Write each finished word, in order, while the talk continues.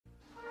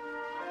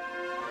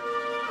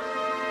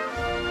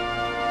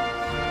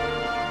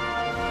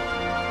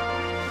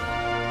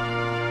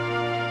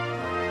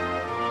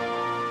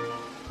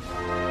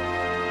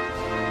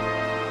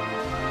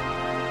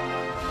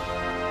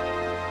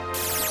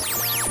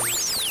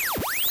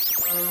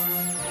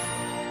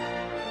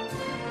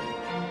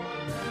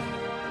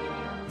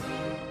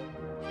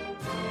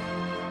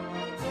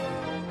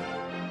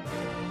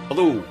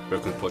Hello,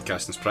 welcome to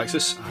Podcasting's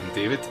Praxis. I'm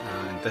David,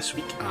 and this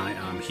week I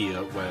am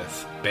here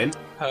with Ben.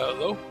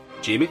 Hello.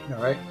 Jamie.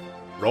 Alright.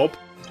 Rob.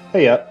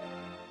 Hey,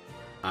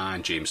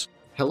 And James.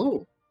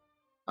 Hello.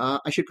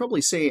 I should probably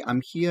say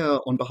I'm here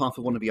on behalf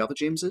of one of the other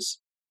Jameses.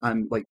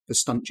 I'm like the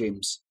stunt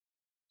James.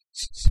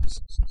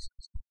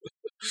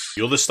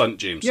 You're the stunt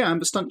James? Yeah, I'm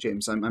the stunt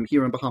James. I'm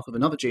here on behalf of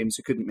another James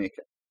who couldn't make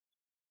it.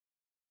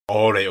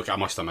 Oh, right, okay, I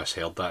must have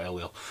misheard that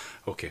earlier.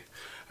 Okay.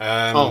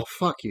 Oh,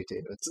 fuck you,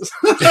 David.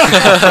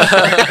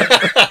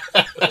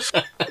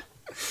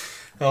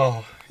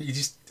 Oh,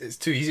 it's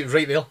too easy.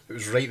 Right there. It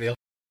was right there.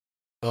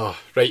 Oh,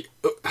 right.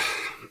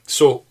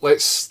 So,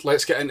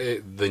 let's get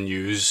into the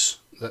news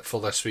for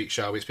this week,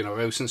 shall we? It's been a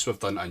while since we've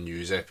done a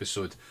news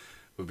episode.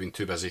 We've been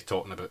too busy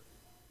talking about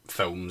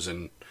films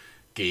and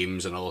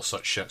games and all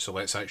such shit, so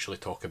let's actually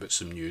talk about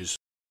some news.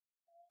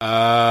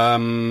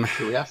 Do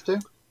we have to?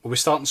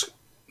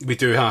 We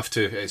do have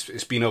to.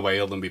 It's been a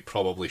while and we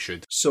probably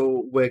should.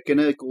 So we're going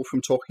to go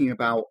from talking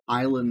about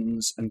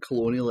islands and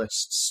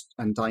colonialists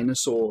and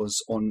dinosaurs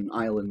on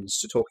islands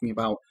to talking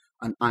about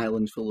an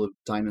island full of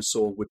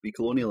dinosaur would-be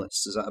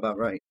colonialists. Is that about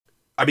right?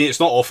 I mean, it's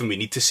not often we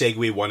need to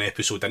segue one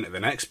episode into the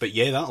next, but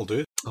yeah, that'll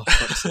do. Oh,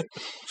 fuck's sake.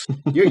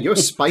 You're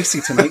spicy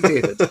tonight,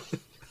 David.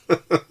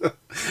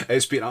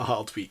 It's been a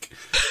hard week.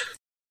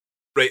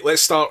 Right,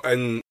 let's start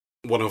in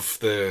one of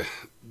the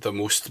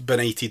most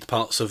benighted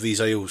parts of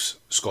these isles,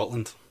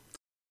 Scotland.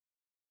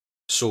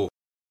 So,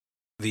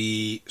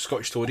 the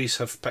Scottish Tories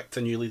have picked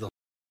a new leader.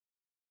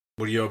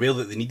 Were you aware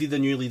that they needed a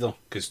new leader?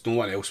 Because no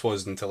one else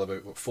was until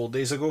about, 4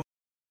 days ago?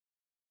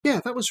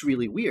 Yeah, that was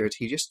really weird.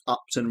 He just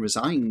upped and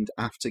resigned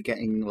after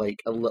getting like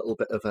a little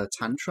bit of a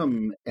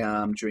tantrum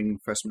during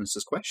First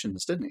Minister's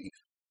questions, didn't he?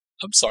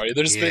 I'm sorry,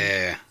 there's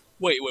been...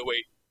 Wait.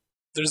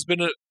 There's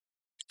been a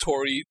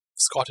Tory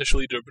Scottish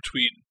leader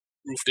between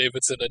Ruth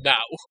Davidson and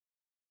now.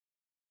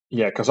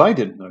 Yeah, because I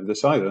didn't know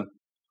this either.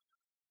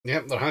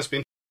 Yeah, there has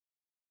been.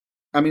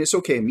 I mean, it's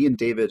okay. Me and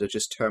David are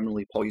just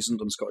terminally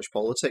poisoned on Scottish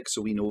politics,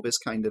 so we know this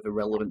kind of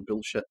irrelevant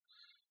bullshit.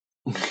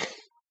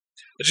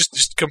 It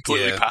just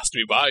completely passed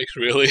me by,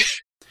 really.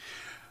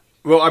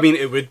 Well, I mean,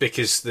 it would,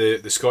 because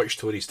the Scottish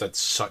Tories did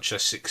such a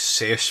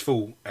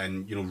successful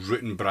and,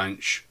 root and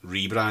branch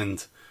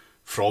rebrand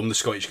from the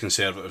Scottish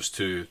Conservatives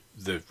to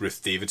the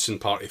Ruth Davidson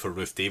party for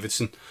Ruth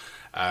Davidson,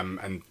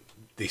 and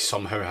they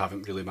somehow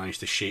haven't really managed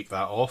to shake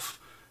that off,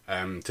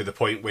 to the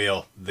point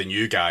where the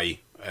new guy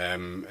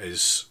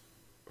is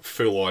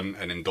full on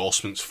in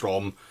endorsements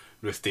from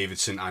Ruth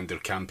Davidson, and their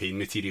campaign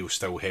material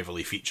still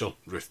heavily feature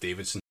Ruth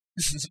Davidson.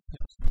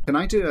 Can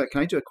I do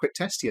a quick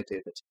test here,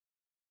 David?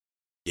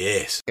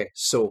 Yes. Okay,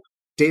 so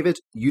David,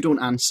 you don't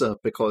answer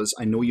because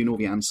I know you know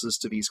the answers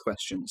to these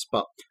questions.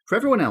 But for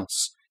everyone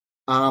else,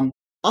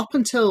 up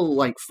until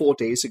like 4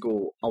 days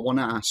ago, I want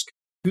to ask,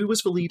 who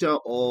was the leader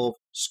of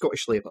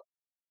Scottish Labour?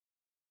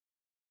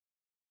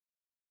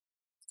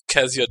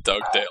 Kezia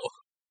Dugdale.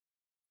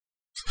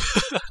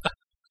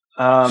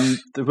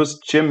 There was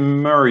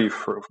Jim Murray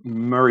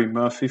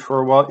Murphy for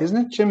a while. Isn't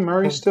it Jim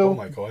Murray still? Oh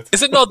my god.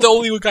 Is it not the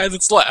only guy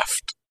that's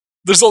left?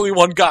 There's only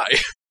one guy.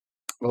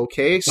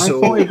 Okay, so...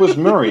 I thought it was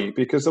Murray,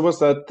 because there was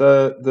that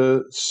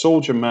the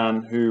soldier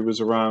man who was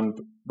around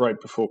right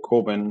before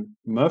Corbyn.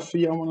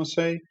 Murphy, I want to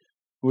say.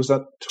 Who was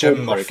that?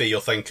 Jim Murphy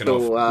you're thinking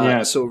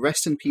of. So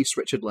rest in peace,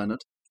 Richard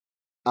Leonard.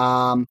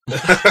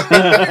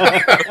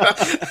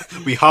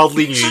 We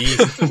hardly knew you.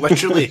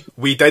 Literally,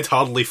 we did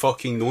hardly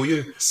fucking know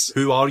you.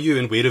 Who are you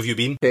and where have you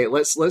been? Okay,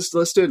 let's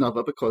do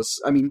another, because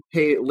I mean,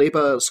 hey,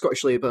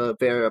 Scottish Labour,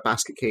 they're a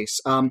basket case.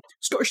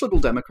 Scottish Liberal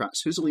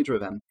Democrats, who's the leader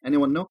of them?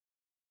 Anyone know?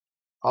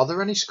 Are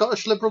there any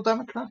Scottish Liberal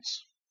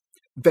Democrats?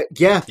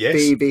 Yes.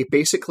 They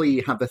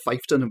basically have the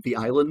fiefdom of the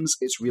islands.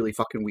 It's really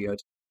fucking weird.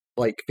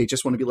 Like, they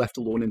just want to be left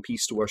alone in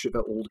peace to worship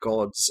their old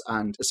gods,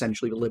 and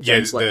essentially the Lib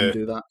Dems let them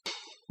do that.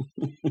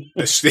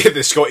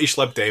 The Scottish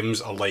Lib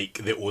Dems are like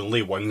the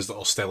only ones that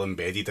are still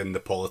embedded in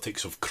the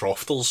politics of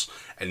crofters,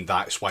 and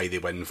that's why they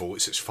win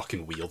votes. It's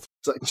fucking weird.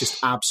 It's like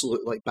just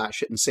absolute like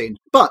batshit insane.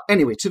 But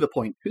anyway, to the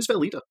point, who's their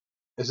leader?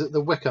 Is it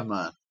the Wicker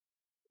Man?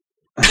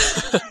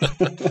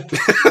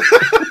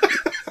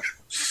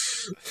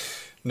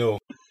 No.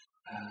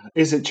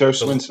 Is it Joe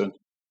Swinson?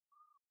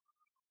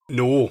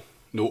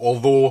 No,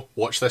 although,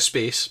 watch this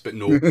space, but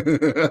no.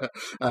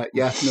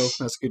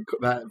 That's good.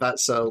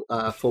 That's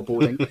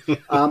foreboding.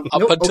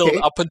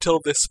 Up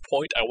until this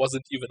point, I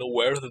wasn't even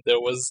aware that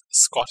there was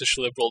Scottish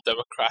Liberal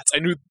Democrats. I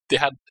knew they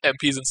had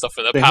MPs and stuff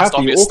in the past,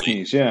 obviously,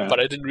 Orkneys, yeah. but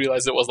I didn't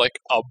realise it was like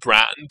a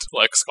brand,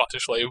 like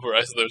Scottish Labour,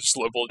 as there's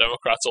Liberal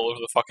Democrats all over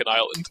the fucking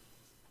island.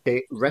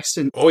 Okay, rest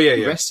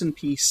in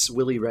peace,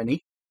 Willie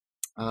Rennie.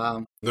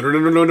 No.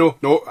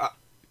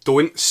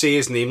 Don't say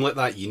his name like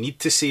that. You need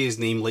to say his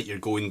name like you're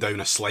going down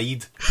a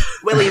slide.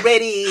 Willie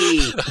Ready!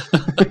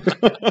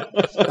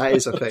 That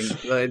is a thing.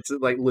 It's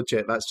like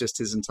legit. That's just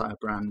his entire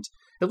brand.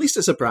 At least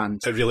it's a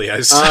brand. It really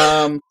is.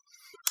 All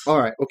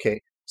right. Okay.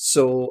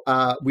 So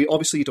we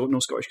obviously don't know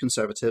Scottish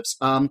Conservatives.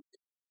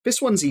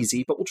 This one's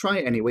easy, but we'll try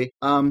it anyway.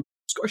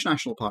 Scottish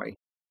National Party.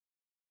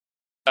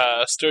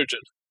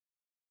 Sturgeon.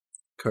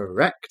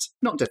 Correct.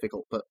 Not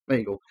difficult, but there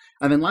you go.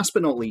 And then last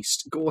but not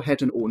least, go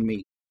ahead and own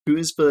me. Who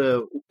is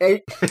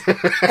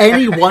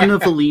any one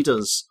of the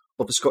leaders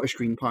of the Scottish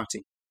Green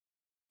Party?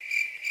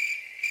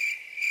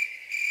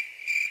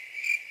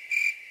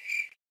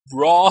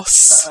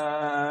 Ross.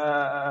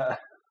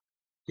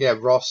 Yeah,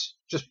 Ross.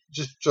 Just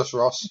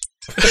Ross.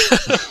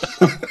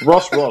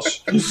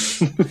 Ross.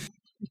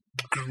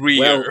 Greer.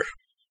 Well,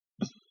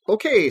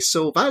 okay,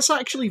 so that's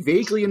actually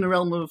vaguely in the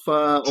realm of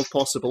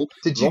possible.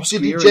 Did you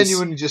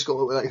genuinely just go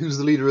like, who's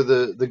the leader of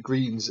the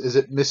Greens? Is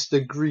it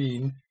Mr.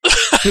 Green?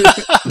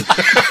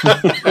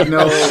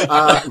 No,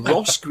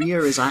 Ross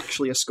Greer is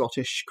actually a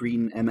Scottish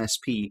Green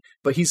MSP,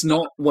 but he's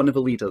not one of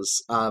the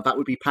leaders. That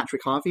would be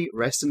Patrick Harvey.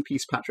 Rest in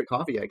peace, Patrick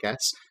Harvey, I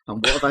guess. And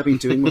what have I been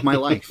doing with my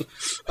life?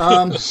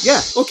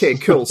 Yeah, okay,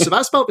 cool. So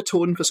that's about the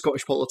tone for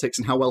Scottish politics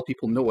and how well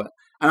people know it.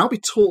 And I'll be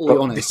totally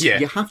honest,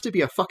 you have to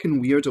be a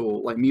fucking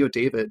weirdo like me or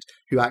David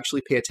who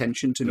actually pay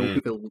attention to know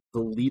who the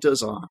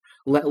leaders are,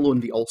 let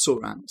alone the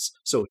also-rans.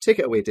 So take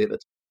it away, David.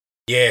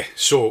 Yeah,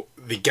 so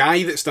the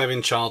guy that's now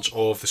in charge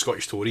of the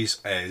Scottish Tories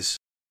is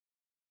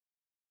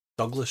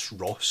Douglas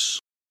Ross.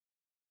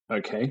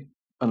 Okay,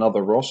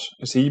 another Ross.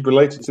 Is he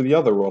related to the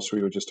other Ross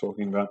we were just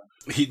talking about?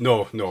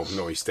 No,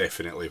 he's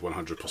definitely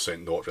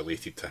 100% not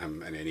related to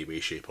him in any way,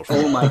 shape or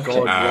form. Oh my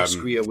god, Ross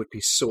Greer would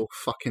be so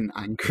fucking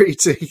angry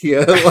to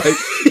hear, like,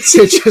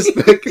 such a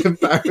big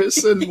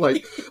comparison.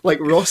 Like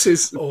Ross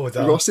is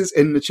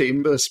in the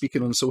chamber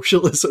speaking on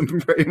socialism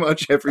pretty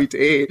much every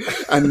day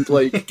and,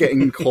 like,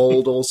 getting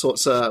called all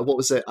sorts of,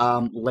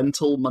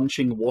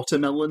 lentil-munching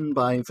watermelon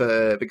by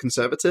the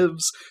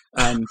Conservatives.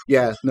 And,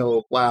 yeah,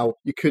 no, wow,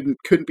 you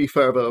couldn't be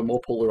further more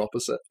polar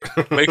opposite.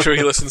 Make sure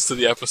he listens to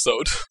the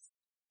episode.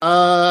 Maybe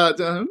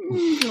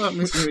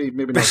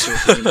not.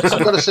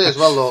 I've got to say as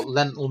well, though,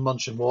 lentil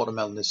munching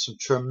watermelon is some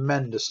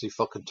tremendously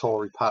fucking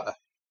Tory patter.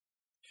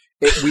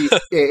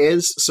 It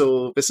is.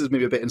 So this is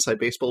maybe a bit inside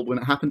baseball. When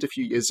it happened a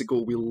few years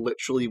ago, we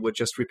literally were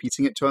just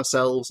repeating it to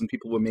ourselves, and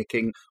people were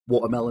making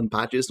watermelon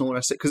badges and all the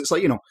rest of it. Because it's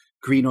like,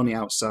 green on the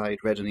outside,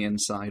 red on the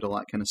inside, all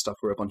that kind of stuff.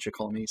 We're a bunch of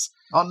commies.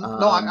 Oh,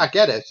 no, I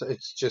get it.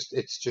 It's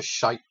just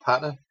shite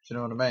patter. Do you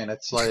know what I mean?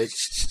 It's like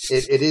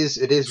it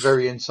is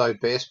very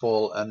inside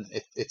baseball, and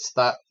it's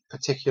that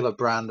particular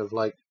brand of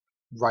like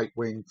right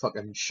wing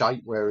fucking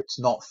shite where it's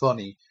not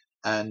funny.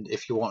 And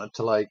if you wanted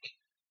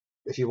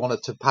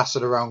to pass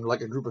it around like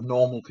a group of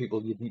normal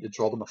people, you'd need to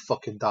draw them a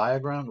fucking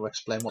diagram to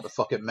explain what the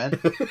fuck it meant.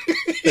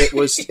 It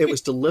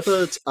was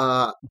delivered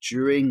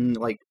during,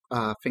 like,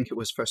 I think it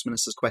was First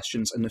Minister's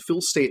questions, and the full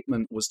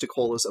statement was to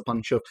call us a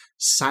bunch of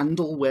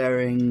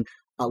sandal-wearing,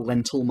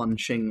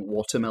 lentil-munching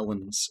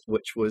watermelons,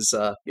 which was,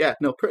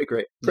 pretty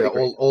great. Pretty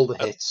great. All the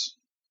hits.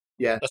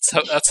 Yeah.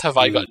 That's Have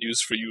I Got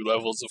News For You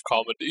levels of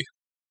comedy.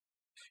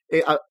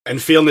 In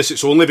fairness,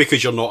 it's only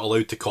because you're not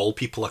allowed to call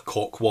people a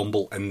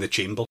cockwomble in the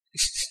chamber.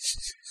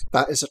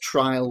 That is a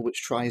trial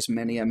which tries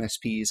many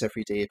MSPs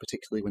every day,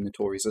 particularly when the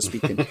Tories are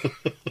speaking.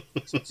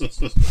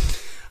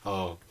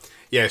 Oh,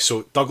 yeah.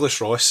 So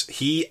Douglas Ross,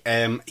 he's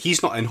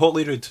not in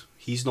Holyrood.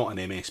 He's not an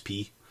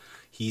MSP.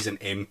 He's an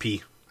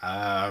MP,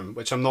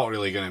 which I'm not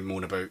really going to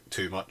moan about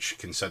too much,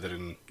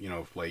 considering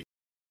like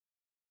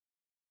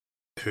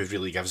who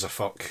really gives a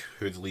fuck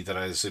who the leader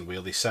is and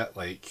where they sit.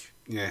 Like,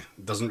 yeah,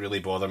 it doesn't really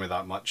bother me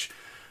that much.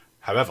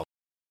 However,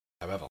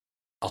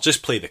 I'll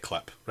just play the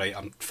clip, right?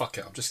 I'll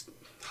just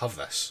have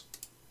this.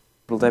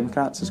 Liberal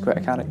Democrats is quite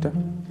a character.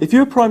 If you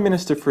were Prime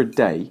Minister for a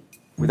day,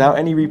 without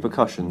any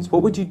repercussions,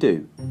 what would you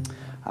do?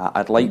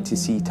 I'd like to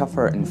see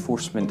tougher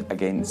enforcement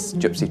against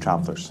gypsy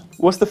travellers.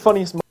 What's the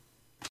funniest...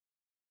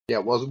 Yeah,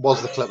 was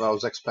the clip I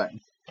was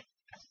expecting.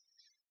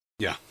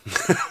 Yeah.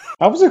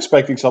 I was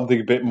expecting something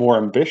a bit more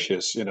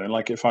ambitious,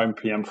 like if I'm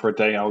PM for a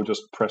day, I would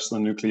just press the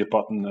nuclear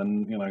button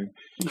and,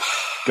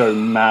 go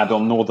mad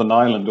on Northern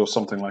Ireland or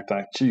something like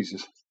that.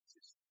 Jesus.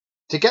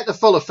 To get the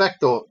full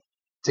effect, though,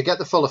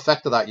 of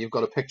that, you've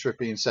got to picture it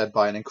being said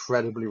by an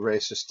incredibly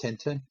racist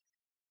Tintin.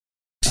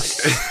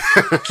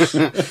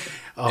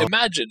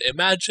 Imagine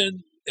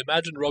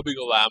rubbing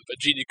a lamp, a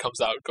genie comes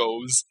out,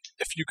 goes,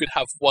 if you could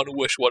have one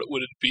wish, what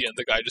would it be? And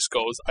the guy just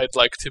goes, I'd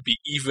like to be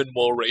even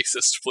more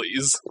racist,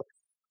 please.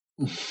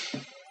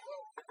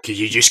 Could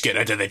you just get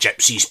rid of the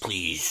gypsies,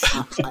 please?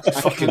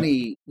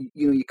 Funny,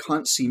 you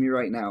can't see me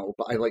right now,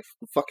 but I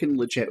fucking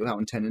legit, without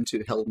intending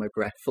to, held my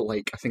breath for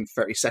I think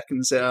 30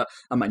 seconds there,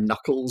 and my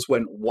knuckles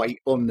went white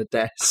on the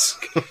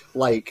desk.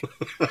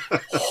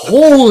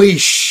 Holy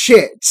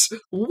shit!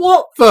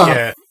 What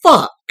the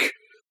fuck?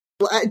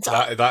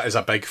 That is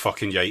a big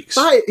fucking yikes.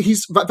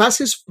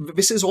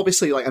 This is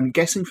obviously, I'm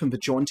guessing from the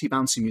jaunty,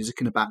 bouncy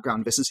music in the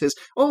background, this is his,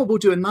 we'll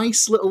do a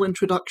nice little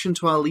introduction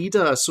to our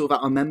leader so that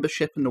our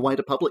membership and the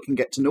wider public can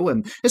get to know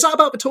him. Is that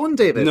about the tone,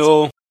 David?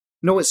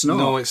 No, it's not.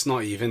 No, it's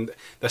not even.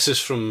 This is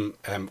from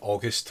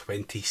August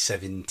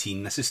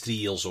 2017. This is 3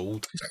 years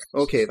old.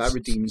 Okay, that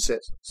redeems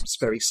it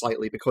very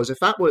slightly, because if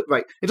that were...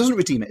 Right, it doesn't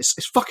redeem it.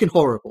 It's fucking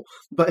horrible.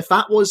 But if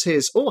that was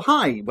his,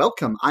 hi,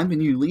 welcome, I'm the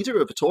new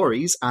leader of the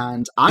Tories,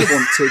 and I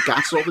want to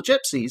gas all the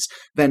gypsies,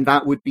 then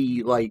that would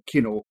be,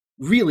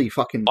 really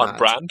fucking bad. On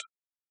brand?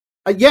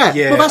 Well,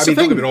 that's the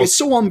thing. It's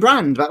so on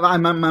brand that my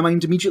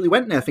mind immediately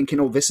went there thinking,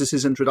 oh, this is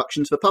his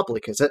introduction to the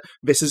public, is it?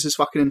 This is his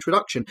fucking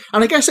introduction.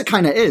 And I guess it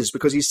kind of is,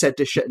 because he's said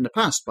this shit in the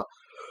past, but...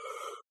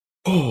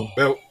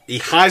 Well, he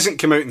hasn't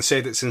come out and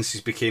said it since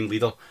he's became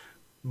leader,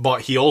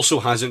 but he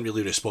also hasn't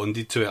really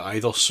responded to it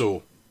either,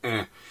 so...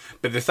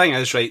 But the thing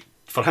is, right,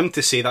 for him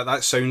to say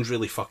that sounds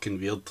really fucking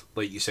weird,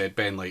 like you said,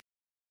 Ben, like,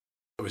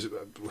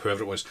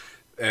 whoever it was.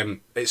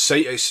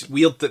 It's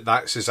weird that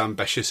that's as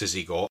ambitious as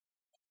he got.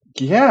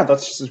 Yeah,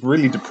 that's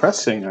really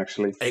depressing,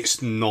 actually. It's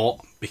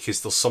not,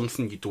 because there's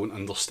something you don't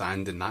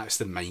understand, and that's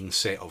the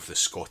mindset of the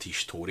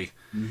Scottish Tory.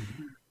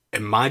 Mm-hmm.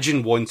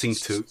 Imagine wanting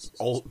to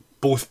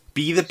both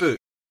be the boot,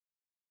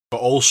 but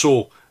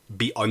also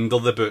be under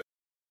the boot.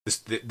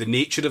 The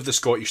nature of the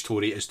Scottish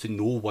Tory is to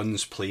know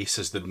one's place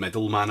as the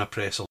middleman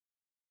oppressor.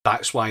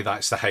 That's why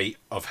that's the height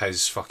of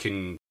his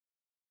fucking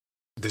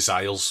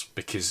desires,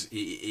 because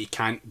he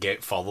can't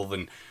get further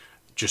than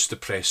just to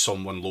press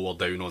someone lower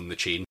down on the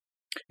chain.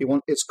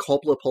 It's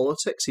cobbler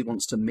politics. He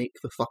wants to make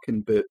the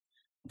fucking boot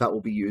that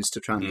will be used to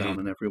tramp down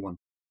on everyone.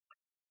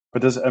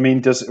 But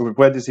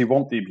where does he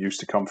want the abuse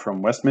to come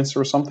from? Westminster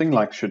or something?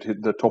 Like, should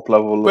the top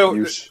level of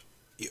abuse?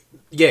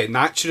 Yeah,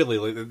 naturally,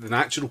 like the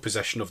natural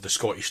position of the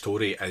Scottish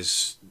Tory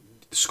is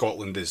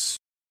Scotland is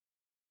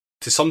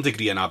to some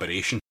degree an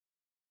aberration,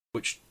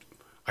 which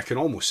I can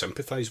almost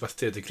sympathise with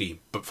to a degree,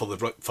 but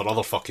for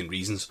other fucking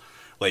reasons.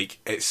 Like,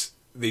 it's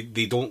they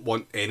don't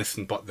want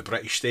anything but the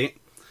British state.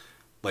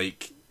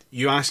 Like,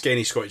 you ask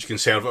any Scottish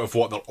Conservative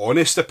what their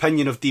honest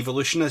opinion of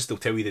devolution is, they'll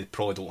tell you they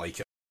probably don't like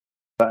it.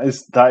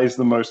 That is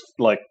the most,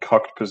 like,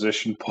 cucked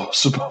position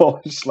possible.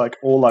 It's like,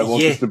 all I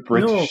want is the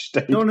British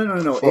state. No.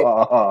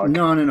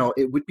 No.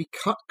 It would be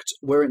cucked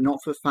were it not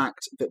for the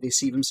fact that they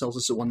see themselves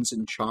as the ones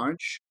in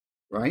charge,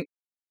 right?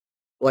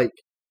 Like,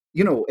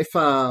 you know, if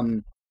a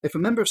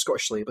member of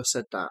Scottish Labour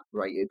said that,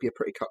 right, it'd be a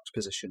pretty cucked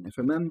position. If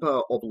a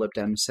member of Lib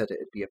Dem said it,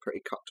 it'd be a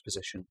pretty cucked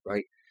position,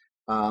 right?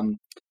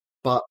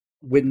 But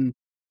when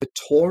the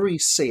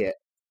Tories say it,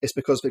 it's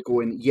because they're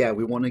going, yeah,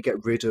 we want to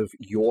get rid of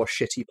your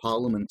shitty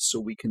parliament so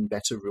we can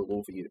better rule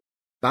over you.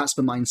 That's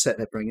the mindset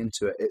they're bringing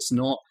to it. It's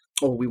not,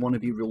 oh, we want to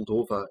be ruled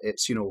over.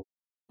 It's, you know,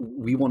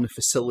 we want to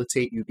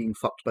facilitate you being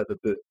fucked by the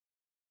boot,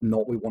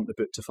 not we want the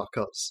boot to fuck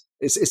us.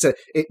 It's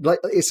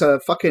a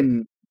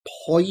fucking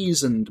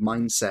poisoned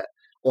mindset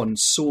on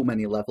so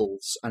many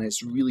levels, and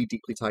it's really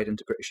deeply tied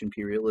into British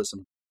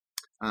imperialism.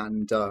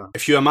 And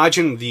if you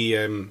imagine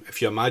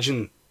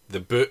the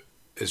boot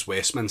is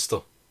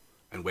Westminster,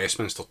 and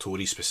Westminster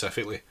Tories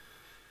specifically,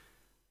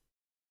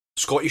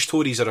 Scottish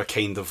Tories are a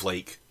kind of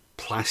like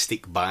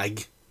plastic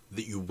bag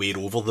that you wear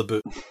over the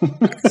boot.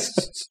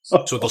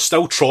 So they're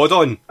still trod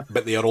on,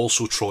 but they are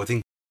also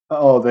trodding.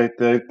 Oh, they're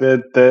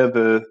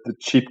the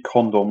cheap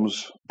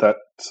condoms that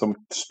some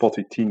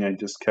spotty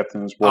teenagers kept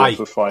in his wallet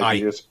for 5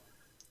 years.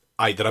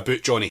 Aye, they're a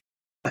boot Johnny.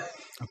 A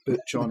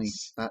boot Johnny.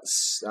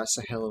 That's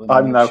a hell of an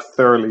I'm image. now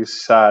thoroughly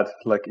sad.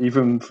 Like,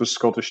 even for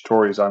Scottish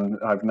Tories,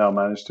 I've now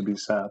managed to be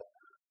sad.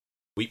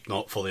 Weep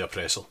not for the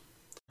oppressor.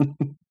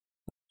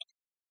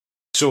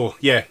 So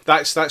yeah,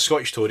 that's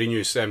Scottish Tory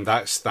news.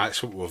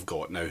 That's what we've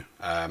got now.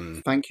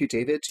 Thank you,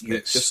 David.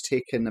 You've just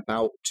taken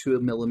about 2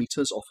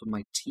 millimeters off of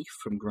my teeth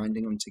from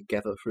grinding them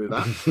together through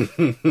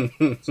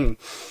that.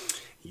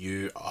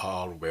 You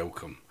are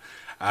welcome.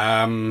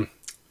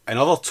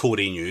 Another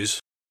Tory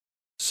news.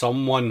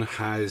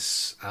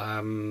 Someone's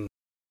done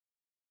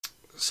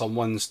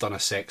a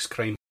sex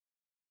crime,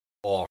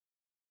 or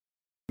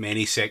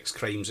many sex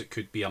crimes it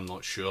could be, I'm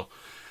not sure.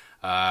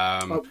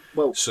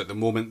 So at the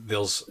moment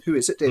there's... Who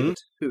is it, David?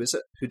 Who is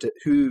it?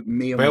 Who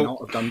may or may not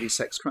have done these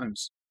sex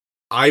crimes?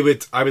 I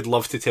would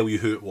love to tell you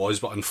who it was,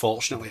 but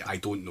unfortunately I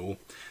don't know.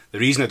 The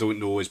reason I don't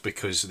know is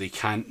because they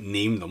can't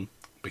name them,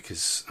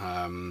 because...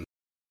 well,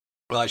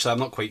 actually I'm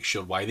not quite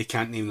sure why they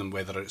can't name them,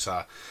 whether it's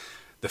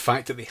the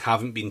fact that they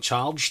haven't been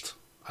charged,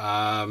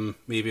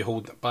 maybe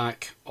holding it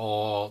back,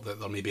 or that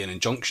there may be an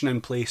injunction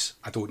in place.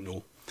 I don't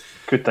know.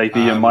 Could they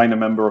be a minor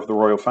member of the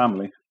royal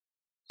family?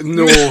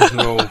 No.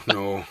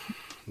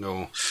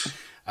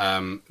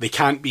 They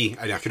can't be,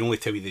 and I can only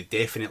tell you they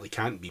definitely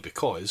can't be,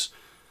 because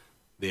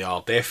they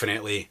are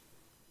definitely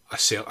a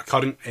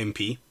current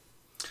MP,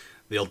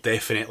 they're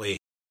definitely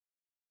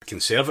a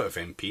Conservative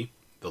MP,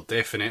 they're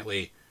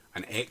definitely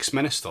an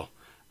ex-minister,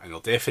 and they're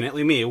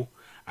definitely male,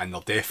 and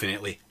they're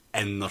definitely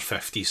in their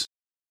 50s.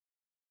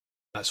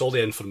 That's all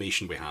the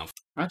information we have.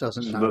 That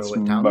doesn't narrow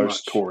it down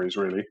most much. Tories,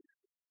 really.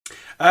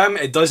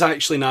 It does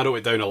actually narrow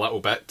it down a little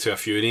bit to a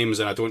few names,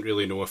 and I don't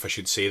really know if I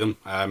should say them.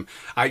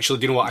 Actually,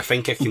 do you know what? I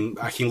think I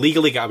can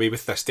legally get away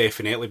with this,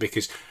 definitely,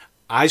 because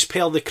as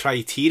per the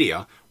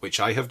criteria, which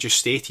I have just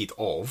stated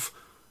of,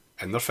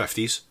 in their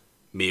 50s,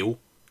 male,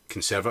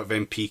 Conservative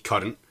MP,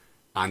 current,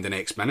 and an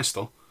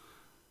ex-minister,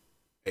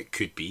 it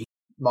could be...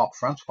 Mark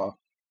Francois.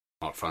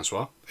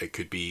 It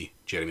could be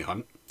Jeremy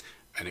Hunt,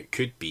 and it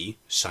could be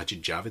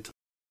Sajid Javid.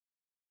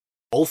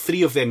 All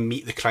three of them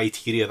meet the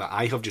criteria that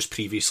I have just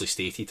previously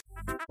stated.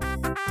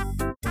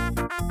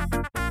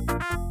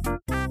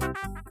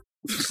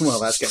 Well,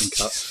 that's getting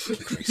cut.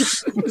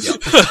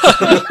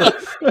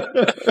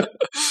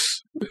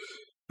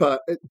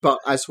 But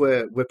as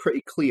we're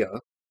pretty clear,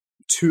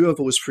 2 of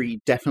those 3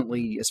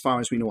 definitely, as far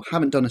as we know,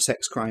 haven't done a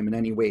sex crime in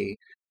any way.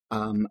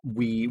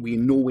 We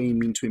in no way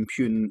mean to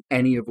impugn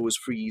any of those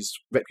 3's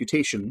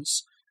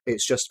reputations.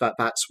 It's just that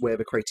that's where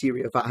the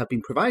criteria that have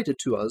been provided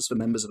to us, the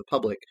members of the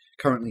public,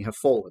 currently have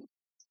fallen.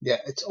 Yeah,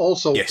 it's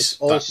also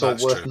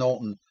worth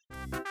noting.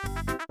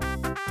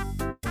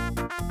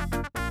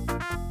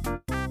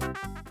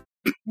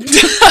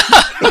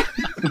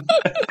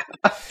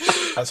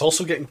 That's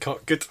also getting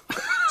cut. Good.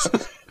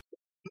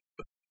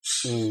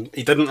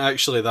 He didn't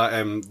actually. That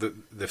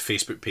the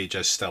Facebook page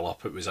is still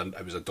up. It was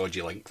a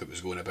dodgy link that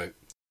was going about.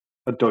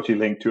 A dodgy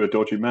link to a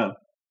dodgy man.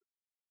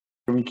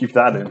 Can we keep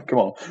that in? Come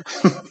on.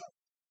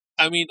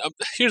 I mean,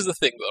 here's the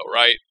thing, though,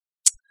 right?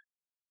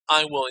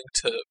 I'm willing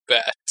to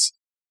bet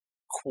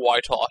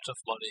quite a lot of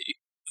money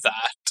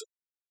that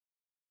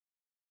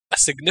a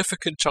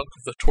significant chunk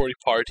of the Tory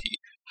party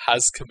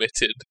has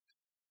committed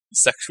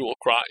sexual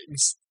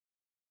crimes.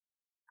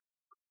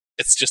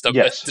 It's just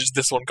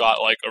this one got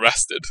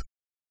arrested.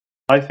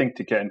 I think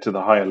to get into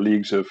the higher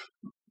leagues of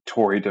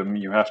Torydom,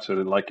 you have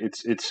to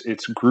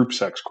it's group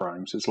sex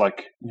crimes. It's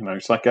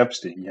it's like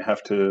Epstein. You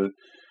have to,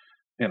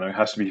 it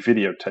has to be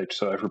videotaped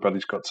so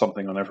everybody's got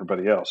something on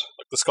everybody else.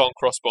 Like the skull and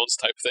crossbones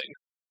type thing.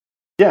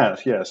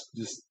 Yes.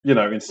 Just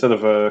instead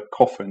of a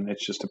coffin,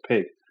 it's just a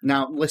pig.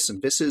 Now,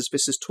 listen, this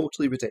is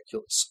totally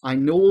ridiculous. I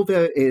know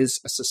there is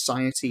a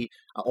society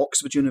at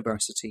Oxford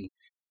University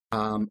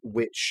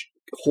which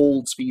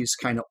holds these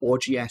kind of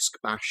orgy-esque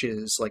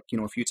bashes, a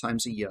few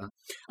times a year.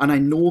 And I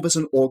know there's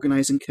an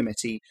organising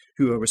committee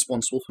who are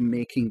responsible for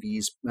making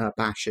these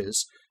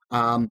bashes.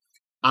 And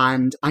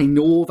I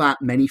know that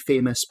many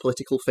famous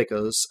political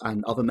figures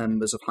and other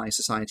members of high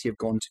society have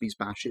gone to these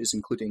bashes,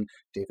 including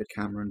David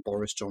Cameron,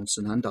 Boris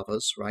Johnson, and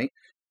others, right?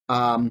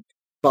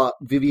 But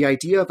the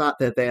idea that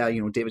they're there,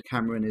 David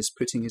Cameron is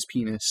putting his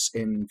penis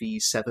in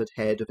the severed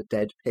head of a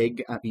dead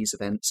pig at these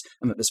events,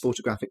 and that there's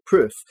photographic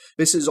proof,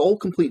 this is all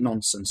complete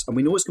nonsense. And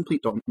we know it's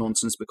complete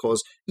nonsense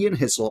because Ian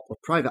Hislop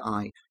of Private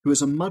Eye, who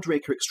is a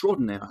mudraker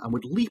extraordinaire and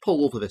would leap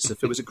all over this if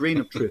there was a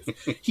grain of truth,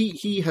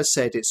 he has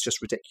said it's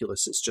just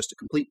ridiculous, it's just a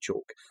complete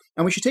joke.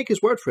 And we should take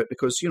his word for it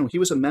because, he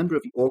was a member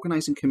of the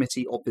organising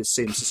committee of this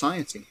same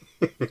society.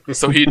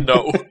 So he'd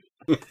know.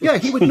 Yeah,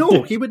 he would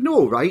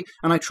know, right?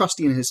 And I trust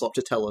Ian Hislop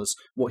to tell us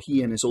what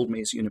he and his old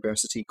mates at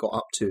university got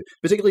up to,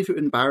 particularly if it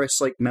would embarrass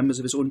members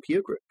of his own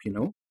peer group,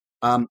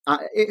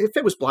 If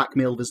it was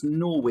blackmail, there's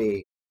no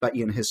way that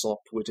Ian Hislop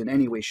would in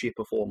any way, shape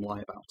or form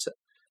lie about it.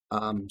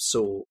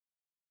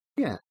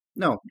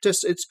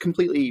 It's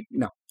completely,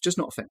 just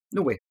not a thing.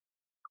 No way.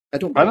 I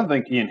don't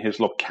think Ian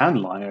Hislop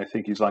can lie. I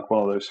think he's like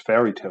one of those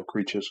fairy tale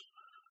creatures.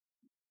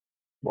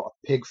 What,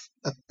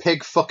 a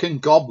pig fucking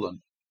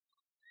goblin?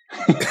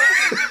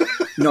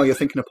 No, you're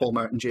thinking of Paul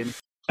Merton, Jamie.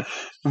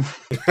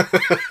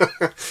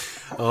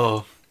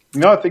 Oh.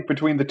 No, I think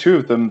between the two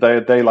of them,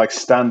 they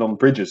stand on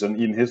bridges, and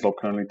Ian Hislop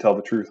can only tell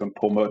the truth, and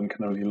Paul Merton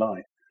can only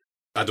lie.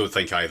 I don't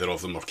think either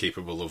of them are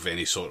capable of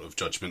any sort of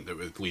judgment that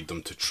would lead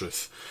them to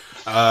truth.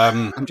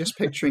 I'm just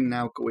picturing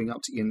now going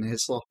up to Ian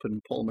Hislop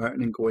and Paul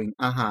Merton and going,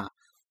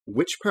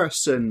 which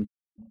person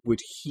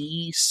would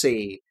he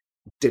say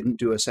didn't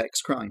do a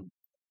sex crime?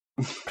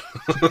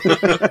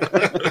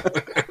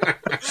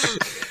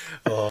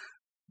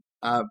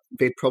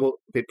 They'd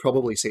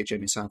probably say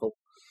Jimmy Savile.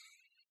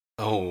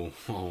 Oh.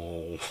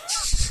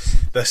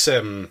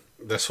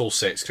 This whole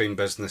sex crime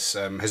business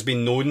has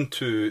been known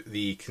to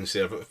the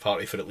Conservative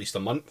Party for at least a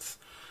month.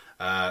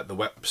 The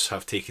whips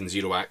have taken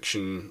zero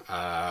action.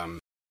 I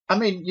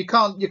mean, you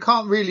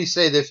can't really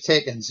say they've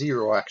taken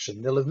zero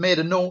action. They'll have made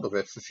a note of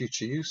it for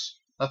future use.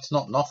 That's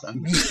not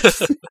nothing.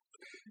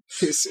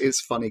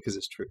 It's funny because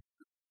it's true.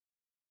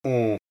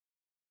 Oh.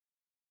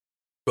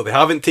 Well, they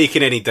haven't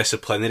taken any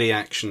disciplinary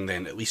action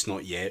then, at least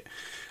not yet.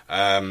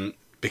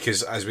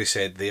 Because, as we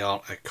said, they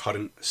are a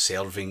current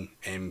serving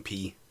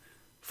MP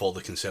for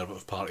the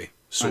Conservative Party.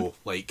 So,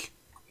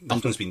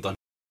 nothing's been done.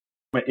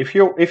 If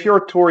you're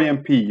a Tory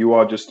MP, you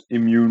are just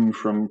immune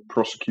from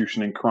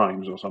prosecution in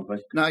crimes or something.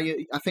 No,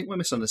 I think we're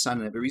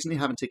misunderstanding it. The reason they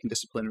haven't taken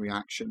disciplinary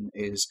action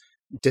is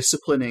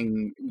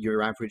disciplining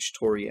your average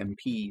Tory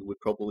MP would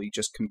probably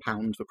just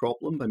compound the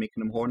problem by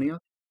making them hornier.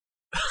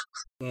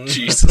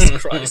 Jesus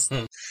Christ.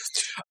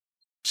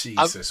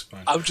 Jesus,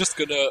 man. I'm just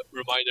going to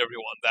remind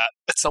everyone that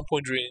at some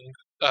point during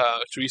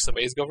Theresa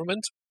May's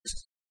government,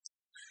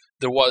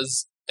 there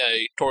was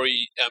a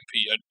Tory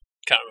MP, I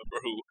can't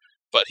remember who,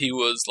 but he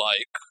was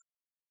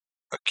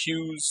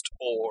accused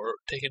or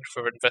taken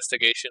for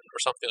investigation or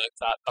something like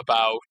that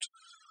about,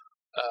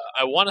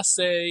 I want to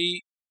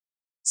say,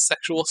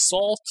 sexual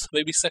assault,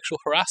 maybe sexual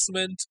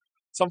harassment,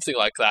 something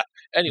like that.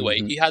 Anyway,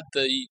 he had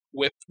the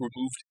whip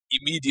removed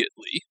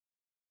immediately,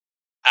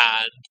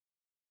 and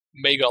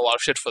May got a lot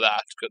of shit for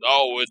that, because,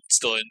 it's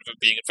still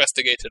being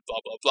investigated, blah,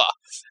 blah, blah,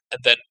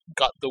 and then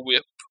got the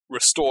whip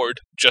restored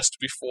just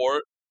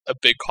before a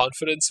big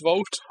confidence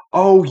vote.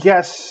 Oh,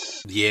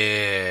 yes!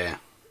 Yeah.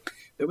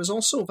 There was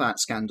also that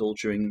scandal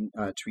during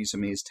Theresa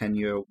May's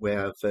tenure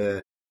where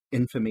the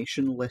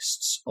information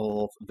lists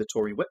of the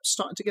Tory whips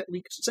started to get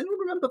leaked. Does anyone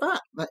remember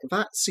that?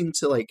 That seemed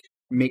to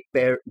make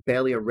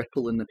barely a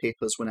ripple in the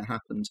papers when it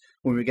happened,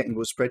 when we were getting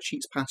those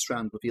spreadsheets passed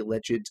around with the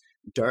alleged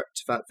dirt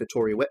that the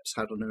Tory whips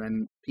had on their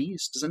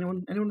MPs. Does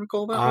anyone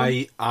recall that?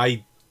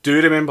 I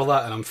do remember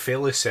that, and I'm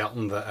fairly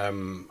certain that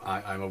I'm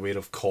aware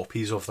of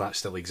copies of that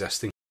still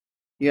existing.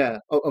 Yeah,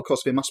 of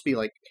course, they must be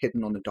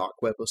hidden on the dark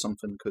web or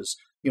something, because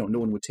no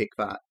one would take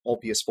that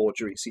obvious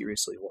forgery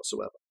seriously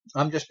whatsoever.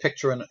 I'm just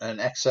picturing an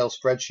Excel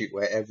spreadsheet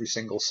where every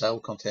single cell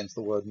contains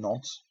the word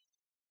nonce.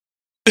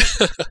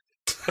 Do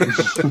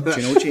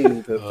you know,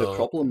 Jamie, the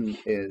problem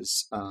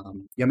is,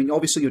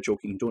 obviously you're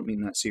joking, you don't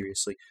mean that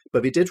seriously,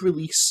 but they did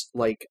release,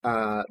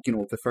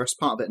 the first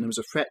part of it, and there was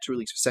a threat to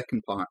release the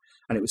second part,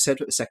 and it was said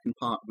that the second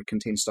part would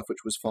contain stuff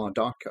which was far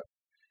darker.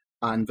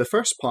 And the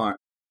first part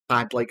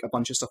had, a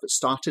bunch of stuff that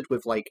started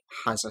with,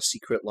 has a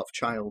secret love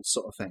child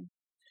sort of thing.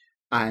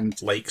 And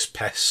likes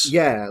piss.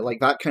 Yeah,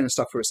 that kind of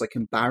stuff where it's,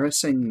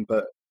 embarrassing,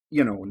 but,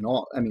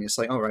 not, it's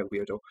all right,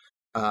 weirdo.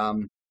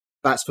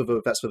 That's for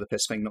the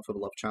piss thing, not for the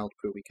love child,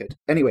 poor wee kid.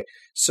 Anyway,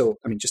 so,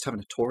 just having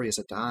a Tory as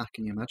a da,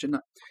 can you imagine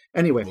that?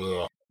 Anyway,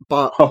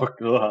 but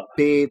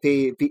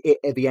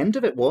the end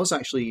of it was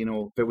actually,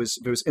 there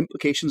was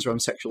implications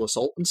around sexual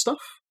assault and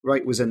stuff,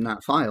 right, was in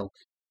that file.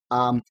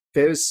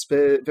 There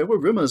were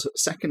rumours that the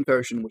second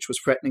version, which was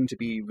threatening to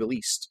be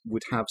released,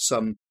 would have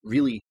some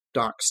really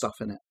dark stuff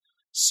in it.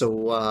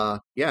 So,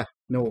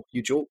 no,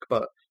 you joke,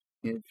 but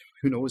who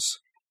knows?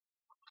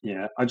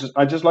 Yeah, I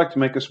just like to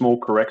make a small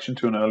correction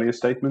to an earlier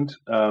statement.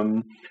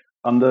 When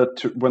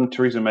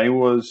Theresa May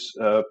was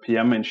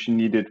PM and she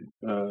needed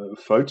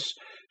votes,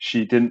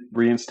 she didn't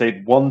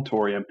reinstate one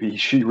Tory MP.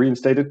 She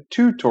reinstated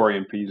 2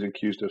 Tory MPs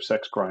accused of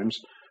sex crimes.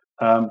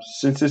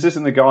 Since this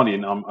isn't The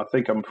Guardian, I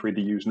think I'm free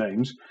to use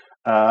names.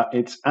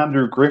 It's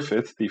Andrew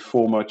Griffith, the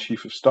former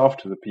Chief of Staff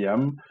to the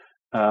PM,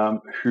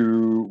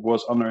 who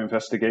was under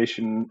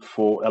investigation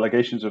for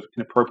allegations of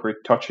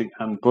inappropriate touching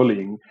and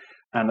bullying,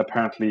 and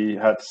apparently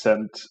had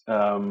sent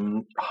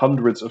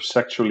hundreds of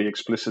sexually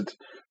explicit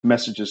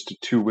messages to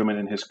 2 women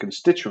in his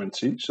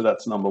constituency. So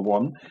that's number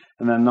 1.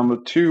 And then number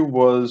 2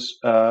 was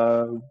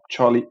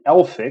Charlie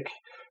Elphicke,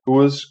 who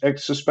was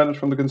suspended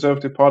from the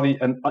Conservative Party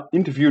and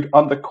interviewed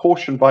under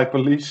caution by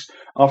police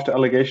after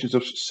allegations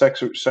of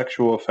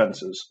sexual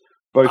offences.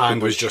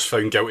 And was just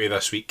found guilty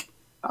this week.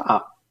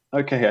 Ah,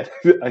 okay,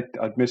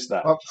 I missed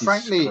that. Well,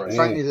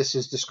 frankly, this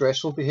is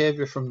disgraceful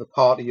behaviour from the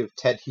party of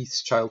Ted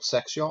Heath's child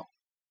sex yacht.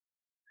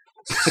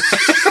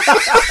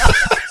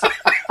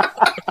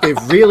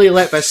 They've really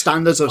let their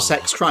standards of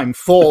sex crime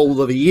fall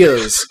over the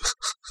years.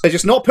 They're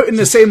just not putting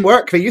the same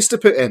work they used to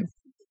put in.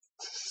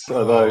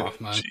 Although,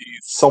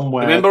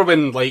 somewhere... Remember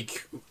when,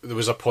 there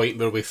was a point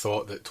where we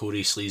thought that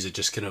Tory sleaze had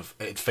just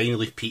it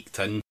finally peaked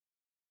in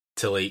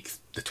to,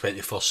 the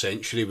 21st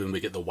century when we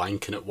get the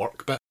wanking at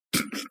work bit?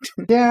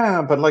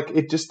 Yeah, but,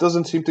 it just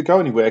doesn't seem to go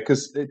anywhere,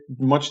 because,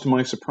 much to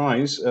my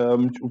surprise,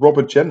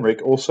 Robert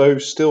Jenrick, also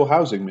still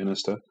housing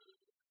minister.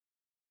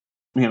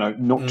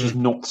 Just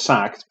not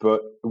sacked,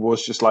 but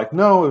was just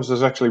no, it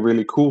was actually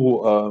really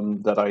cool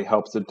that I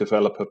helped the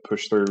developer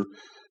push through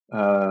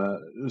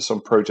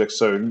some projects.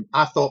 So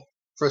I thought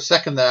for a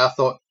second there, I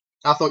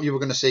thought you were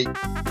going to see.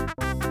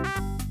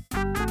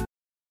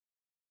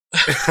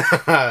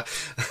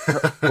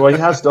 Well, he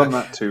has done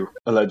that too,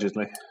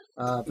 allegedly.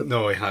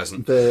 No, he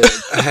hasn't. The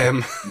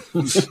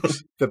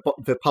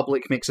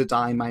public makes a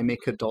dime, I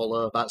make a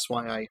dollar. That's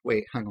why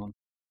wait. Hang on.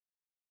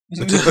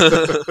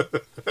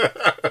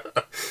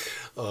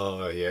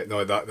 Oh yeah,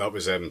 no, that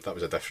was a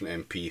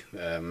different MP.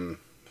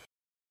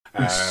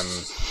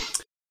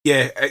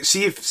 Yeah,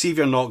 see if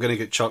you're not going to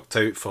get chucked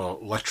out for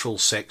literal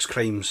sex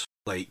crimes.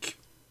 I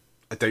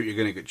doubt you're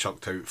going to get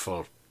chucked out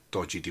for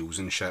dodgy deals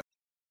and shit.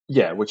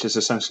 Yeah, which is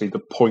essentially the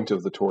point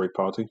of the Tory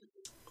party.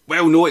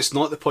 Well, no, it's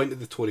not the point of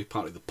the Tory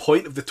party. The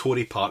point of the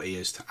Tory party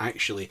is to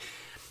actually...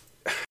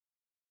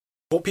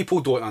 What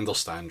people don't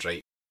understand,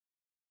 right?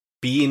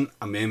 Being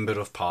a member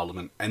of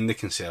Parliament in the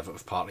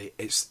Conservative Party,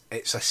 it's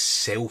a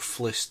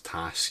selfless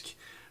task,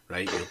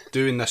 right? You're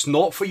doing this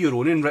not for your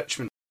own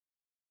enrichment,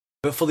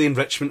 but for the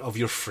enrichment of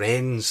your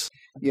friends.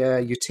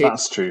 Yeah,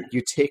 that's true.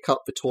 You take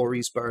up the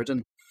Tories'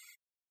 burden.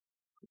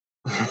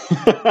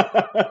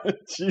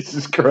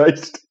 Jesus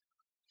Christ.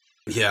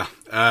 Yeah.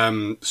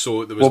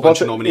 So there was a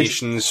bunch of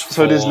nominations.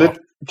 So it is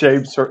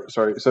James.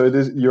 Sorry. So it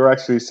is. You're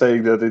actually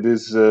saying that it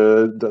is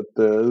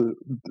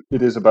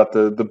it is about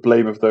the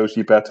blame of those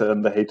you better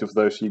and the hate of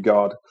those you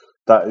guard.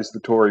 That is the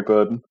Tory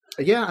burden.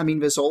 Yeah, I mean,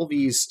 there's all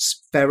these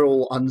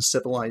feral,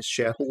 uncivilized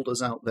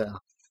shareholders out there,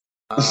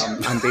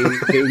 and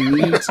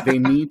they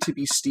need to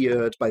be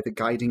steered by the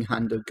guiding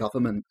hand of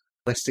government,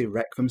 lest they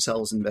wreck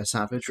themselves in their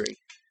savagery.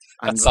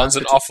 That sounds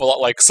an awful lot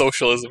like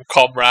socialism,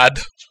 comrade.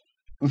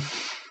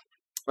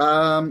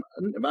 I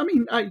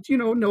mean,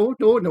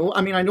 no.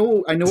 I mean, I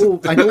know.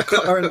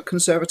 Current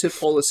Conservative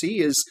policy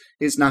is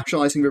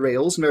nationalising the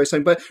rails and various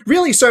things, but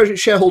really, sir,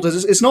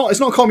 shareholders, it's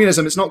not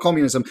communism. It's not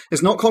communism.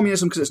 It's not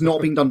communism because it's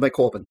not being done by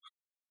Corbyn.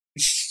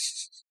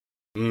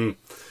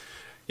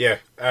 Yeah.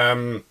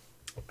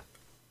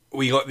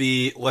 We got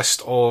the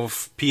list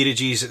of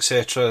peerages,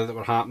 etc., that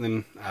were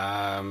happening.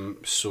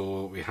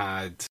 So we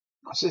had...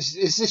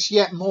 Is this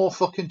yet more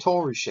fucking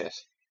Tory shit?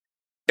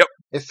 Yep.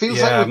 It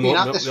feels like we've been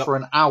at this for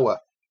an hour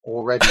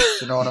already. Do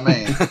you know what I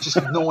mean? Just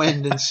no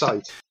end in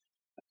sight.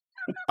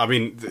 I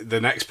mean, the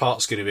next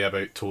part's going to be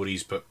about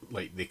Tories, but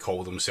like they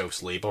call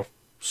themselves Labour.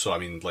 So I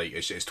mean, like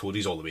it's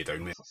Tories all the way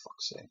down, mate. For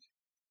fuck's sake!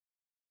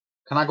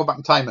 Can I go back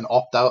in time and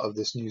opt out of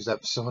this news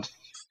episode?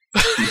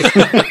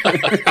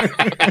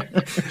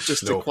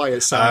 Just the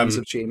quiet sounds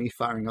of Jamie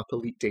firing up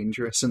Elite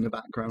Dangerous in the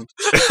background.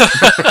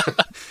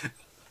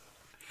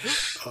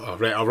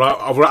 Right,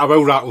 I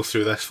will rattle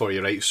through this for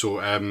you, right? So,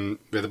 we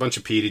had a bunch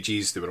of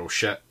peerages, they were all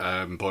shit.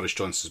 Boris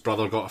Johnson's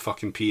brother got a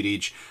fucking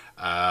peerage.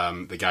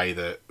 The guy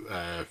that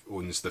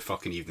owns the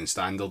fucking Evening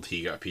Standard,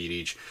 he got a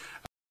peerage.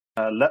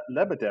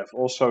 Lebedev,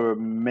 also a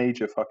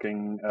major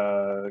fucking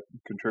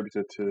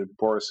contributor to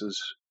Boris's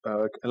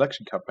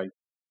election campaign.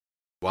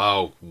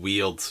 Wow,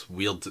 weird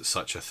that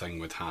such a thing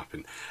would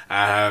happen.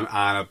 And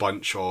a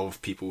bunch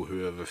of people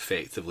who have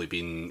effectively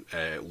been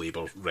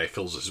Labour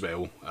wreckers as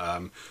well.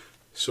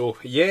 So,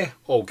 yeah,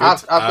 all good.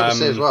 I've got to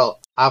say as well,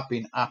 I've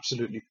been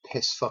absolutely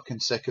piss fucking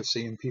sick of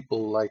seeing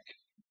people like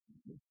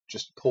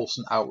just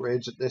posting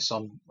outrage at this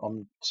on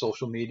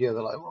social media.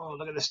 They're like, oh,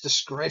 look at this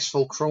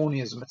disgraceful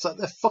cronyism. It's like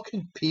they're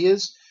fucking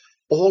peers.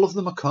 All of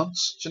them are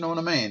cunts. Do you know what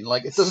I mean?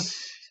 Like, it doesn't...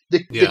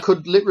 They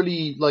could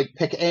literally like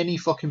pick any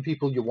fucking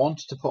people you want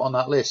to put on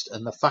that list,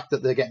 and the fact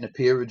that they're getting a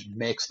peerage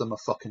makes them a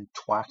fucking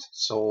twat.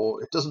 So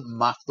it doesn't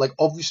matter. Like,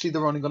 obviously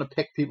they're only going to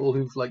pick people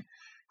who've like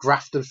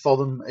grafted for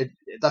them.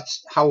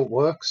 That's how it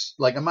works.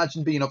 Like,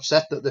 imagine being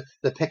upset that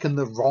they're picking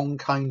the wrong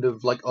kind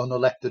of like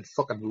unelected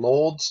fucking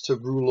lords to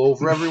rule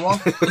over everyone.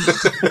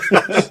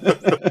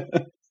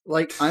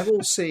 Like, I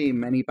will say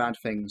many bad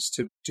things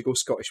to go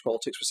Scottish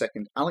politics for a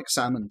second. Alex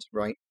Salmond,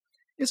 right,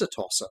 is a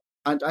tosser.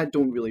 And I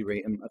don't really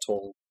rate him at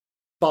all.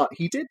 But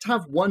he did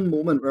have one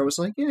moment where I was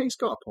like, yeah, he's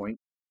got a point.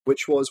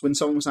 Which was when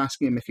someone was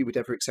asking him if he would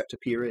ever accept a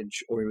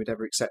peerage or he would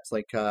ever accept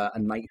like a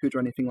knighthood or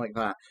anything like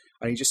that.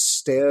 And he just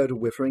stared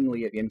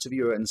witheringly at the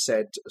interviewer and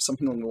said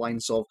something along the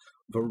lines of,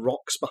 the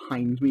rocks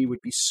behind me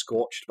would be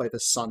scorched by the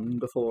sun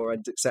before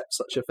I'd accept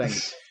such a thing.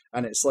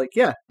 And it's like,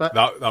 yeah.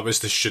 That was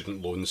the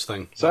student loans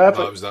thing. So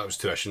that was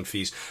tuition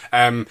fees.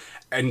 And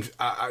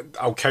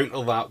I'll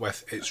counter that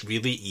with, it's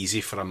really easy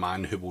for a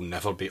man who will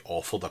never be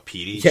offered a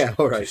peerage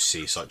to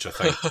say such a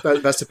thing.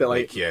 That's a bit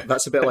like,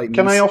 that's a bit like.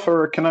 Can I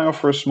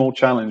offer a small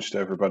challenge to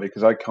everybody?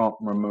 Because I can't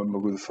remember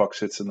who the fuck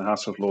sits in the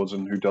House of Lords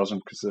and who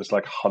doesn't, because there's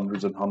like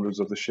hundreds and hundreds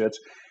of the shit.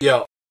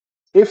 Yeah.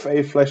 If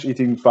a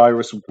flesh-eating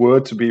virus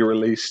were to be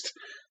released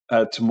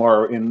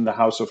tomorrow in the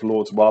House of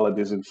Lords while it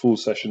is in full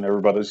session,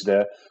 everybody's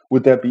there,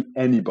 would there be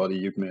anybody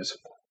you'd miss?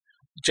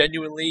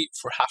 Genuinely,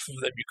 for half of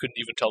them, you couldn't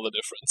even tell the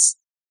difference.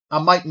 I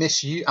might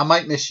miss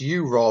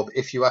you, Rob,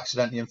 if you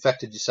accidentally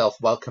infected yourself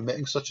while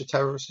committing such a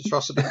terrorist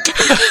atrocity.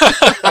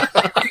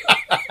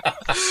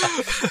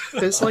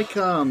 There's like,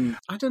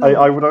 I don't know.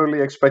 I would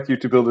only expect you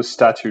to build a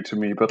statue to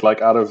me, but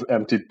like out of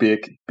empty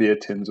beer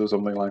tins or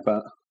something like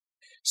that.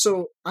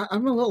 So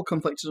I'm a little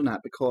conflicted on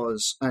that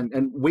because,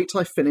 and wait till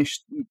I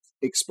finish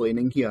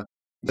explaining here.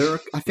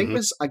 I think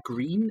there's a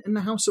Green in the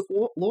House of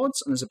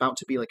Lords, and there's about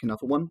to be like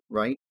another one,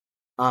 right?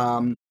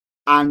 And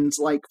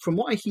like from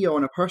what I hear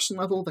on a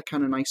personal level, they're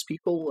kind of nice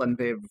people and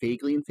they're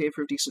vaguely in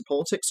favour of decent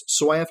politics.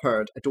 So I have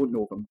heard. I don't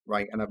know them,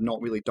 right? And I've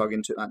not really dug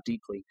into it that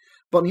deeply.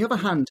 But on the other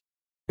hand,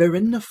 they're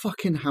in the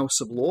fucking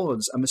House of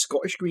Lords, and the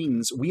Scottish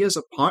Greens, we as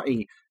a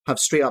party have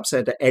straight up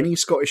said that any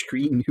Scottish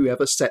Green who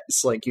ever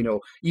sets, like, you know,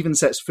 even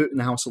sets foot in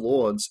the House of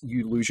Lords,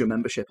 you lose your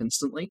membership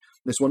instantly.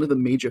 That's one of the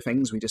major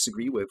things we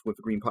disagree with the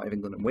Green Party of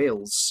England and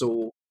Wales.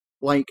 So,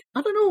 like,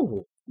 I don't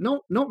know.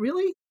 No, not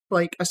really.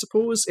 Like, I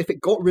suppose if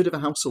it got rid of the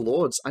House of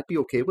Lords, I'd be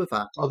okay with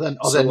that. Are there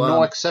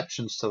no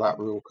exceptions to that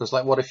rule? Because,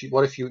 like, what if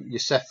you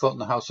set foot in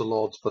the House of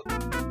Lords, but...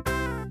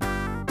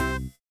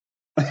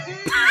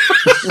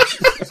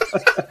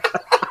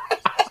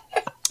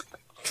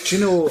 Do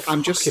you know,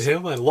 I'm just... Fucking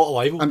hell, man. A lot of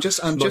libel. I'm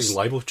just... Not even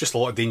libel, just a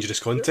lot of dangerous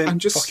content. I'm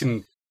just...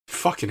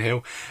 Fucking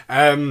hell.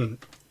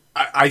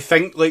 I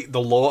think, like, the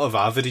law of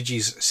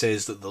averages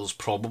says that there's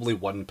probably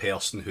one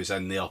person who's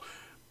in there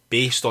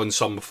based on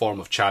some form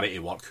of charity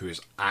work who is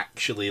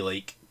actually,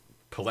 like,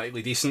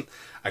 politically decent.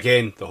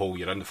 Again, the whole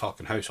you're in the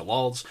fucking House of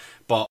Lords,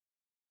 but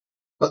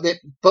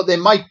they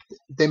might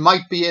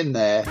be in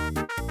there.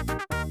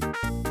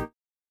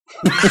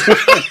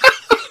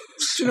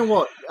 Do you know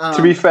what?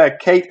 To be fair,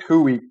 Kate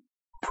Hoey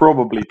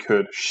probably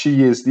could.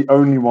 She is the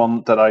only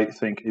one that I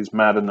think is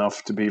mad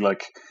enough to be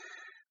like,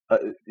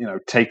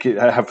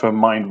 have her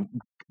mind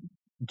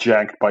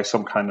jacked by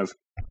some kind of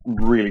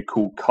really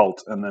cool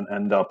cult and then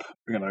end up,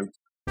 you know.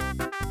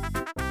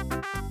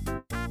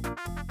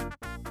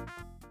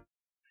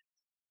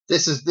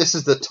 This is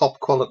the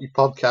top quality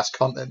podcast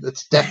content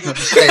that's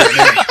definitely staying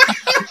in.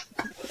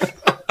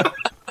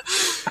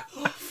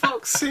 Oh,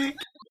 fuck's sake.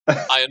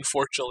 I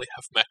unfortunately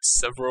have met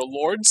several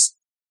lords,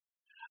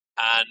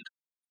 and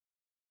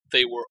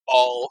they were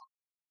all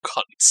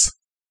cunts.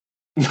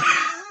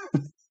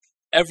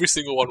 Every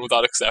single one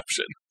without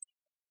exception.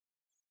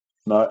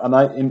 No,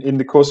 and in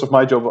the course of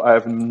my job, I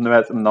have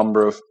met a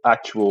number of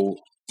actual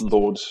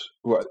lords.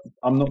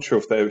 I'm not sure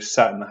if they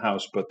sat in the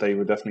house, but they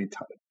were definitely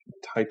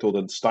titled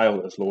and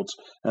styled as lords,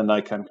 and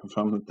I can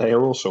confirm that they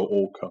are also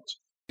all cut.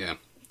 Yeah.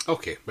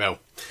 Okay. Well.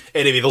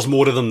 Anyway, there's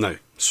more of them now.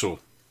 So,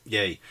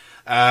 yay.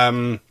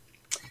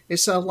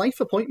 It's a life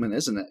appointment,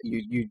 isn't it?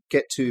 You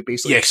get to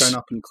basically Yes. turn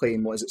up and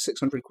claim, what is it,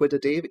 600 quid a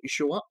day that you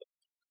show up?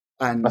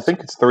 And I think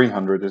it's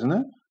 300, isn't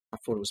it? I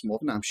thought it was more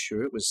than that. I'm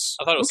sure it was.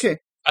 I thought it was. Okay.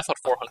 I thought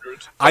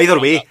 400. Either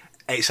way,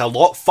 it's a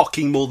lot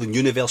fucking more than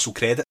universal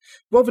credit.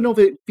 Well,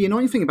 the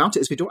annoying thing about it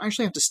is we don't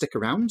actually have to stick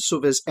around. So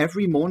there's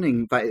every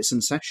morning that it's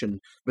in session,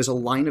 there's a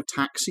line of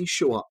taxis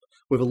show up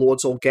where the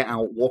lords all get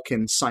out, walk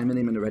in, sign the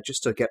name in the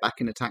register, get back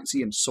in a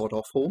taxi and sod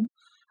off home.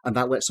 And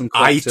that lets them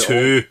I collect it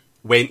too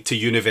went to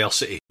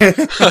university. all.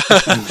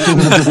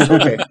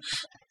 Okay.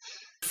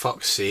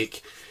 Fuck's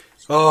sake.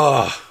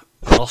 Oh,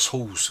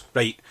 arseholes.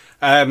 Right.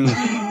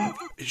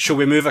 Shall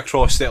we move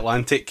across the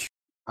Atlantic?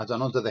 I don't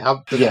know. Do they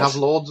have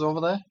lords over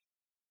there?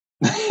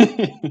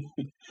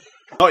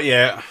 Not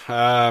yet.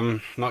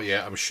 Not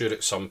yet. I'm sure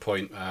at some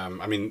point.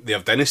 I mean, they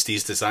have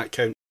dynasties. Does that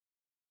count?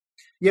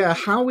 Yeah,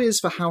 how is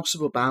the House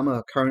of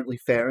Obama currently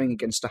faring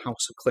against the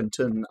House of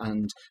Clinton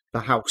and the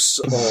House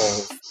of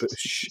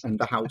Bush and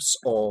the House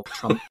of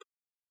Trump?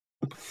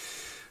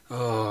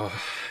 Oh,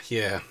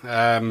 yeah.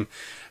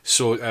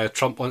 So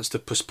Trump wants to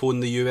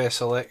postpone the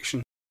US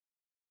election.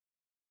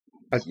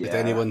 Did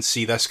anyone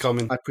see this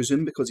coming? I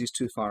presume because he's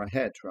too far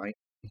ahead, right?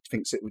 He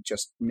thinks it would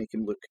just make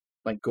him look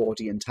like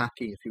gaudy and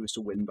tacky if he was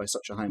to win by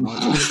such a high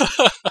margin.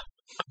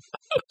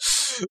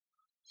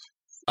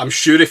 I'm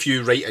sure if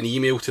you write an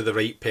email to the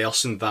right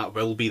person, that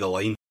will be the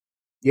line.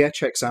 Yeah,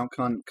 checks out.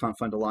 Can't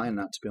find a lie in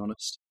that, to be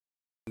honest.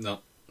 No.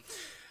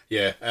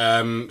 Yeah.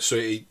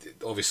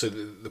 Obviously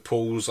the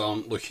polls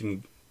aren't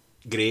looking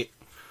great.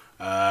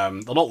 They're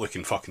not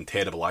looking fucking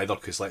terrible either,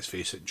 because let's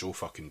face it, Joe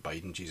fucking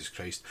Biden, Jesus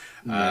Christ.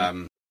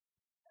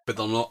 But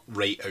they're not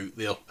right out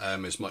there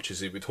as much as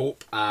they would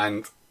hope,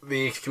 and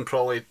they can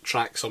probably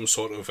track some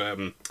sort of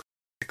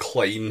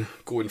decline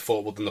going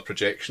forward in the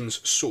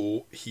projections,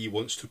 so he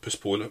wants to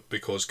postpone it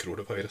because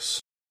coronavirus.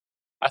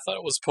 I thought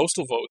it was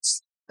postal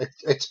votes.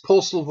 It's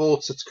postal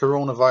votes, it's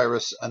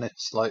coronavirus, and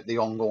it's like the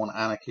ongoing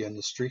anarchy in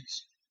the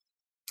streets.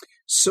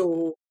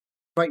 So,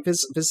 right,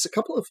 there's a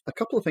couple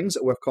of things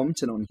that we're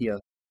commenting on here.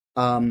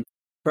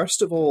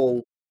 First of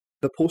all,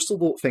 the postal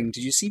vote thing.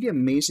 Did you see the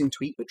amazing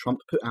tweet that Trump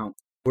put out,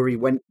 where he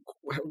went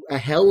a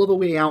hell of a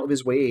way out of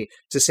his way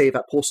to say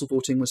that postal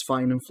voting was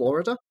fine in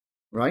Florida,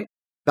 right?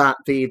 That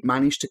they'd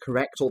managed to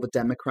correct all the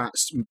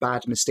Democrats'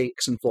 bad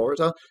mistakes in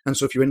Florida, and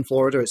so if you're in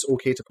Florida, it's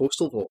okay to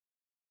postal vote.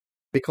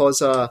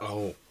 Because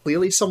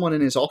clearly someone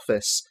in his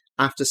office,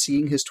 after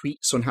seeing his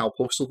tweets on how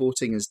postal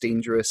voting is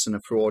dangerous and a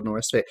fraud and all the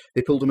rest of it,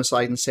 they pulled him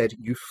aside and said,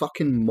 "You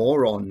fucking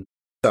moron,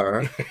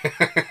 sir.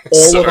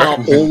 All of our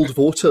old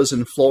voters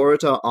in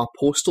Florida are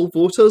postal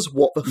voters.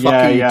 What the fuck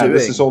are you doing?"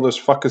 This is all those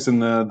fuckers in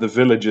the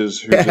villages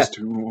who just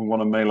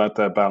want to mail out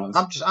their ballots.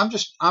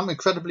 I'm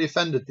incredibly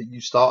offended that you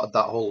started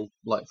that whole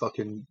like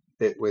fucking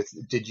bit with.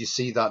 Did you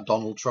see that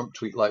Donald Trump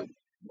tweet? Like,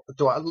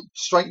 do I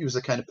strike you as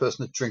the kind of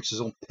person that drinks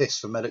his own piss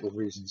for medical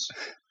reasons?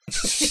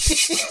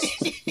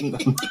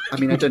 I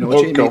mean, I don't know,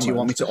 Jamie. Do you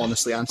want me to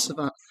honestly answer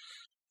that?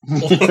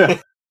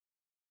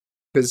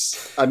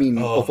 Because, I mean,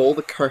 of all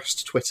the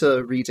cursed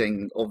Twitter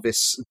reading of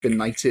this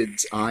benighted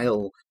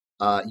isle,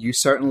 you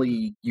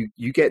certainly,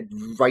 you get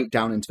right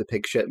down into the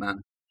pig shit,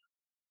 man.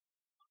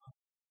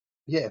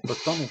 Yeah, but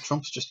Donald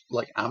Trump's just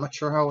like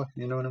amateur hour,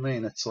 you know what I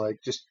mean? It's like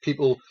just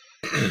people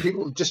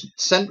just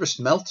centrist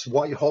melt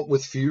white hot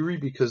with fury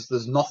because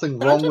there's nothing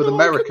wrong with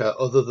America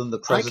other than the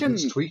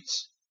president's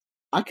tweets.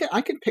 I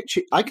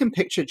can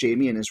picture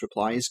Jamie in his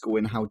replies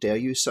going, "How dare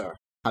you, sir?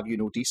 Have you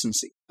no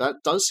decency?" That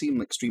does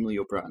seem extremely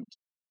your brand.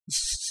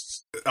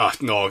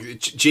 No,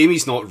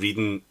 Jamie's not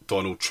reading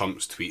Donald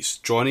Trump's tweets.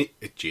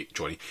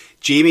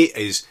 Jamie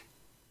is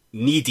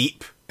knee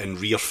deep in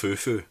rear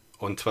foo-foo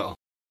on Twitter.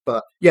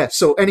 But yeah,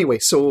 so anyway,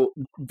 so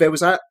there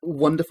was that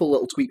wonderful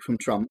little tweet from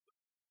Trump.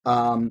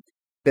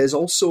 There's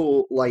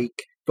also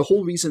like the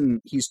whole reason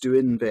he's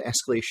doing the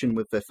escalation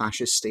with the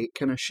fascist state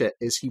kind of shit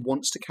is he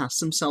wants to cast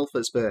himself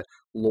as the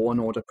law and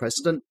order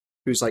president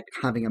who's like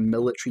having a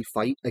military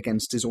fight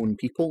against his own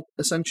people,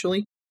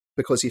 essentially,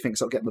 because he thinks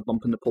that'll get him a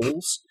bump in the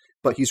polls.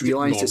 But he's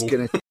realised it's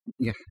gonna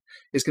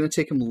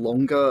take him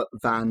longer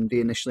than they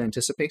initially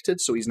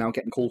anticipated, so he's now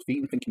getting cold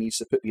feet and thinking he needs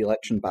to put the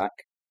election back.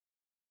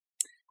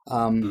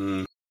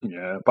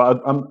 Yeah,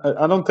 but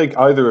I don't think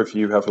either of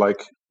you have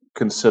like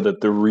considered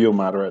the real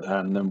matter at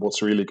hand and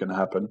what's really going to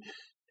happen.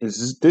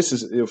 Is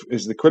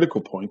the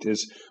critical point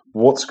is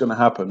what's going to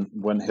happen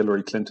when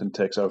Hillary Clinton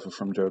takes over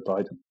from Joe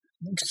Biden.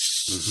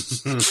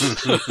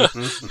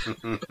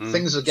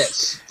 Things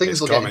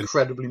will get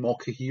incredibly more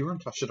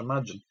coherent, I should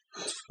imagine.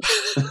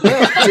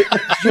 Yeah,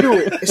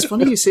 it's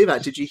funny you say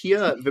that. Did you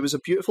hear there was a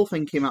beautiful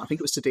thing came out, I think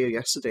it was today or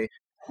yesterday,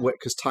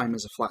 because time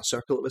is a flat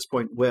circle at this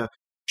point, where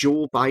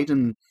Joe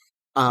Biden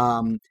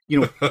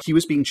he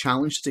was being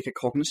challenged to take a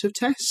cognitive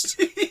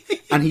test,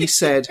 and he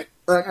said,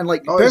 and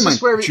like, is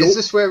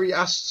this where he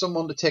asked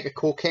someone to take a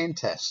cocaine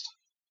test?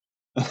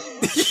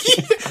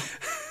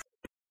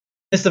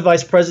 Mr.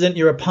 Vice President,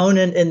 your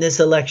opponent in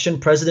this election,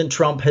 President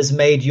Trump, has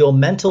made your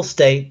mental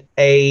state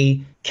a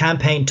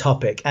campaign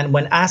topic. And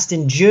when asked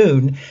in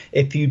June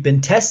if you'd been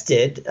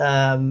tested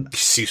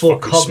for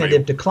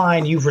cognitive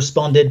decline, you've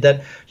responded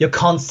that you're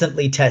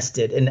constantly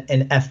tested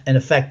in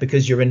effect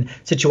because you're in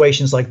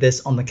situations like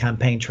this on the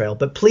campaign trail.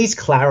 But please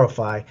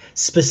clarify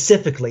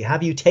specifically,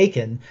 have you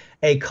taken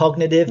a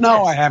cognitive test?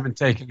 No, I haven't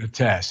taken a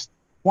test.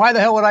 Why the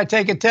hell would I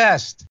take a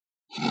test?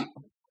 Come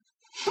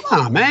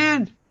on,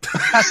 man.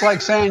 That's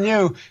like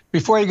saying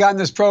before you got in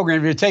this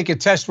program, you take a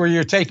test where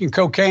you're taking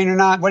cocaine or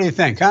not. What do you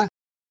think, huh?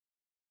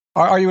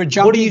 Are you a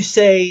junkie? What do you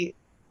say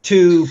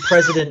to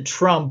President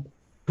Trump,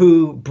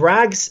 who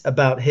brags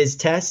about his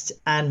test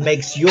and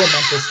makes your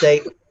mental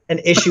state an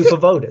issue for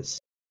voters?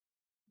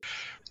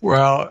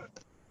 Well,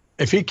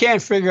 if he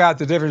can't figure out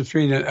the difference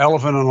between an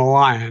elephant and a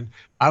lion,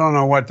 I don't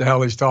know what the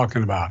hell he's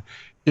talking about.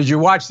 Did you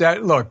watch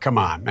that? Look, come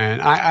on, man.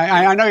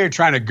 I know you're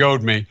trying to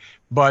goad me,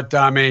 but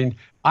I mean,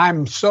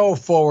 I'm so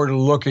forward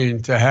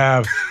looking to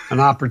have an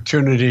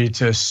opportunity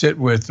to sit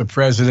with the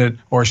president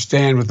or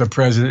stand with the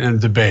president in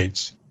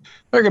debates.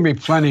 There's going to be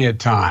plenty of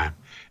time.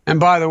 And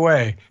by the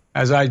way,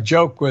 as I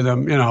joke with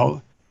him,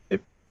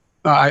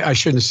 I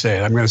shouldn't say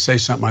it. I'm going to say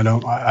something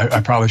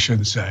I probably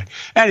shouldn't say.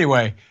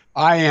 Anyway,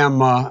 I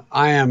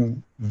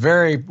am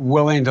very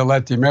willing to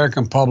let the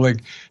American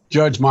public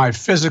judge my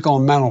physical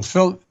and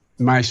mental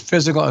my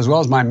physical as well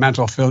as my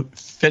mental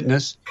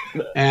fitness,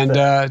 and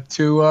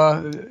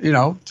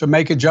to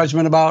make a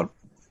judgment about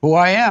who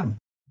I am.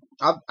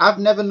 I've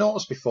never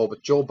noticed before,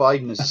 but Joe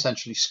Biden is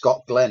essentially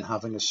Scott Glenn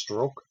having a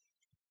stroke.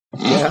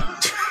 Yeah.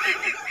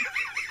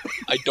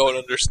 I don't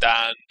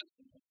understand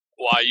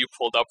why you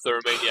pulled up the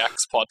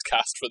Romaniacs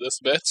podcast for this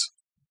bit.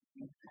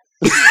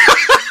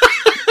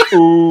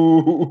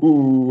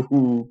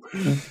 Ooh.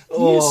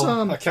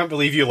 I can't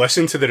believe you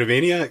listened to the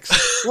Romaniacs.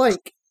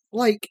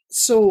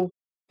 So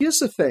here's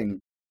the thing.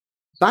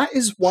 That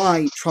is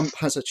why Trump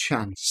has a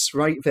chance,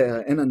 right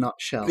there, in a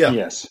nutshell. Yeah.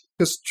 Yes.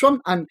 Because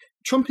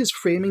Trump is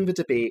framing the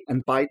debate,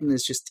 and Biden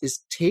is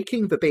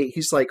taking the bait.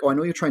 He's like, I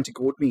know you're trying to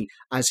goad me,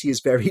 as he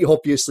is very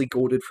obviously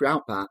goaded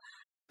throughout that.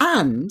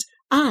 And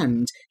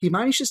he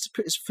manages to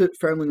put his foot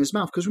firmly in his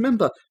mouth. Because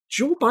remember,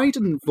 Joe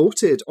Biden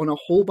voted on a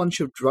whole bunch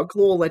of drug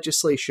law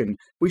legislation,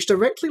 which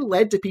directly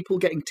led to people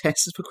getting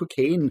tested for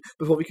cocaine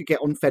before we could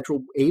get on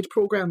federal aid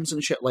programs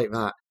and shit like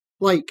that.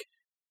 Like,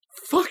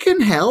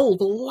 fucking hell,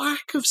 the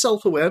lack of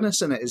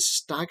self-awareness in it is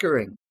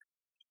staggering.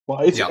 Well,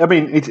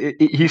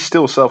 he's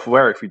still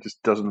self-aware if he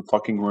just doesn't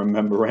fucking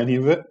remember any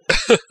of it.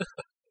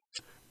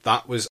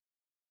 That was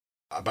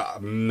about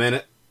a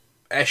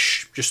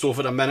minute-ish, just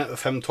over a minute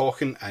of him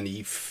talking, and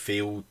he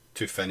failed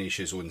to finish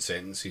his own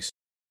sentences.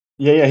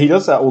 Yeah, he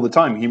does that all the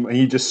time.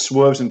 He just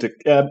swerves into,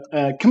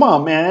 come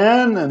on,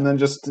 man, and then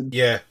just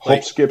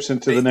skips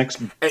into the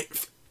next.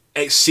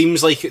 It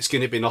seems like it's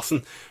going to be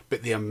nothing,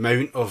 but the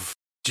amount of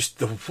just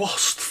the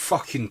worst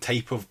fucking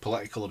type of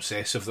political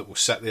obsessive that will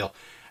sit there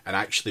and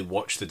actually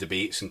watch the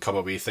debates and come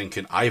away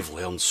thinking, I've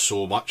learned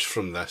so much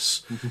from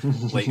this,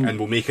 and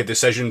will make a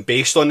decision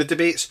based on the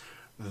debates.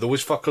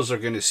 Those fuckers are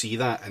going to see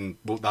that, and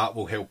that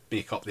will help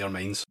make up their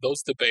minds.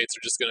 Those debates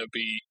are just going to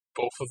be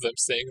both of them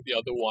saying the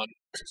other one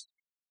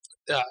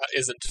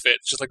isn't fit.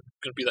 It's just like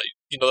going to be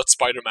that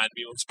Spider-Man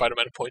meme of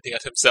Spider-Man pointing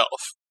at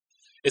himself.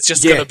 It's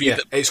just going to be...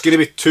 It's going to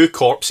be two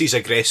corpses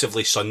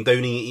aggressively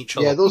sundowning at each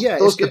other. Yeah,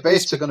 those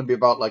debates are going to be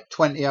about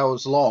 20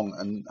 hours long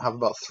and have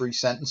about 3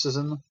 sentences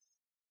in them.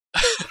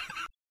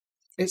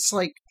 It's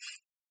like...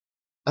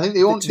 I think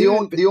the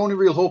only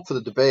real hope for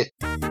the debate...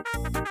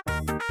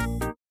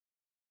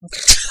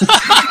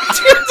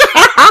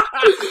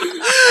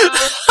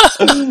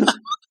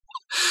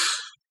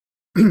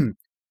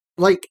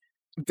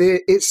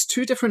 it's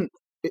two different...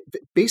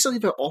 Basically,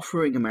 they're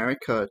offering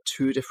America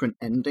two different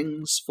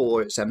endings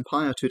for its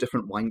empire, two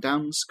different wind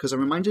downs. Because I'm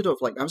reminded of,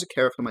 I was a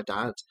carer for my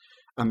dad,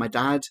 and my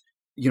dad,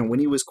 when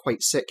he was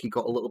quite sick, he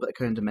got a little bit of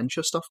kind of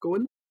dementia stuff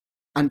going.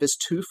 And there's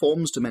two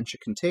forms dementia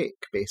can take,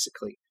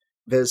 basically.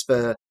 There's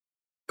the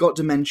got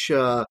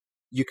dementia,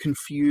 you're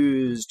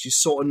confused, you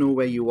sort of know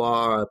where you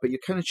are, but you're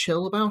kind of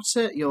chill about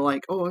it. You're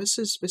like, oh, this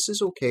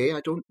is okay.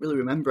 I don't really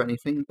remember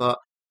anything, but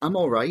I'm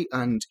all right.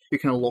 And you're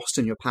kind of lost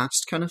in your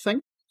past kind of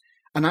thing.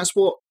 And that's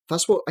what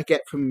I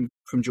get from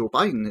Joe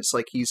Biden. It's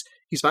like he's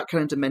that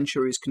kind of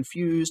dementia. He's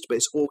confused, but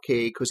it's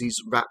okay because he's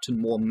wrapped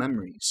in warm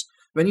memories.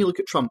 When you look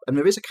at Trump, and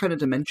there is a kind of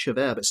dementia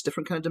there, but it's a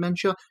different kind of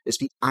dementia. It's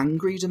the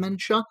angry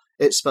dementia.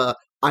 It's the,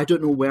 I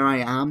don't know where I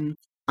am,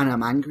 and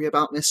I'm angry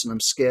about this, and I'm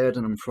scared,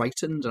 and I'm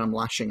frightened, and I'm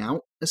lashing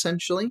out,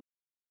 essentially.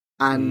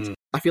 And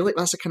I feel like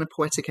that's a kind of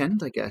poetic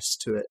end, I guess,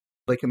 to it.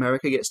 Like,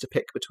 America gets to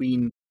pick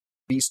between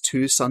these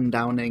two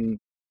sundowning,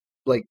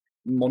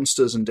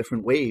 monsters in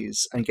different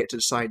ways and get to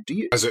decide, do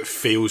you... As it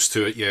fails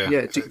to it, yeah.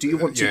 Yeah, do you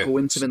want to go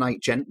into the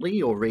night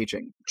gently or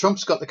raging?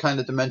 Trump's got the kind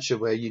of dementia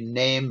where you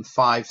name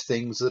 5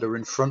 things that are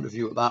in front of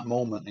you at that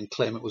moment and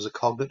claim it was a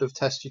cognitive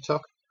test you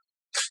took.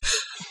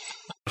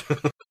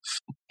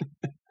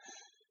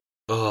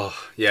 Oh,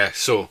 yeah,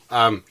 so,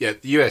 the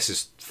US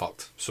is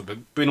fucked, so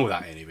we know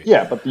that anyway.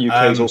 Yeah, but the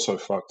UK is also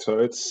fucked, so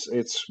it's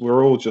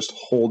we're all just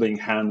holding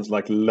hands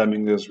like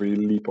lemmings as we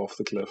leap off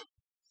the cliff.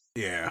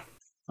 Yeah.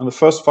 And the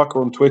first fucker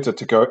on Twitter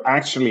to go,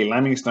 actually,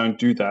 lemmings don't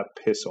do that,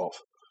 piss off.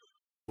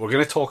 We're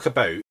going to talk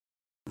about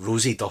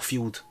Rosie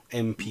Duffield,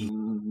 MP.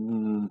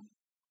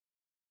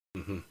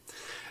 Mm-hmm.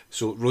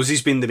 So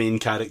Rosie's been the main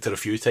character a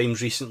few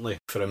times recently,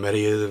 for a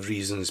myriad of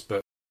reasons,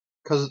 but...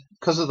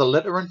 Because of the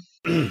littering?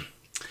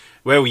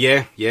 Well,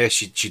 yeah,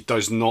 she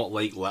does not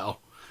like litter.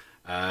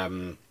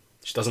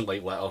 She doesn't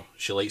like litter.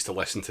 She likes to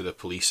listen to the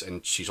police,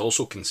 and she's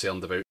also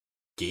concerned about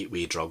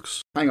gateway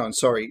drugs. Hang on,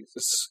 sorry,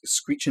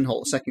 screeching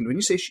halt a second. When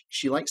you say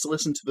she likes to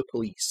listen to the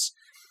police,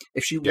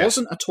 if she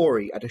wasn't a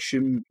Tory, I'd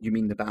assume you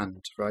mean the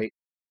band, right?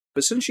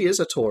 But since she is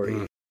a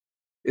Tory,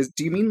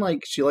 do you mean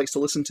like she likes to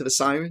listen to the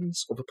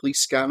sirens, or the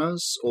police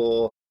scanners,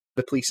 or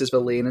the police as they're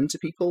laying into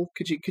people?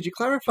 Could you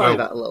clarify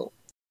that a little?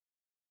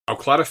 I'll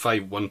clarify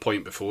one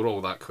point before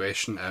all that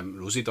question.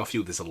 Rosie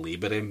Duffield is a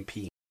Labour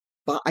MP.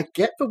 But I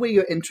get the way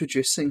you're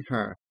introducing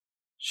her.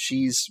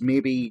 She's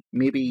maybe.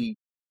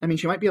 I mean,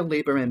 she might be a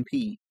Labour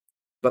MP,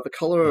 but the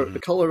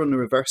colour on the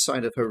reverse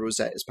side of her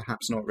rosette is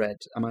perhaps not red.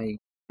 Am I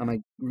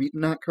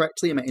reading that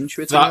correctly? Am I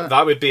intuiting that?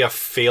 That would be a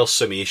fair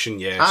summation,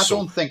 yeah. I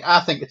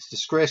think it's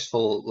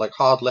disgraceful, like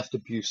hard left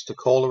abuse, to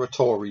call her a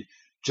Tory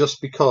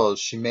just because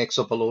she makes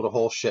up a load of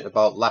horse shit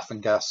about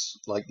laughing gas,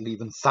 like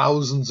leaving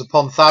thousands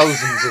upon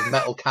thousands of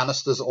metal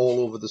canisters all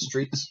over the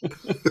streets.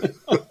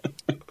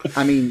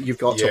 I mean, you've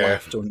got to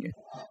laugh, don't you?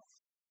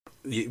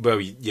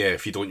 Well, yeah,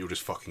 if you don't, you'll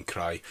just fucking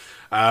cry.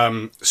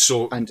 And it's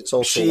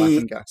also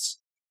laughing gas.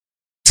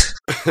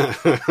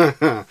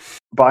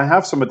 But I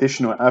have some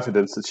additional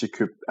evidence that she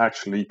could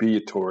actually be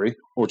a Tory,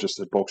 or just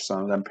a bog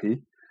standard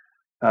MP.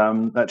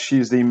 That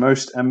she's the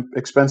most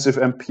expensive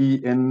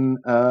MP in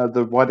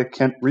the wider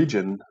Kent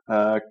region,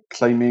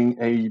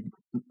 claiming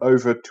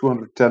over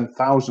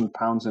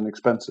 £210,000 in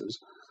expenses.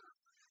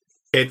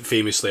 Kent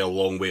famously a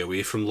long way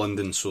away from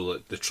London, so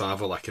that the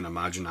travel, I can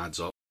imagine, adds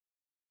up.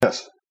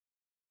 Yes.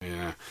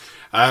 Yeah.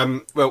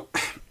 Well,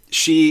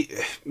 she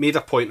made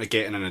a point of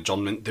getting an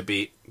adjournment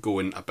debate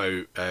going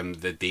about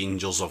the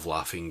dangers of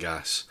laughing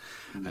gas,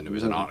 and there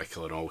was an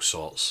article and all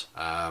sorts.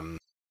 And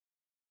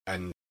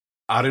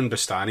Aaron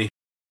Bastani,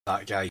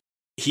 that guy,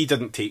 he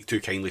didn't take too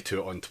kindly to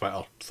it on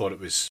Twitter, thought it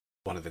was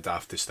one of the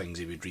daftest things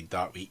he would read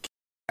that week.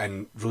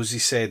 And Rosie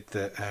said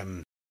that,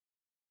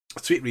 a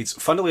tweet reads,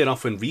 "Funnily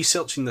enough, when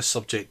researching this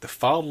subject, the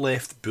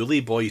far-left bully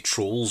boy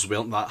trolls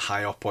weren't that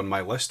high up on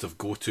my list of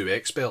go-to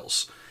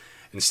experts.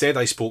 Instead,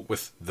 I spoke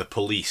with the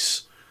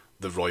police,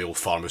 the Royal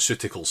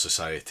Pharmaceutical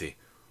Society,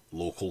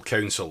 local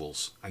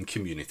councillors, and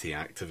community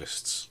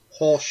activists."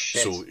 Horse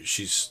shit. So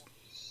she's,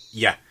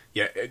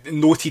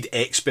 noted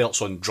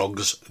experts on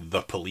drugs,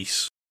 the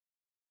police.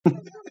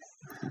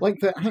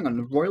 Hang on,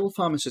 the Royal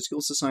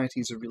Pharmaceutical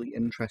Society is a really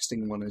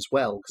interesting one as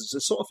well, because it's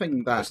the sort of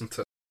thing that, isn't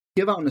it?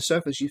 Give out on the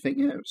surface, you think,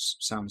 yeah, it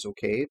sounds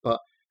okay, but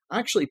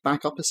actually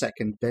back up a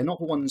second, they're not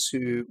the ones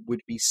who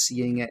would be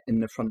seeing it in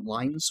the front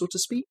lines, so to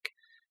speak.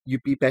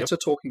 You'd be better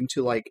talking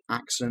to like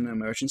accident and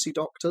emergency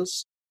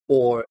doctors,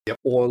 or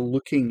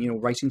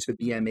looking, writing to the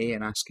BMA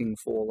and asking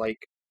for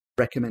like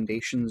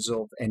recommendations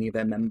of any of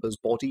their members'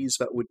 bodies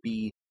that would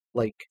be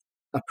like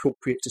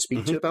appropriate to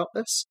speak to about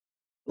this.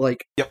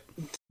 Like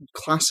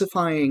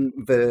classifying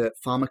the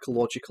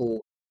pharmacological,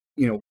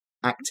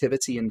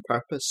 activity and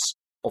purpose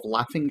of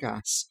laughing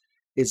gas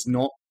is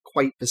not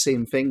quite the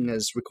same thing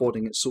as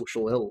recording its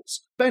social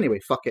ills. But anyway,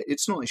 fuck it.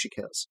 It's not like she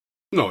cares.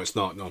 No, it's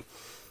not, no.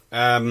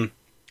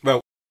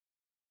 Well,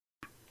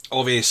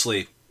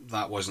 obviously,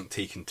 that wasn't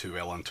taken too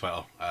well on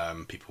Twitter.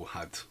 People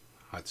had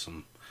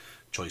some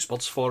choice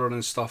words for her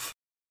and stuff.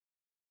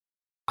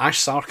 Ash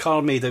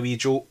Sarkar made a wee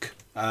joke,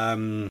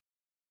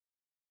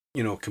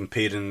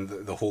 comparing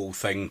the whole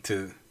thing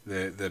to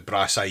the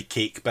brass eye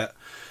cake bit.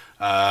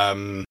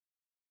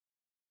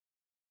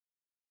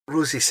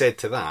 Rosie said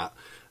to that,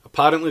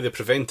 "Apparently the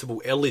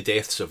preventable early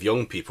deaths of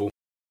young people,"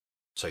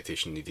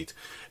 citation needed,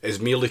 "is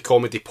merely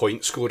comedy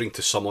point scoring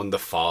to some on the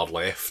far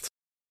left.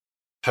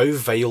 How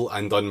vile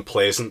and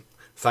unpleasant.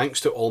 Thanks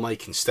to all my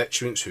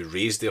constituents who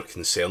raised their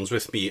concerns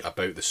with me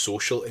about the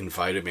social,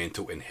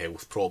 environmental and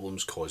health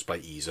problems caused by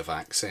ease of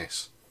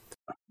access."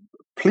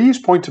 Please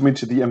point me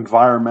to the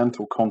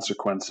environmental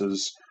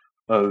consequences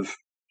of...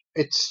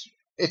 It's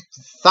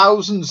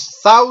thousands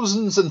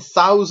and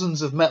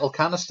thousands of metal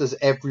canisters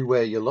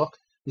everywhere you look.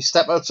 You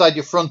step outside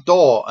your front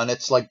door and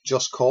it's like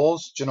Just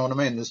Cause. Do you know what I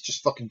mean? There's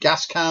just fucking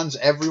gas cans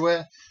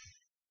everywhere.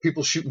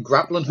 People shooting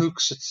grappling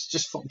hooks. It's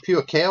just fucking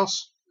pure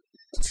chaos.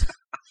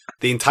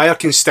 The entire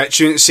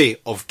constituency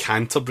of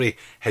Canterbury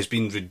has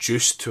been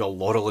reduced to a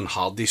Laurel and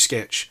Hardy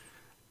sketch.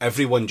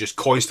 everyone just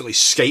constantly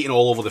skating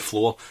all over the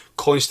floor,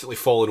 constantly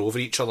falling over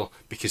each other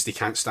because they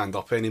can't stand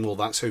up anymore.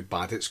 That's how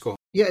bad it's got.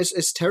 Yeah,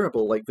 it's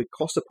terrible. Like, the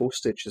cost of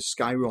postage has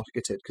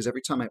skyrocketed because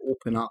every time I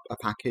open up a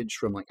package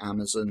from like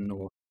Amazon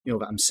or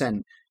that I'm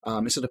sent,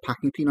 instead of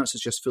packing peanuts,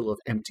 it's just full of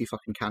empty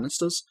fucking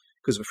canisters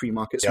because the free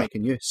market's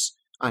making use.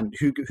 And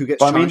who gets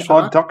But, charged for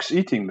are that? ducks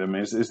eating them?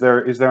 Is there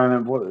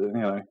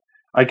an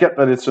I get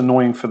that it's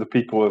annoying for the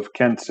people of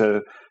Kent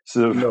to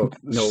sort of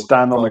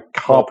stand on a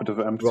carpet of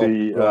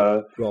empty.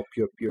 Rob,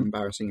 you're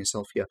embarrassing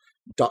yourself here.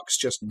 Ducks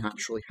just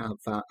naturally have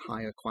that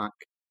higher quack.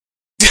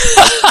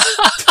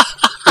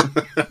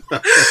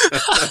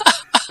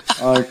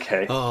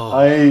 Okay.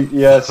 I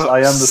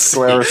am the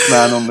swearest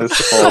man on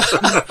this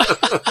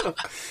pod.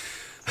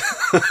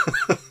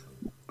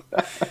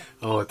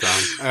 Oh,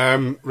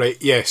 damn. Right,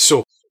 yeah,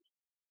 so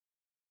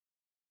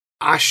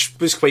Ash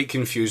was quite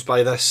confused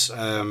by this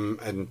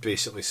and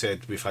basically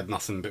said we've had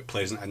nothing but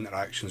pleasant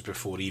interactions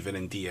before, even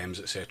in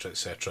DMs, etc,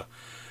 etc.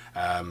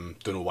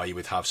 Don't know why you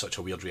would have such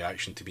a weird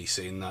reaction to be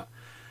saying that.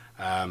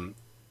 And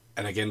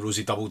again,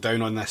 Rosie doubled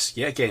down on this.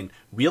 Yet again,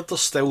 weirder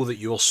still that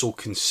you're so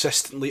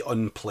consistently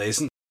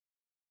unpleasant,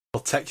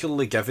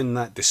 particularly given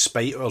that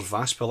despite our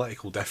vast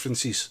political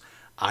differences,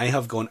 I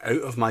have gone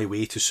out of my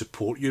way to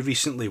support you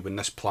recently when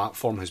this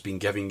platform has been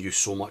giving you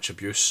so much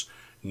abuse.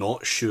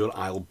 Not sure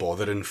I'll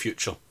bother in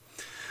future.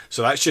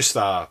 So that's just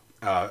a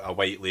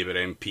white Labour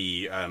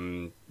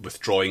MP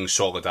withdrawing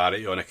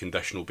solidarity on a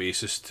conditional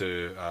basis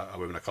to a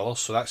woman of colour.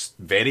 So that's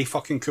very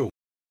fucking cool.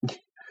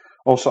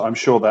 Also, I'm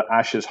sure that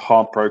Ash is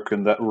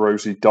heartbroken that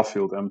Rosie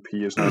Duffield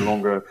MP is no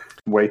longer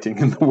waiting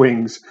in the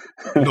wings.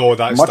 No,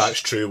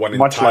 that's true. One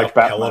entire like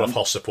pillar of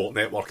her support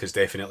network has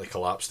definitely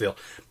collapsed there.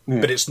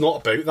 Yeah. But it's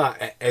not about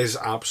that. It is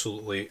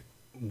absolutely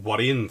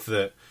worrying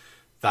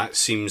that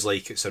seems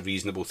like it's a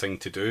reasonable thing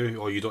to do.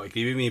 Oh, you don't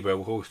agree with me?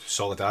 Well,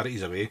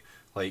 solidarity's away.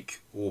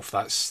 Like,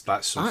 that's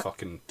some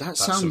fucking... That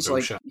some sounds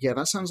bullshit.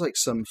 that sounds like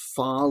some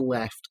far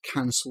left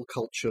cancel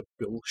culture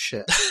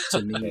bullshit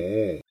to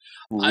me.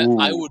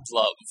 I would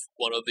love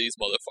one of these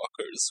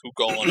motherfuckers who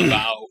go on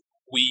about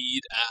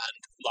weed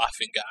and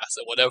laughing gas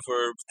and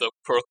whatever the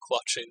pearl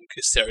clutching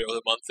hysteria of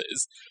the month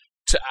is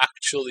to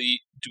actually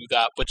do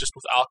that, but just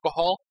with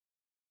alcohol.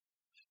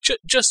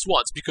 Just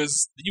once,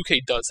 because the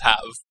UK does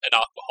have an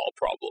alcohol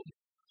problem.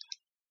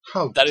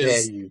 How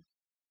dare you?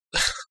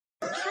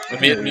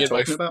 me and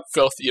my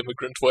filthy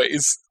immigrant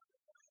ways.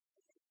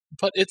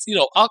 But it's,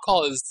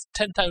 alcohol is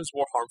 10 times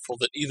more harmful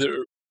than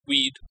either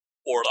weed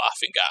or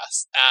laughing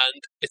gas.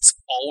 And it's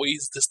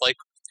always this,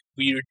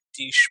 weird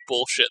niche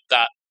bullshit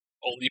that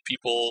only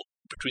people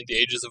between the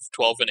ages of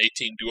 12 and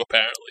 18 do,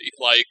 apparently.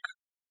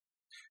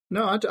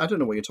 No, I don't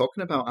know what you're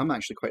talking about. I'm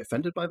actually quite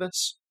offended by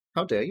this.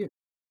 How dare you?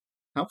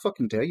 How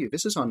fucking dare you?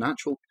 This is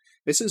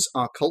this is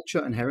our culture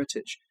and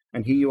heritage.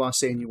 And here you are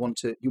saying you want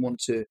to,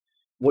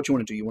 what do you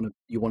want to do?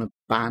 You want to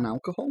ban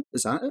alcohol?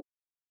 Is that it?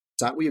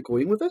 Is that where you're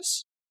going with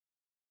this?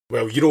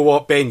 Well, you know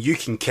what, Ben? You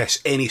can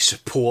kiss any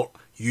support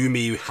you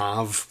may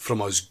have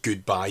from us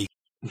goodbye.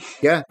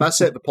 Yeah, that's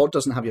it. The pod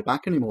doesn't have your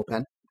back anymore,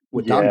 Ben.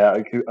 We're done.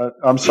 Yeah,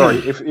 I'm sorry.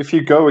 If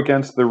you go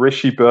against the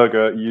Rishi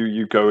Burger,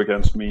 you go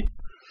against me.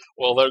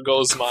 Well, there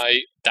goes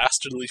my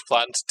dastardly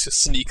plan to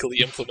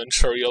sneakily implement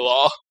Sharia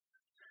law.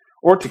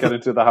 Or to get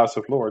into the House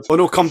of Lords. Oh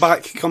no! Come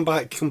back!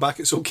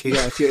 It's okay.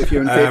 Yeah, if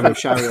you're in favour of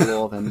Sharia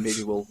law, then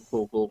maybe we'll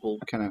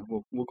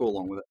go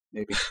along with it.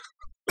 Maybe.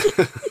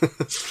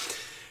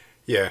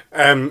 Yeah,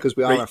 because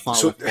we are a far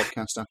left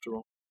podcast after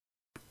all.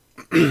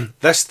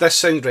 This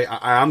sounds right.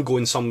 I am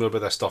going somewhere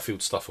with this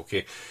Duffield stuff.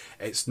 Okay,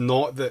 it's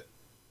not that.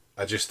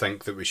 I just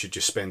think that we should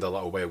just spend a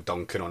little while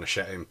dunking on a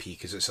shit MP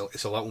because it's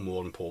a little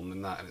more important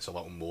than that, and it's a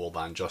little more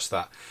than just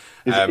that.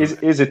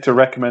 Is it to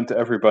recommend to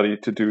everybody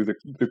to do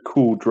the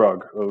cool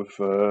drug of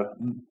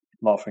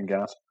laughing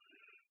gas?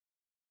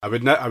 I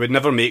would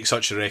never make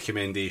such a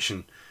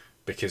recommendation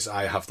because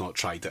I have not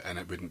tried it, and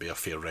it wouldn't be a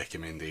fair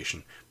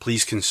recommendation.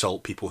 Please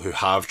consult people who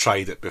have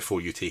tried it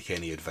before you take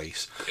any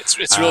advice.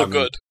 It's real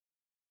good.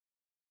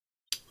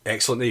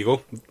 Excellent. There you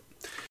go.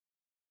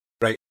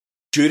 Right,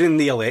 during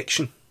the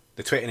election.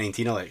 The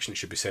 2019 election, it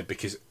should be said,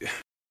 because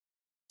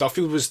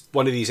Duffield was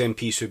one of these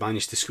MPs who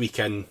managed to squeak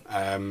in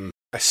a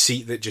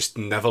seat that just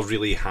never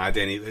really had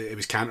any. It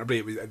was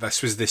Canterbury.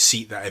 This was the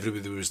seat that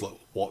everybody was like,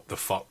 "What the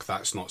fuck?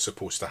 That's not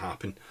supposed to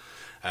happen."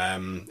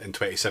 In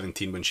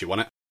 2017, when she won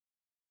it,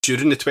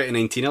 during the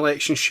 2019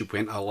 election, she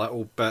went a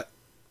little bit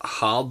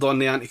hard on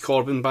the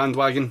anti-Corbyn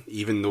bandwagon,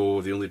 even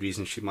though the only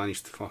reason she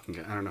managed to fucking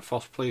get in in the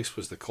first place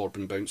was the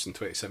Corbyn bounce in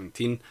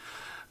 2017.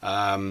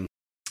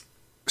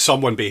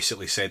 Someone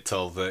basically said to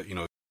her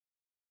that,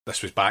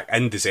 this was back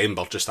in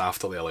December, just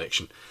after the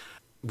election.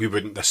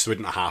 This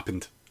wouldn't have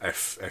happened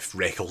if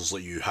records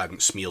like you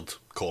hadn't smeared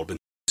Corbyn.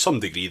 To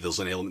some degree, there's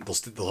a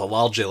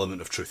large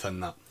element of truth in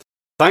that.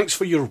 Thanks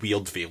for your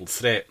weird veiled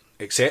threat,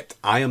 except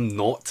I am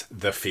not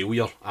the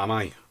failure, am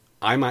I?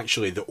 I'm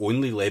actually the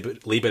only Labour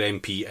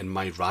MP in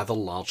my rather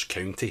large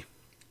county.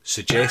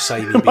 Suggests I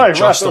may be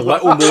just a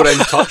little more in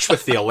touch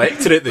with the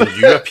electorate than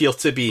you appear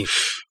to be.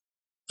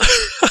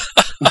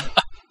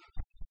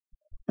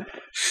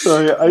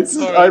 Sorry,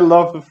 I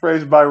love the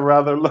phrase by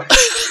rather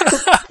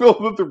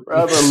filled with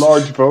rather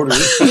large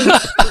voters.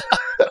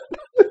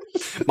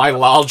 My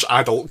large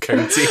adult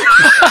county.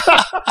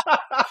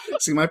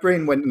 See, my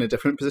brain went in a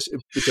different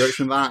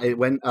direction than that. It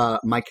went,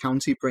 my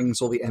county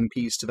brings all the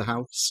MPs to the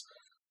House.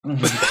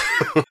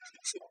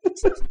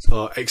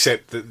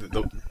 Except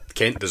that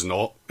Kent does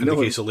not, in the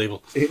case of Labour.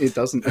 It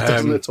doesn't. It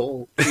doesn't at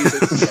all.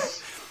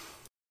 Jesus.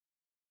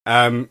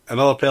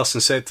 Another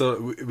person said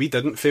we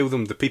didn't fail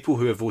them. The people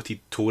who have voted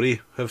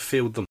Tory have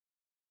failed them.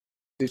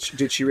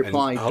 Did she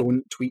reply,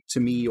 don't tweet to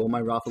me or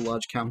my rather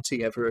large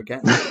county ever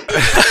again?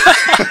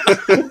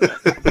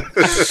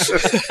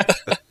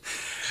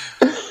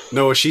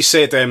 No, she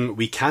said,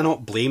 we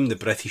cannot blame the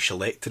British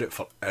electorate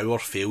for our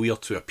failure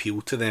to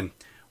appeal to them.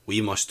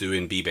 We must do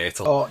and be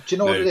better. Oh, do you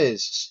know what it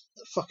is?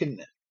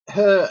 Fucking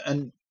her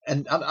and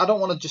I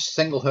don't want to just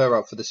single her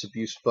out for this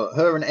abuse, but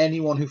her and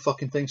anyone who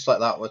fucking thinks like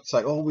that, where it's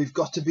like, oh, we've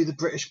got to be the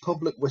British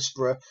public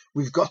whisperer.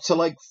 We've got to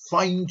like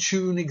fine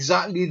tune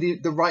exactly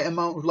the right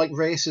amount of like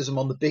racism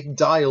on the big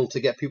dial to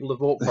get people to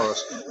vote for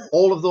us.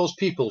 All of those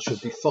people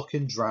should be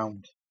fucking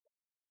drowned.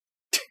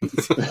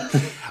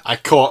 I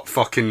caught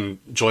fucking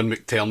John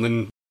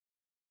McTernan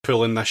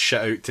pulling this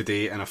shit out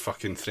today in a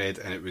fucking thread,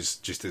 and it was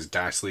just as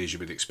ghastly as you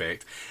would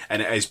expect.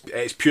 And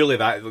it's purely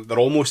that they're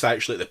almost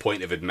actually at the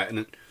point of admitting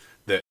it,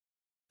 that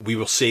we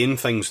were saying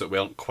things that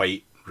weren't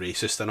quite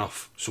racist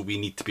enough, so we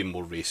need to be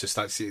more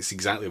racist. It's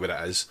exactly what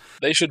it is.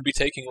 They should be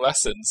taking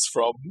lessons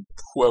from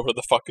whoever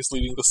the fuck is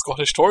leading the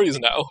Scottish Tories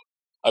now.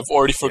 I've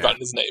already forgotten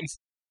his name.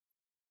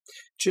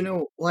 Do you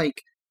know,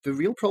 like, the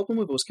real problem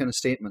with those kind of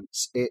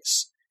statements,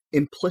 it's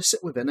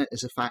implicit within it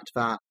is the fact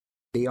that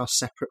they are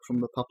separate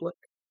from the public.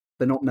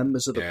 They're not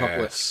members of the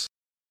public.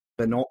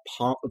 They're not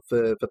part of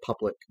the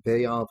public.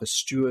 They are the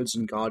stewards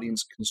and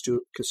guardians,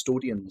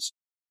 custodians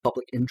of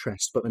public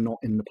interest, but they're not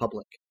in the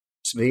public.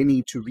 So they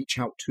need to reach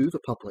out to the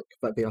public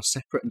that they are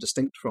separate and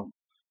distinct from,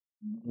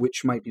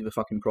 which might be the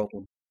fucking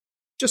problem.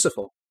 Just a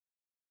thought.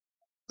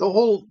 The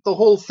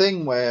whole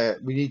thing where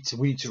we need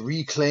to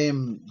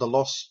reclaim the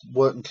lost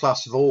working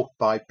class vote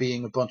by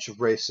being a bunch of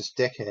racist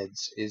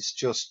dickheads is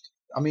just,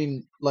 I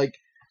mean, like,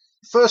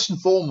 first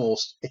and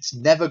foremost, it's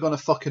never going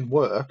to fucking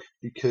work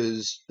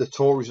because the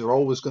Tories are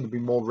always going to be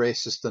more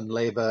racist than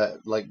Labour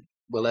like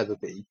will ever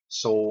be.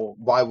 So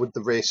why would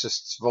the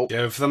racists vote?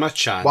 Give them a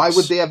chance. Why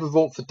would they ever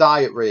vote for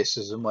diet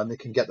racism when they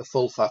can get the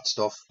full fat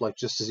stuff like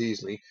just as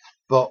easily?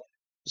 But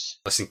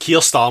listen, Keir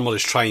Starmer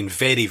is trying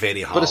very,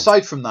 very hard. But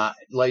aside from that,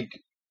 like,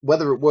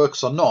 whether it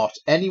works or not,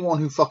 anyone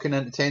who fucking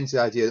entertains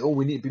the idea that, oh,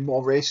 we need to be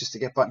more racist to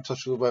get back in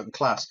touch with the working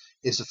class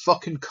is a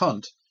fucking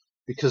cunt.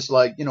 Because,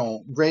 like, you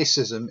know,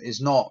 racism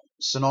is not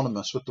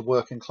synonymous with the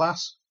working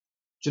class.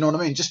 Do you know what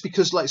I mean? Just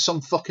because, like,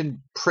 some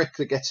fucking prick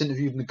that gets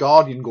interviewed in The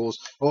Guardian goes,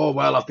 oh,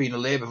 well, I've been a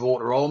Labour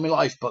voter all my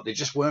life, but they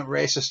just weren't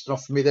racist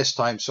enough for me this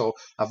time, so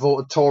I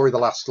voted Tory the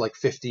last, like,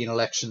 15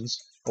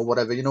 elections or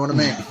whatever. You know what I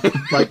mean?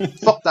 Like,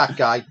 fuck that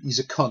guy. He's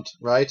a cunt,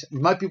 right? He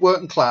might be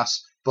working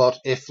class, but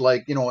if,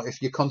 like, you know,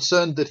 if you're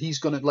concerned that he's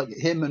going to, like,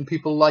 him and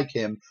people like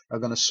him are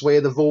going to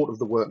sway the vote of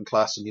the working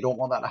class and you don't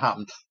want that to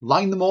happen,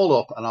 line them all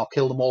up and I'll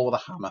kill them all with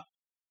a hammer.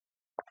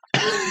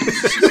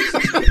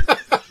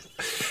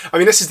 I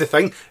mean, this is the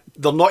thing.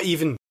 They're not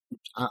even...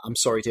 I'm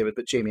sorry, David,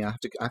 but Jamie, I have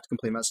to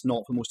complain. That's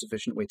not the most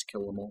efficient way to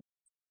kill them all.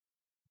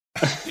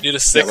 You need a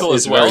sickle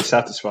as well. It's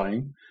very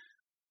satisfying.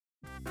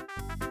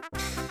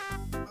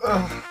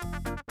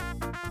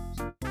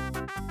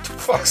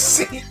 Fuck's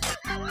sake.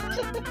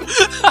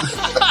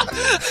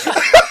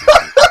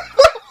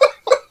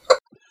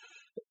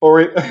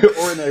 or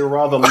in a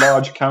rather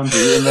large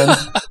county, and then...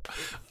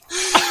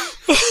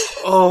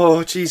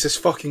 Oh, Jesus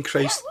fucking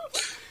Christ.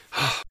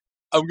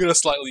 I'm gonna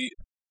slightly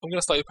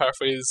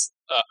paraphrase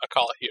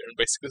Akala here and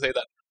basically say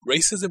that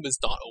racism is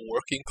not a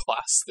working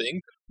class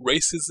thing.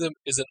 Racism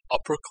is an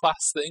upper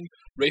class thing.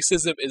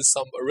 Racism is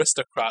some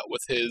aristocrat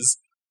with his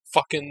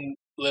fucking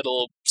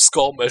little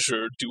skull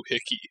measure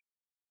doohickey.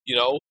 You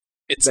know?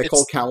 They're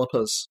called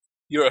calipers.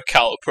 You're a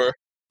caliper.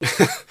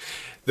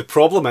 The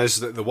problem is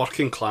that the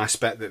working class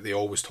bit that they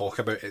always talk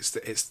about,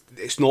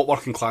 it's not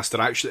working class.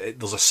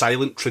 There's a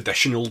silent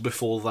traditional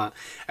before that,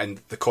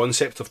 and the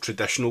concept of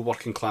traditional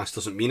working class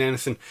doesn't mean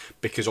anything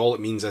because all it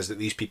means is that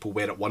these people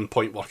were at one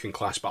point working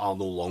class but are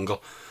no longer.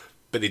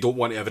 But they don't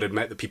want to ever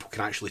admit that people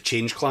can actually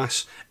change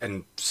class,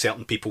 and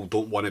certain people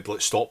don't want to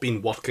stop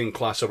being working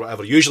class or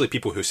whatever. Usually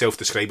people who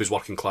self-describe as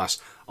working class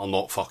are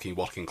not fucking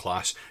working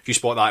class. If you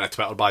spot that in a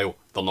Twitter bio,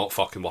 they're not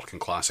fucking working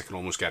class, I can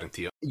almost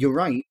guarantee it. You're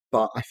right,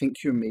 but I think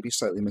you're maybe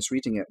slightly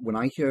misreading it. When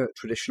I hear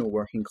traditional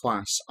working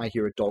class, I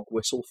hear a dog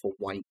whistle for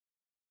white.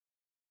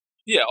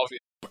 Yeah,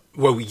 obviously.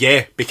 Well,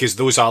 yeah, because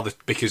those are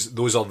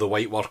the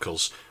white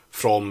workers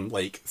from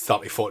like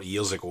 30, 40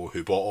 years ago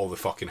who bought all the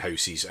fucking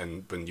houses,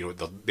 and when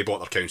they bought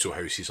their council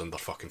houses under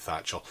fucking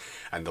Thatcher,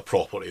 and they're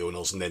property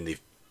owners, and then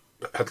they've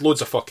had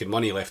loads of fucking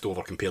money left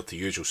over compared to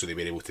usual, so they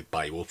were able to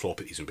buy more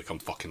properties and become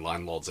fucking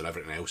landlords and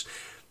everything else.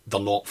 They're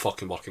not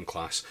fucking working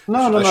class.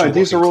 No.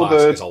 These are all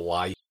is a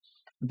lie.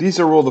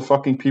 These are all the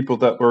fucking people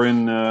that were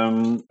in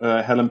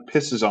Helen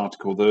Piss's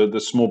article, the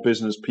small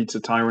business pizza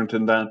tyrant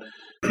and that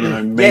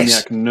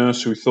maniac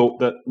nurse who thought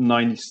that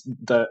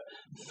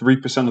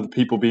 3% of the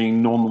people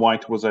being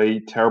non-white was a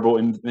terrible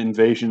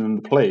invasion and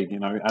the plague.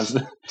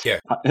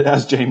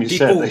 As Jamie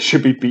said, they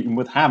should be beaten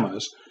with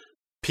hammers.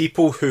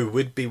 People who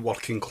would be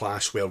working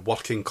class were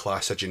working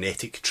class, a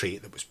genetic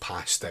trait that was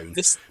passed down,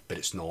 but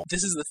it's not.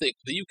 This is the thing.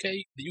 The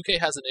UK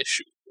has an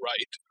issue,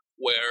 right,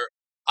 where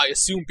I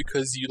assume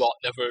because you lot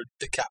never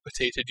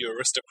decapitated your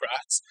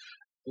aristocrats,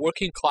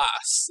 working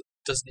class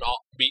does not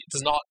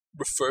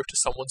refer to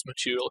someone's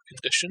material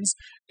conditions.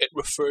 It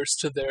refers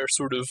to their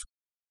sort of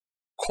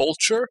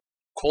cultural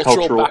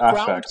background,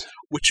 affect.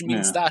 Which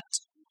means that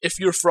if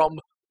you're from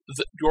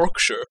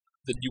Yorkshire,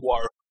 then you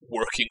are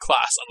working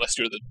class, unless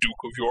you're the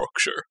Duke of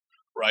Yorkshire,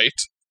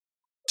 right?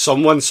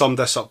 Someone summed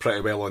this up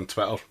pretty well on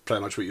Twitter,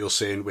 pretty much what you're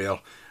saying, where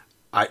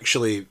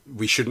actually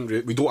we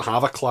don't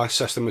have a class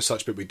system as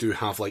such, but we do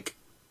have like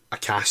a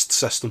caste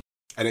system,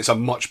 and it's a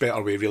much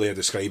better way really of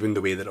describing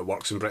the way that it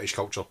works in British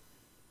culture.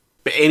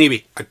 But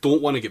anyway, I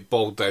don't want to get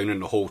bogged down in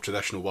the whole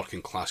traditional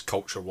working class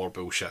culture war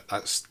bullshit.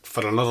 That's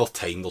for another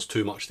time. There's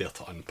too much there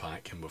to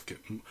unpack, and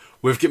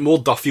we've got more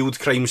Duffield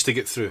crimes to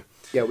get through.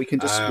 Yeah, we can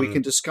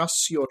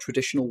discuss your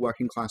traditional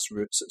working class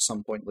roots at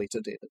some point later,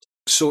 David.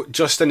 So,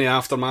 just in the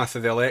aftermath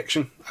of the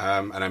election,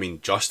 and I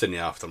mean just in the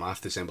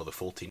aftermath, December the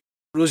 14th,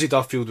 Rosie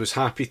Duffield was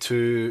happy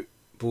to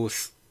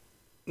both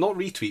not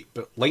retweet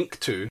but link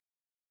to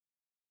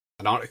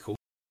an article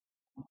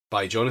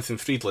by Jonathan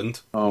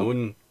Friedland,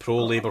 known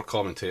pro-Labour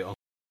commentator,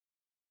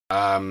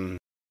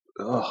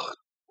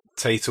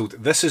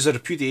 titled, "This is a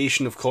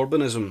repudiation of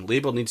Corbynism.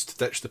 Labour needs to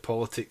ditch the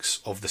politics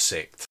of the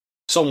sect."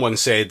 Someone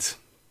said,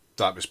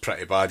 "That was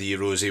pretty bad of you,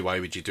 Rosie, why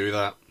would you do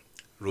that?"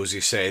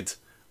 Rosie said,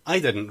 "I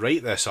didn't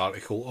write this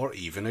article or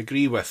even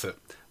agree with it.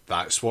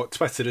 That's what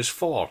Twitter is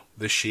for,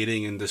 the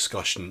sharing and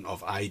discussion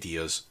of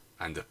ideas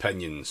and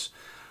opinions.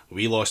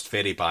 We lost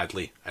very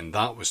badly, and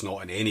that was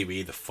not in any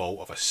way the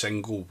fault of a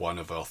single one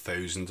of our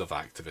thousands of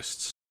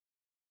activists."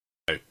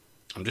 Now,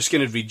 I'm just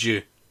going to read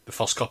you the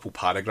first couple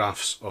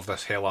paragraphs of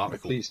this hell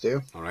article. Please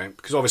do. Alright,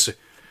 because obviously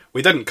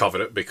we didn't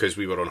cover it because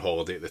we were on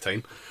holiday at the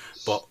time,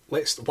 but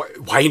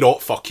why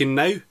not fucking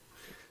now?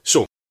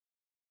 So,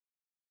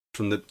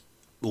 from the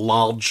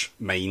large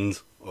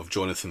mind of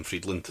Jonathan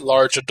Friedland.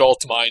 Large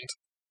adult mind.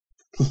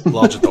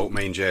 Large adult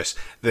mind, yes.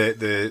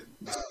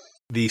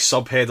 The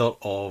subheader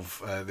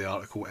of the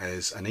article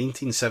is, "A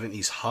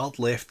 1970s hard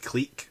left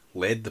clique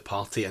led the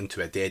party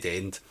into a dead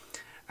end,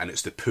 and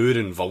it's the poor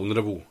and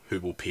vulnerable who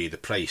will pay the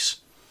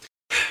price.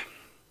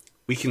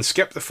 We can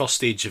skip the first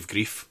stage of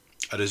grief.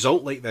 A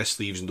result like this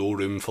leaves no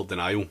room for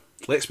denial.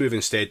 Let's move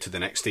instead to the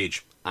next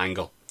stage,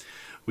 anger.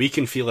 We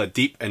can feel a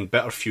deep and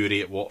bitter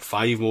fury at what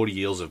 5 more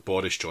years of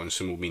Boris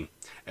Johnson will mean,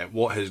 at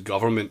what his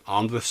government,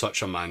 armed with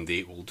such a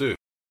mandate, will do.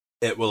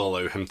 It will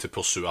allow him to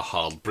pursue a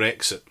hard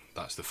Brexit,"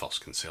 that's the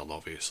first concern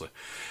obviously,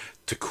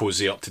 "to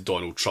cosy up to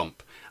Donald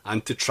Trump,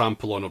 and to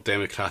trample on our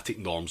democratic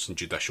norms and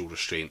judicial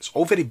restraints."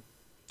 All very,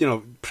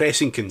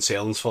 pressing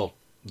concerns for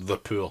the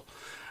poor.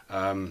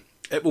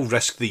 It will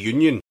risk the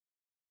union.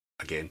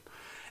 Again,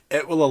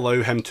 it will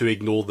allow him to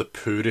ignore the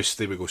poorest.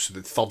 There we go. So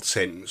the third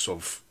sentence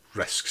of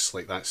risks,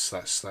 like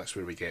that's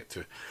where we get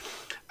to.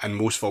 "And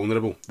most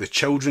vulnerable, the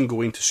children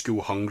going to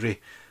school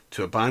hungry,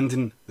 to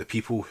abandon the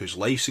people whose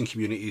lives and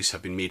communities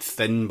have been made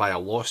thin by a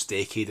lost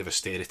decade of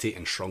austerity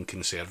and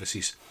shrunken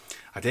services.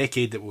 A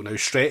decade that will now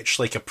stretch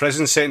like a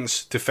prison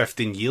sentence to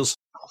 15 years.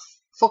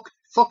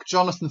 Fuck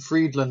Jonathan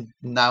Friedland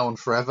now and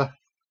forever.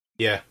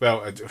 Yeah,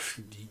 well,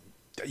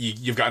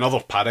 you've got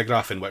another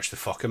paragraph in which to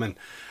fuck him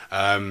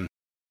in.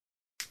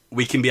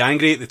 "We can be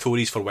angry at the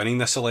Tories for winning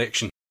this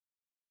election,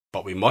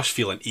 but we must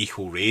feel an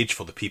equal rage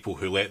for the people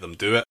who let them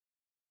do it."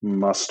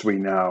 Must we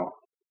now?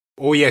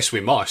 Oh yes,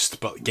 we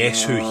must, but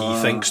guess who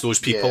he thinks those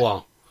people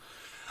are?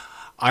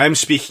 I am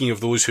speaking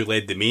of those who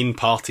led the main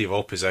party of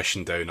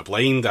opposition down a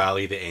blind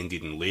alley that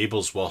ended in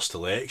Labour's worst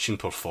election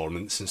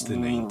performance since the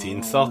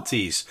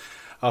 1930s.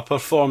 A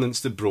performance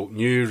that broke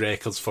new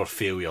records for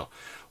failure.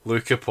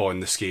 Look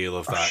upon the scale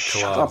of that.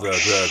 Shut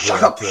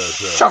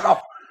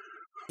up!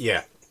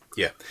 Yeah.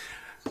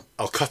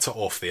 I'll cut it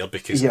off there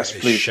because yes,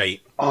 it's please.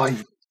 shite. Oh,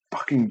 you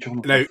fucking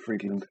Jonathan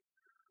Friedland.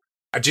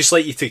 I'd just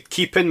like you to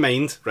keep in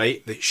mind,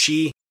 right, that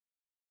she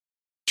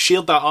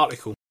shared that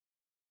article,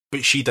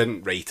 but she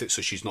didn't write it,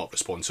 so she's not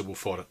responsible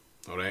for it.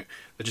 Alright?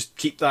 Just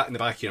keep that in the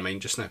back of your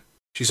mind just now.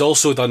 She's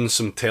also done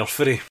some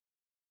turfery.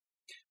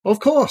 Of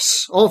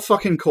course. Of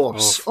fucking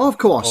course. Of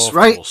course,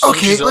 right? Course. Okay,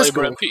 She's let's a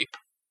Labour go. MP.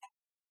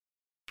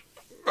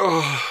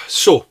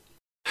 So,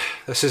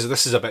 this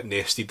is a bit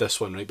nasty, this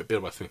one, right? But bear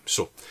with me.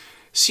 So,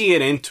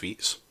 CNN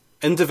tweets,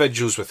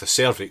 "Individuals with a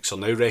cervix are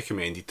now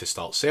recommended to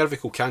start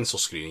cervical cancer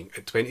screening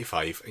at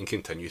 25 and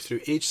continue through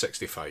age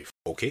 65.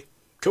 Okay,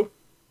 cool.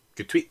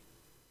 Good tweet.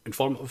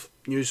 Informative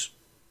news.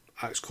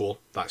 That's cool.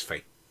 That's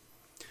fine.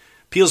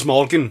 Piers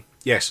Morgan,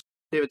 yes.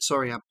 David,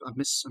 sorry, I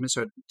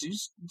misheard. Did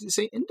you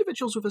say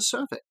individuals with a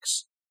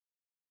cervix?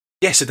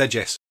 Yes, I did,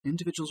 yes.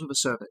 Individuals with a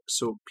cervix.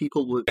 So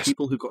people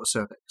who've got a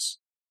cervix.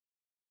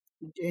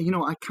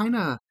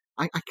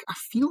 I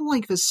feel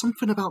like there's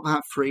something about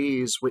that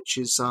phrase which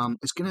is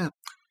gonna,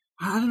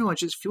 I don't know, it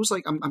just feels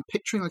like I'm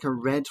picturing like a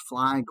red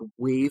flag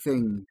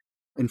waving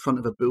in front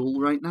of a bull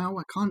right now.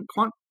 I can't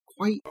quite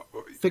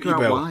figure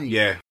out why.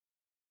 Yeah.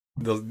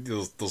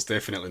 There's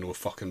definitely no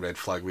fucking red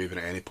flag waving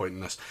at any point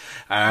in this.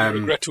 I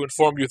regret to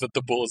inform you that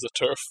the bull is a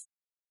turf.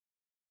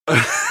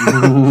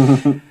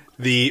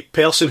 The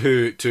person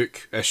who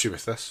took issue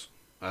with this,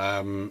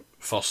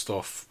 first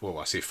off,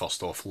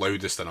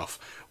 loudest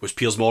enough, was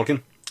Piers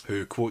Morgan,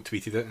 who quote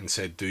tweeted it and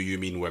said, "Do you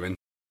mean women?"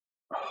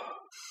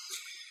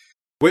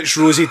 Which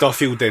Rosie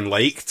Duffield then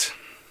liked,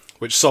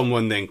 which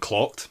someone then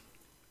clocked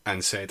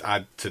and said,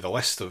 "Add to the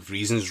list of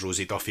reasons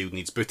Rosie Duffield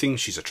needs booting,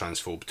 she's a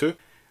transphobe too."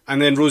 And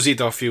then Rosie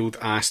Duffield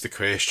asked the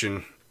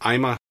question,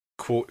 "I'm a,"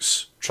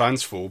 quotes,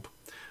 "transphobe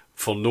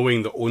for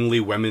knowing that only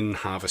women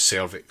have a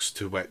cervix,"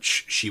 to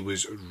which she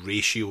was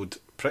ratioed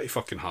pretty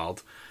fucking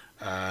hard.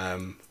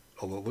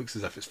 Although it looks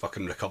as if it's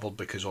fucking recovered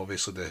because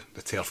obviously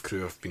the TERF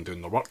crew have been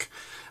doing their work.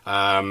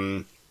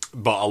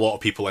 But a lot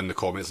of people in the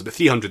comments, about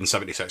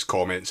 376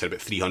 comments, and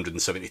about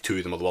 372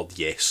 of them are the word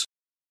yes.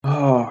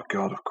 Oh,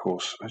 God, of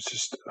course. It's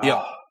just...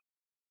 Yeah.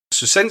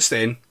 So since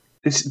then...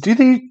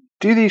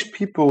 Do these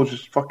people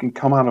just fucking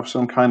come out of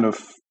some kind of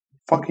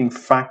fucking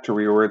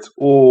factory where it's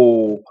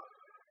all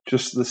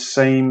just the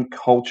same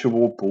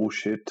cultural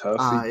bullshit,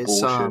 turfy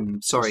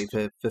bullshit? Sorry,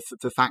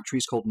 the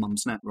factory's called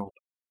Mumsnet, Rob.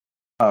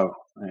 Oh,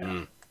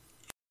 yeah.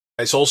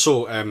 It's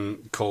also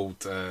called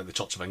the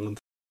Church of England.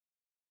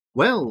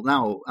 Well,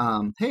 now,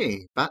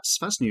 hey,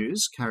 that's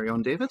news. Carry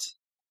on, David.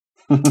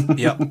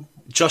 Yep.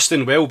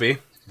 Justin Welby,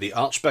 the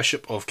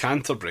Archbishop of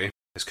Canterbury,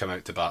 has come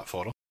out to bat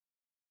for her,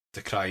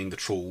 decrying the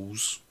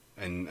trolls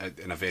in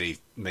a very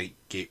Mike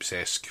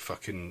Gapes-esque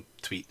fucking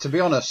tweet. To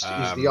be honest,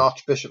 he's the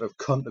Archbishop of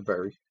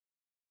Canterbury.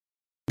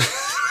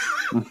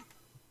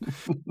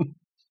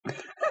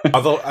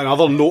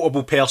 Another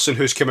notable person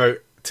who's come out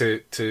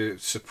to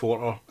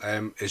support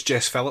her is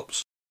Jess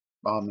Phillips.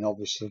 I mean,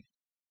 obviously.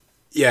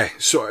 Yeah,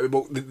 so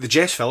well, the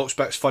Jess Phillips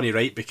bit's funny,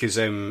 right? Because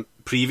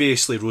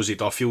previously Rosie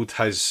Duffield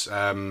has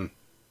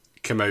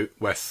come out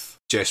with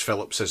Jess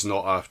Phillips is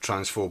not a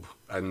transphobe,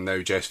 and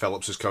now Jess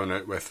Phillips is coming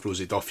out with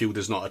Rosie Duffield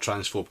is not a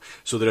transphobe.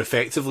 So they're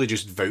effectively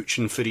just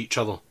vouching for each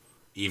other,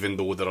 even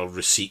though there are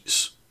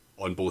receipts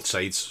on both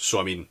sides. So,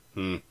 I mean,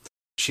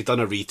 she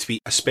done a retweet,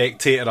 a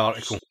Spectator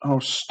article. Oh,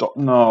 stop.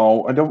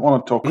 No, I don't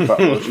want to talk about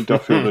Rosie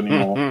Duffield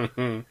anymore.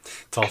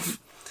 Tough.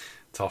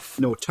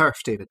 No, turf,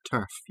 David,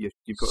 turf. You've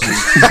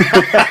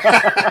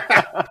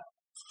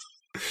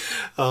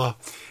got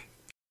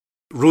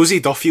Rosie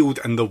Duffield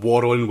and the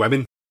War on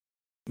Women.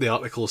 The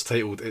article is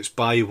titled, it's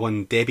by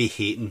one Debbie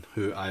Hayton,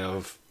 who I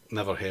have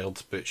never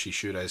heard, but she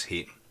sure is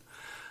Hayton.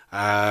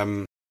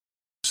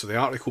 So the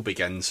article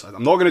begins.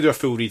 I'm not going to do a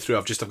full read through.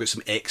 I've got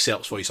some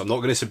excerpts for you, so I'm not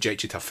going to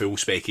subject you to a full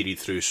specky read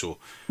through. So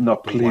no,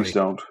 please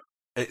don't.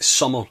 It's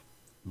summer,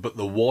 but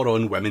the war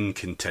on women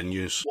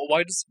continues. Well,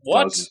 why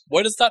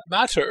does that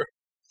matter?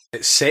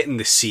 It's setting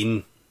the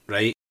scene,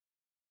 right?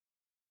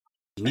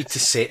 You need to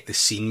set the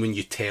scene when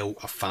you tell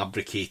a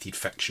fabricated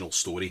fictional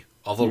story.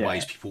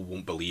 Otherwise, people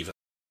won't believe it.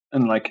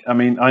 And I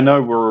mean, I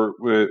know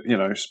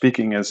we're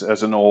speaking as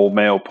an all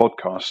male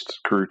podcast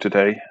crew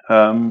today.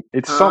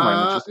 It's summer,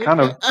 and it's just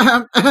kind of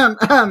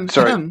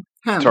sorry.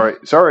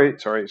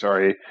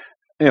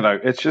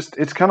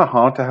 It's kind of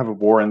hard to have a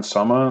war in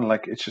summer.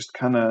 It's just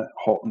kind of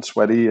hot and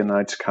sweaty, and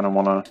I just kind of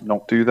want to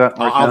not do that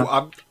right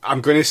now.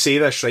 I'm going to say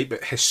this right,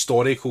 but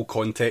historical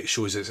context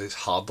shows it's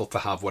harder to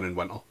have one in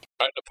winter.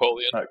 Right,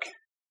 Napoleon. Okay.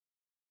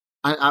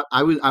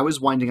 I was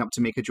winding up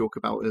to make a joke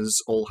about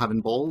us all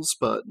having balls,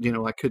 but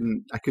I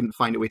couldn't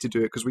find a way to do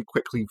it because we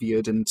quickly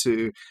veered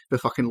into the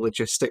fucking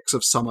logistics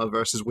of summer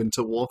versus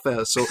winter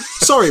warfare. So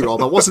sorry,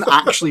 Rob, I wasn't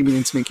actually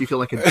meaning to make you feel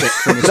like a dick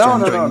for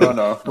misgendering.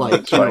 No.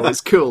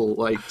 It's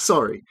cool.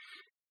 Sorry.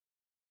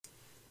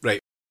 Right,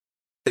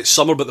 it's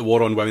summer, but the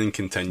war on women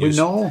continues.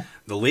 We know.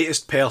 The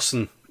latest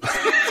person.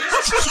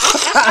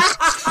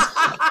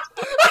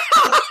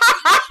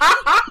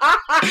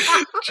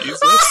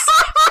 Jesus.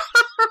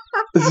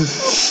 I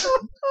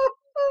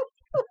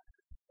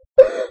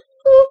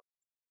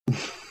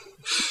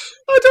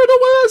don't know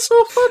why that's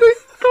so funny.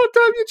 God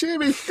damn you,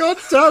 Jamie. God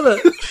damn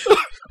it.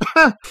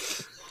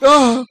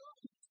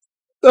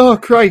 Oh,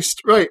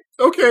 Christ. Right.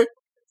 Okay.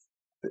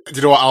 Do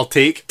you know what I'll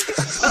take?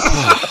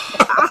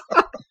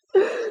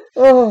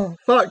 Oh,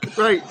 fuck.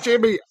 Right,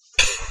 Jamie.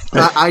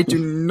 I do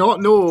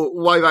not know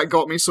why that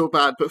got me so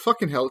bad, but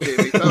fucking hell,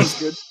 Jamie. That was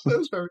good. That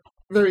was very,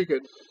 very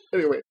good.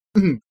 Anyway.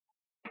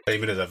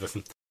 Timing is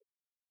everything.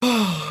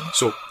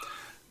 So,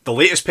 the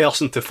latest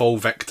person to fall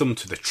victim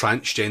to the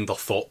transgender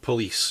thought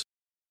police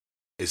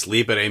is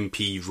Labour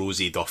MP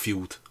Rosie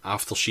Duffield,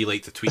 after she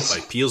liked a tweet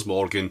by Piers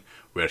Morgan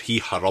where he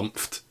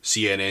harumphed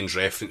CNN's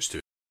reference to,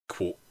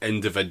 quote,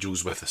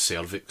 individuals with a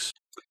cervix.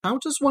 How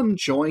does one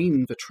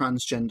join the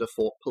transgender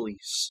thought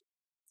police?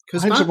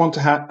 I just want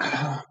to have...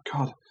 Oh,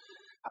 God.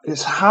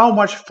 It's how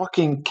much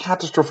fucking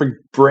catastrophic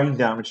brain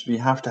damage do you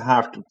have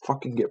to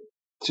fucking get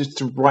just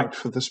to write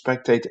for The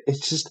Spectator?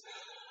 It's just...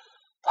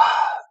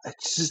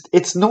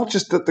 it's not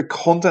just that the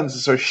contents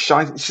are so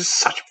shite, it's just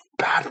such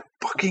bad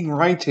fucking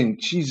writing.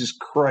 Jesus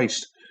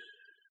Christ.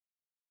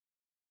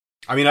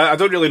 I mean, I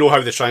don't really know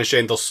how the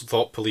transgender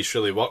thought police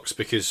really works,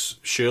 because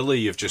surely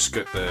you've just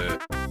got the...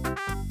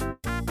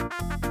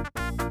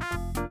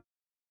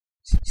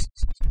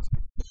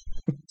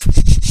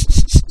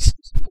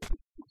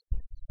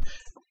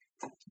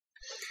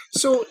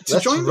 So, to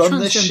Let's join run the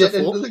this transgender shit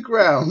folk, into the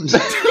ground.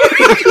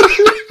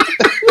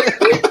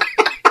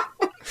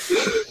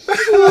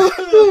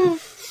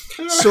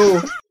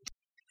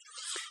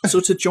 So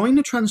to join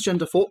the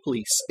transgender thought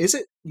police, is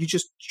it you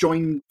just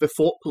join the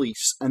thought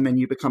police and then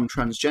you become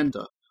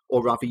transgender?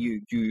 Or rather,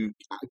 you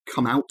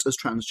come out as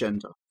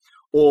transgender?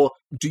 Or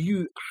do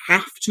you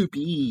have to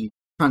be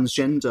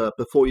transgender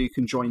before you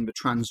can join the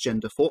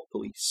transgender thought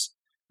police?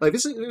 Like,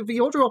 the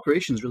order of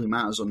operations really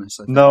matters on this,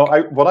 I think. No,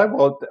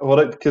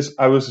 because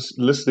I was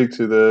listening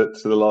to the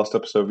last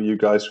episode where you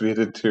guys read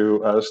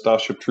into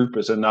Starship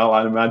Troopers, and now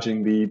I'm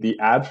imagining the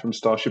ad from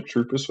Starship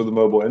Troopers for the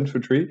mobile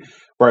infantry,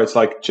 where it's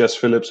like Jess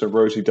Phillips and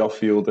Rosie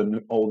Duffield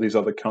and all these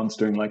other cunts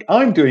doing like,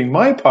 I'm doing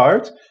my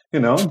part,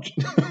 join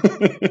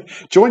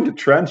the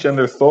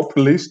transgender thought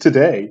police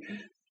today.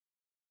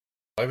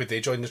 Why would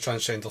they join the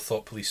transgender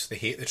thought police? They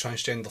hate the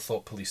transgender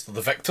thought police. They're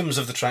the victims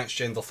of the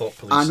transgender thought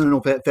police. No,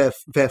 they're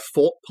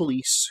thought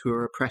police who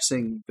are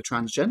oppressing the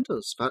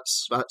transgenders.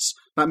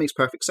 That makes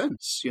perfect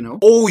sense,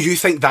 Oh, you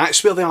think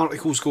that's where the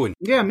article's going?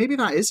 Yeah, maybe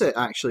that is it,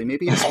 actually.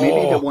 Maybe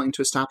they're wanting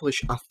to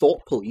establish a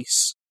thought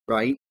police,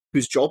 right,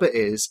 whose job it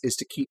is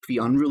to keep the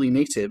unruly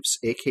natives,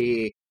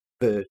 aka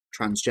the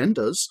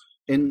transgenders,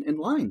 in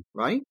line,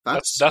 right?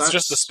 That's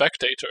just the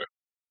Spectator.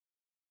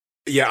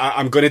 Yeah,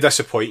 I'm going to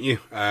disappoint you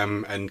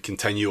and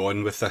continue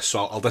on with this.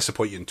 So I'll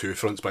disappoint you in two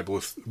fronts by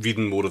both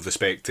reading more of The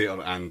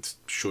Spectator and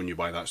showing you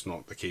why that's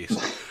not the case.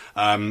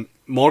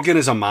 Morgan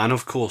is a man,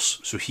 of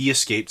course, so he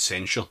escaped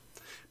censure.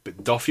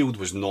 But Duffield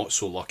was not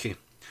so lucky.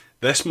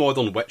 This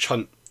modern witch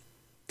hunt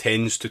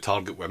tends to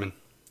target women,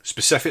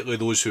 specifically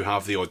those who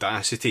have the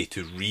audacity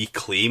to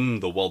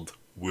reclaim the word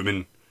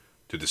woman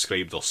to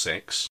describe their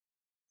sex.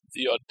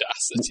 The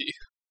audacity.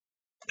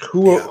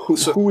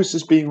 Who is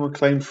this being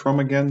reclaimed from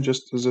again?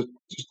 Just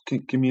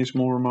give me a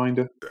small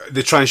reminder.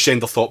 The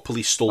transgender thought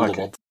police stole the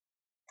word.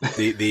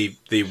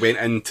 They went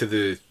into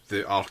the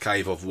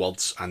archive of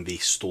words and they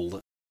stole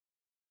it.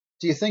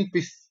 Do you think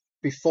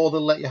before they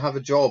let you have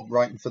a job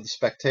writing for The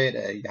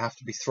Spectator, you have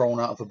to be thrown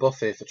out of a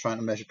buffet for trying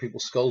to measure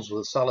people's skulls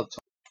with a salad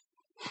top?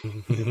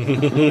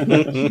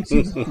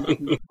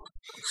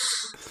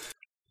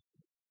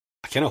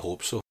 I kind of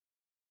hope so.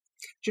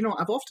 Do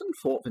I've often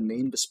thought the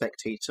name The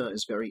Spectator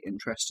is very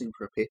interesting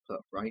for a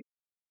paper, right?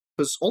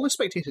 Because all The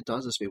Spectator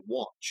does is they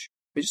watch.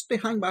 They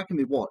hang back and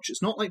they watch.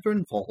 It's not like they're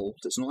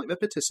involved. It's not like they're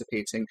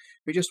participating.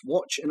 They just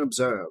watch and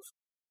observe.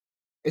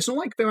 It's not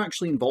like they're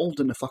actually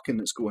involved in the fucking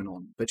that's going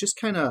on. They're just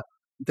they're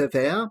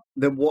there,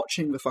 they're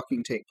watching the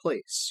fucking take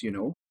place,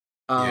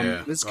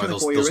 It's kind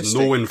of voyeuristic. There's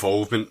no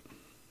involvement.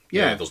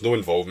 Yeah, there's no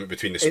involvement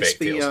between the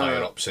Spectators,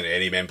 higher-ups, and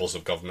any members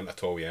of government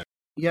at all, yeah.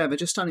 Yeah, they're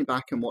just standing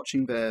back and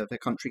watching their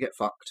country get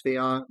fucked.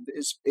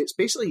 It's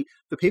basically,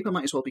 the paper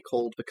might as well be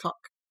called The Cuck.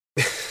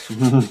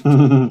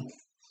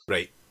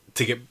 Right.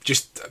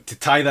 To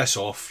tie this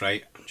off,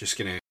 right, I'm just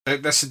gonna...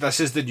 This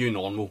is the new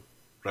normal,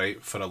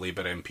 right, for a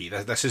Labour MP.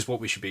 This is what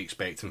we should be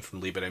expecting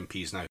from Labour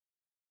MPs now.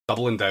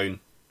 Doubling down,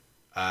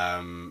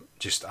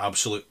 just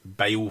absolute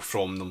bile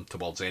from them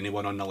towards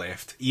anyone on the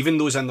left. Even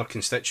those in their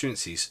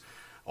constituencies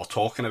are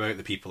talking about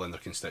the people in their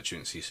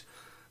constituencies.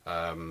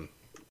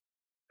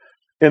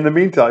 In the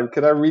meantime,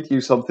 can I read you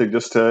something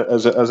just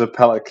as a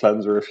palate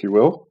cleanser, if you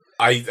will?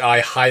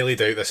 I highly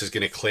doubt this is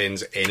going to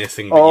cleanse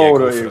anything.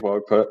 This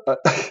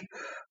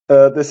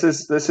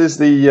is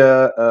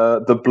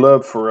the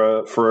blurb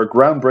for a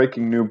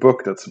groundbreaking new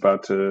book that's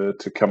about to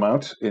come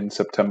out in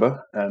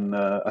September, and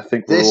I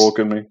think we're all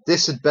going to.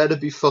 This had better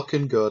be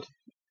fucking good.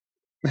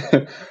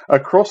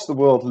 Across the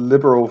world,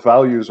 liberal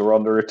values are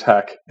under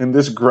attack. In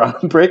this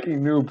groundbreaking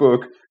new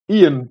book,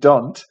 Ian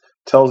Dunt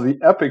tells the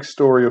epic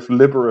story of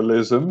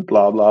liberalism,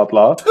 blah, blah,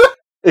 blah.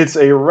 It's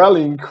a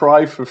rallying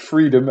cry for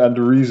freedom and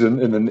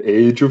reason in an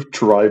age of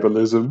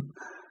tribalism.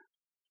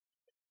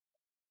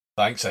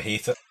 Thanks, I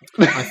hate it.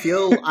 I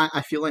feel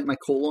like my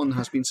colon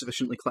has been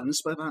sufficiently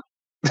cleansed by that.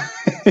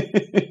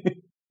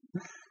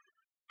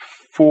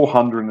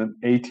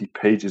 480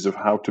 pages of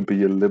how to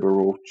be a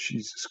liberal.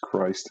 Jesus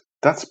Christ.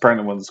 That's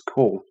apparently what it's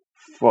called.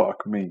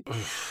 Fuck me.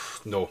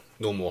 No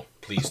more.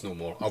 Please, no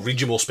more. I'll read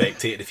you more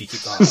Spectator if you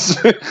keep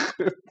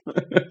that.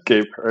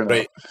 Okay, fair enough.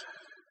 Right.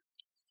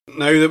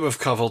 Now that we've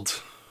covered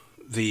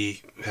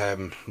the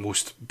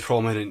most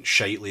prominent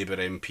shite Labour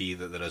MP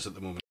that there is at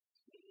the moment,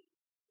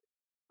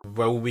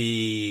 will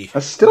we...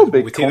 That's still a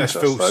big take contest,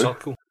 this full though.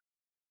 circle?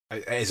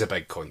 It is a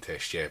big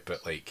contest, yeah, but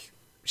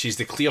she's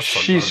the clear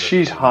front.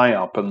 She's high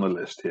up on the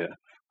list here.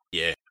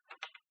 Yeah.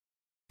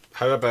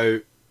 How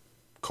about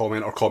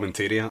comment or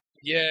commentariat?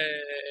 Yay!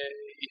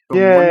 From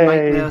one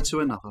nightmare to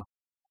another.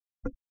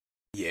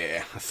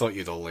 Yeah, I thought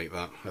you'd all like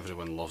that.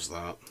 Everyone loves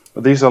that.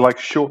 But these are like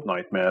short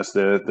nightmares.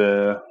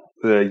 They're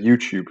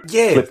YouTube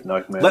clip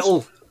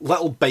nightmares.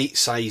 Little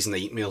bite-sized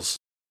nightmares.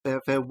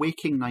 They're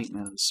waking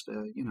nightmares.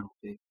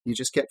 You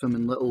just get them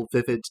in little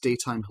vivid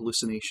daytime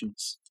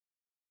hallucinations.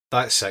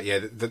 That's it, yeah.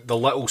 The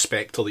little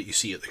spectre that you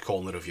see at the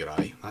corner of your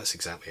eye. That's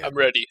exactly it. I'm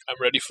ready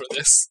for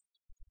this.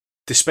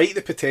 Despite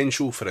the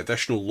potential for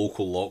additional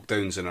local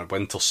lockdowns in our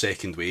winter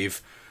second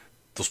wave,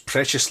 there's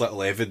precious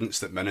little evidence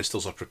that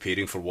ministers are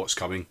preparing for what's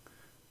coming.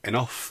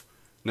 Enough.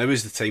 Now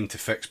is the time to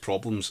fix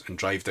problems and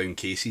drive down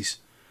cases.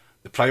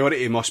 The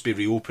priority must be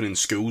reopening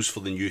schools for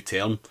the new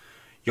term.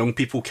 Young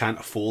people can't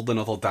afford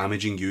another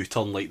damaging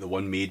U-turn like the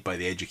one made by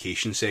the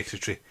Education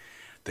Secretary.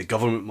 The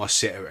government must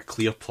set out a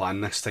clear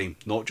plan this time,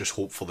 not just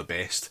hope for the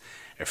best.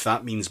 If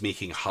that means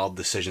making hard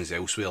decisions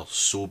elsewhere,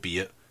 so be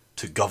it.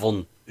 To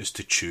govern is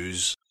to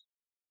choose.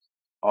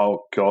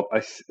 Oh God,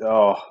 I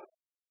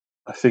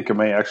think I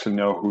may actually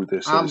know who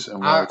this is.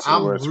 And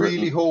I'm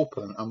really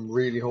hoping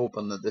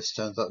that this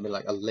turns out to be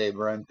like a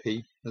Labour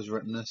MP has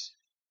written this.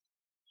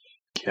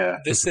 Yeah.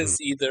 This is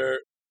either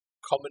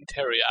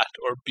Commentariat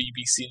or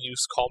BBC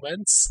News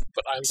Comments,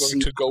 but I'm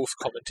going to go with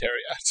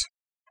Commentariat.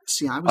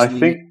 See, I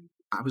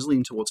was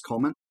leaning towards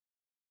comment.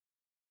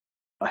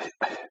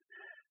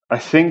 I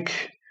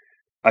think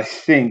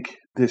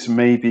this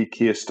may be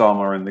Keir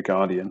Starmer in The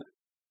Guardian.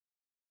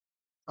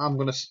 I'm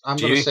gonna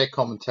say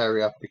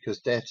Commentariat because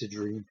dare to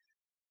dream.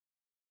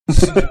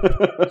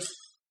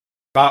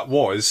 That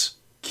was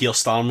Keir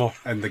Starmer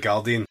in The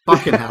Guardian.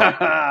 Fucking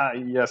hell.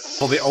 Yes.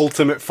 For the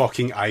ultimate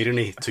fucking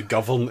irony, to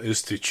govern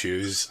is to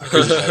choose. I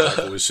couldn't let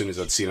that go as soon as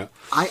I'd seen it.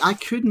 I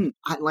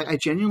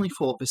genuinely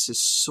thought this is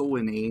so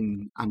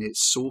inane and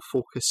it's so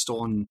focused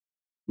on,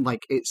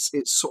 like, it's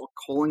sort of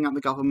calling out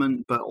the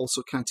government but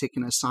also kind of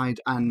taking it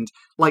aside and,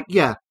 like,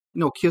 yeah,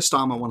 no, Keir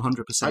Starmer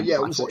 100%. Yeah,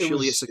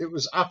 it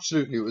was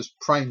absolutely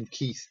prime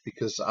Keith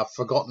because I've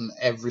forgotten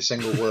every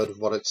single word of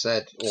what it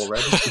said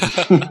already.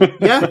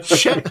 Yeah,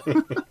 shit.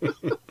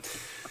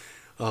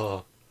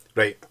 Oh,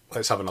 right,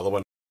 let's have another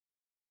one.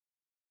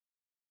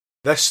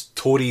 This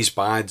Tories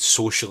bad,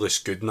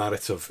 socialist good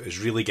narrative is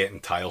really getting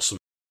tiresome.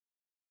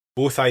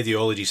 Both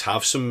ideologies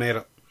have some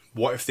merit.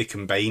 What if they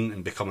combine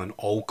and become an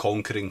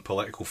all-conquering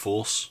political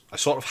force? A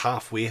sort of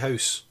halfway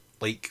house,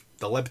 like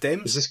the Lib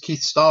Dems? Is this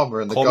Keith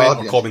Starmer in The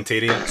Guardian? Comment or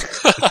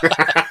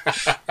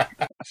Commentariat?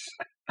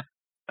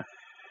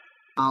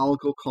 I'll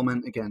go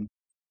comment again.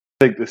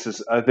 I think this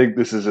is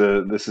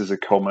a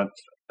comment.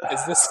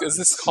 Is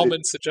this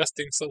comment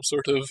suggesting some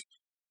sort of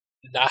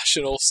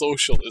national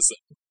socialism?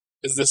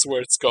 Is this where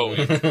it's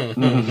going?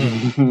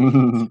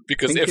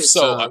 Because if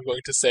so, I'm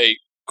going to say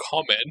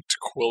comment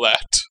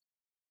Quillette.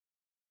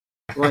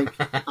 Like,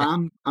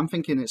 I'm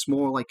thinking it's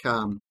more like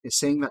it's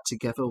saying that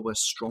together we're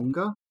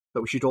stronger,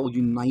 but we should all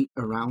unite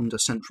around a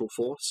central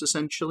force,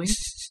 essentially.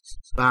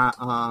 That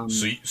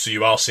So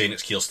you are saying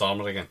it's Keir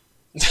Starmer again?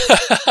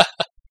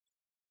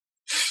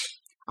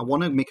 I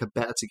want to make a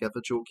better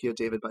together joke here,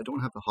 David, but I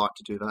don't have the heart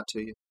to do that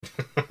to you.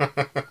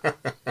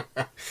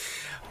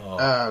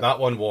 That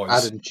one was...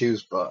 I didn't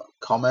choose, but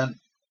comment.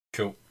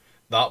 Cool.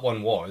 That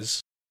one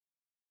was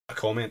a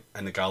comment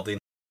in The Guardian.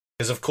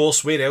 Because, of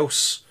course, where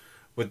else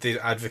would they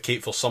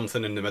advocate for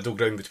something in the middle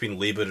ground between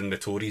Labour and the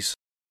Tories?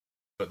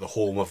 But the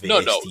home of the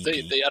SDP. No,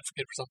 they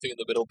advocate for something in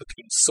the middle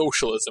between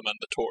socialism and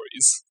the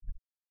Tories.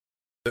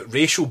 That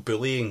racial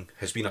bullying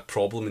has been a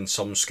problem in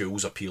some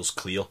schools appears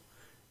clear.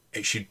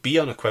 It should be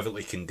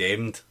unequivocally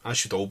condemned, as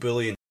should all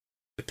bullying.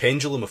 The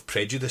pendulum of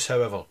prejudice,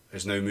 however,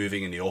 is now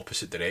moving in the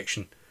opposite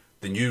direction.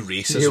 The new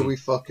racism Here we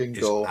fucking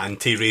is go.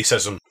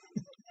 anti-racism.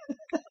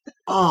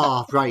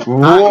 Oh, right. Whoa,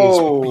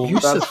 that is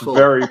beautiful. That's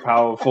very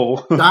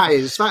powerful. That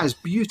is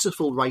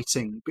beautiful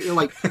writing. But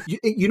like,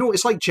 you know,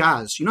 it's like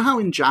jazz. You know how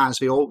in jazz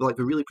the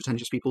really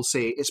pretentious people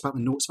say it's about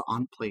the notes that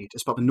aren't played.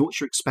 It's about the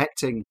notes you're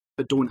expecting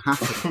but don't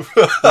happen.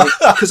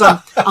 Because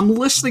I'm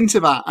listening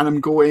to that and I'm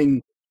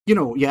going, you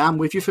know, yeah, I'm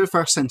with you for the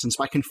first sentence,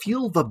 but I can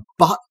feel the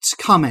but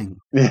coming.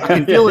 I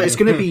can feel it. It's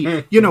going to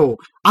be, you know,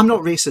 I'm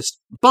not racist,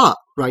 but,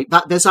 right,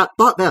 there's that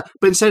but there.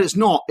 But instead it's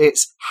not.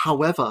 It's,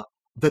 however,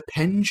 the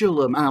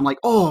pendulum. And I'm like,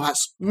 oh,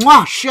 that's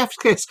chef's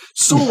kiss.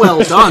 So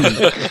well done.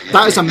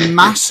 That is a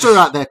master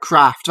at their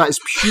craft. That is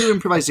pure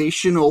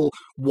improvisational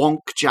wonk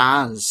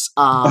jazz.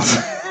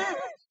 The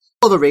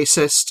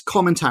racist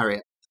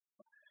Commentariat.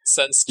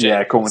 Since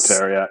James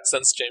Commentariat.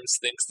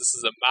 thinks this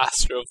is a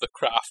master of the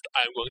craft,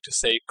 I'm going to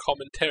say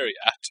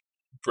Commentariat,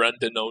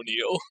 Brendan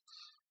O'Neill.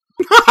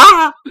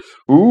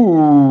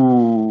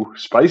 Ooh,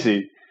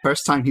 spicy.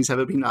 First time he's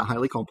ever been that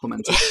highly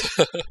complimented.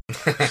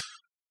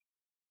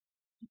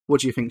 What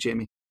do you think,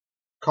 Jamie?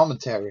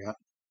 Commentariat.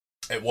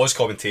 It was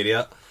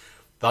Commentariat.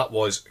 That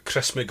was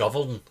Chris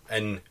McGovern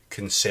in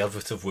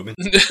Conservative Women.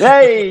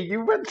 Hey,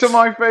 you went to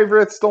my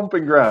favourite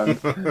stomping ground.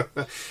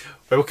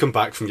 Welcome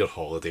back from your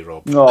holiday,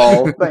 Rob.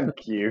 Oh,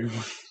 thank you.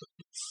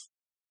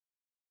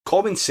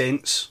 Common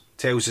sense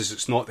tells us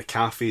it's not the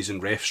cafes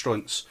and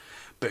restaurants,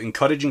 but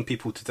encouraging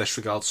people to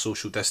disregard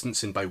social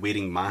distancing by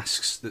wearing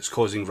masks that's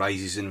causing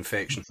rises in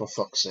infection. For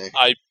fuck's sake.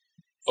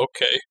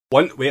 Okay.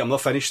 Wait, I'm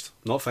not finished.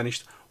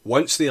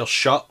 Once they are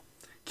shut,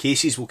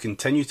 Cases will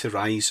continue to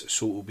rise,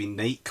 so it will be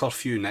night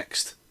curfew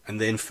next, and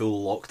then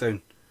full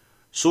lockdown.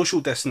 Social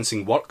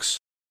distancing works,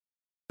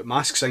 but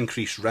masks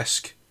increase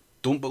risk.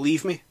 Don't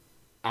believe me?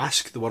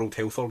 Ask the World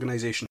Health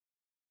Organization.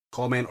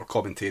 Comment or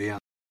commentariat.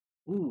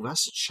 Ooh,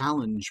 that's a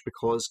challenge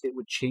because it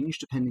would change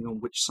depending on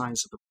which side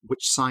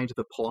of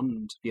the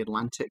pond, the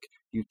Atlantic,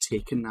 you've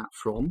taken that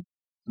from.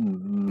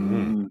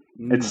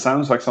 It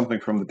sounds like something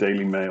from the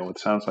Daily Mail. It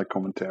sounds like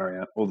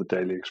Commentariat or the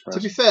Daily Express.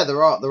 To be fair,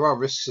 there are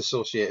risks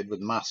associated with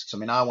masks. I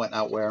mean, I went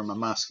out wearing my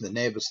mask. The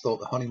neighbours thought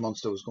the Honey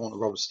Monster was going to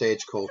rob a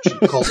stagecoach and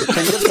called the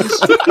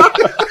Pinkertons.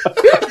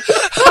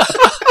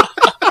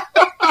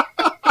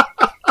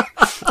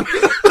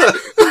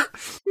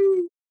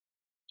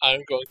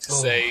 I'm going to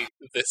say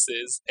this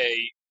is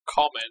a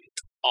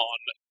comment on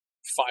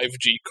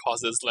 5G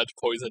causes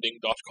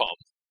leadpoisoning.com.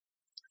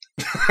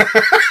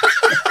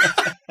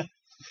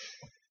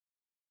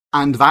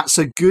 And that's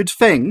a good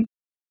thing.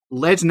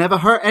 Lead never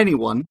hurt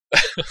anyone.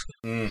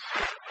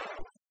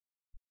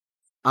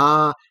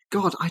 God,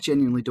 I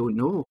genuinely don't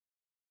know.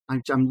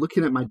 I'm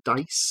looking at my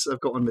dice I've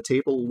got on the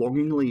table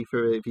longingly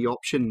for the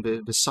option,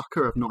 the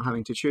sucker of not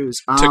having to choose.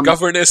 To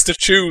govern is to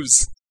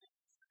choose.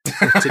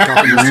 To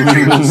govern is to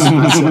choose.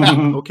 That's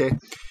it. Okay.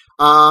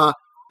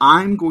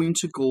 I'm going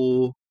to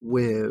go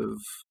with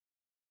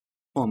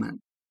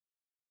comment.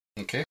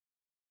 Okay.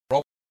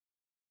 Rob?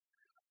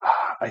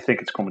 I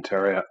think it's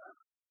Commentariat.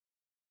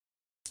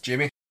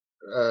 Jamie?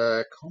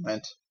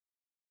 Comment.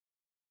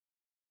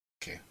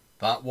 Okay.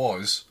 That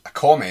was a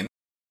comment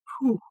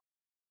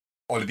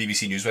on the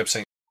BBC News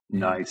website.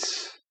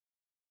 Nice.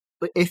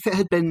 But if it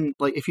had been,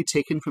 like, if you'd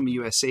taken from the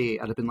USA,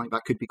 I'd have been like,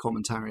 that could be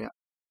Commentariat.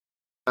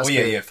 That's for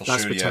sure.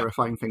 That's the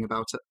terrifying thing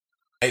about it.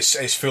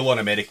 It's full on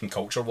American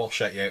culture war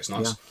shit, yeah, it's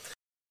nuts.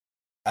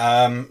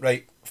 Yeah.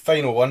 Right,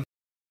 final one.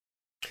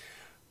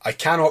 I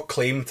cannot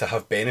claim to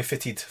have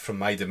benefited from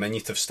my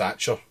diminutive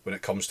stature when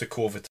it comes to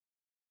COVID.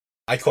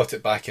 I caught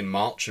it back in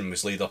March and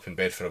was laid up in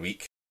bed for a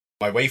week.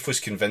 My wife was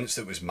convinced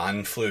it was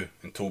man flu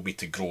and told me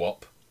to grow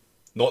up.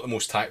 Not the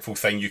most tactful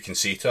thing you can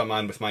say to a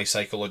man with my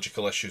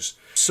psychological issues.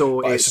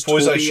 So but it's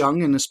Toby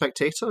Young in The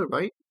Spectator,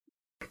 right?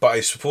 But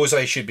I suppose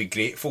I should be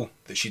grateful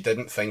that she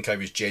didn't think I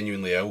was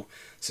genuinely ill,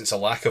 since a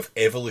lack of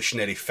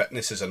evolutionary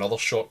fitness is another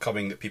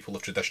shortcoming that people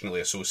have traditionally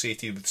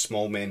associated with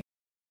small men.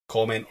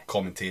 Comment or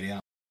commentariat.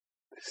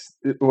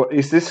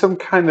 Is this some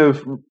kind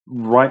of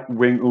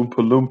right-wing Oompa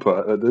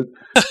Loompa?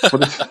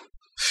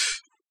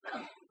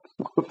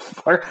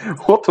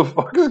 What the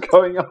fuck is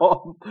going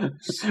on?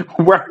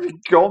 Where have you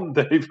gone,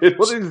 David?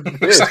 What is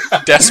this?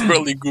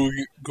 Desperately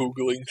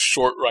googling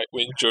short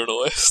right-wing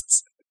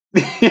journalists.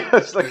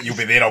 Yes, like you'll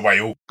be there a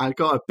while. I've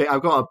got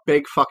a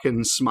big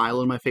fucking smile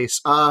on my face.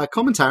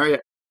 Commentariat.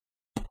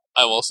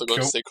 I'm also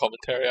going to say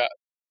commentariat.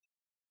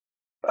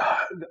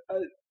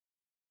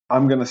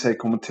 I'm going to say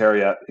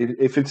Commentariat.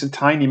 If it's a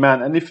tiny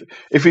man, and if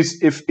he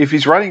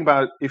is writing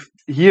about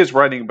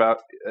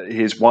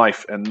his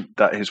wife, and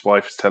that his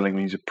wife is telling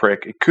me he's a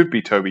prick, it could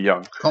be Toby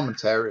Young.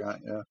 Commentariat,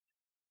 yeah.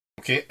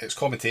 Okay, it's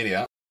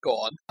Commentariat. Go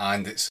on.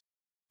 And it's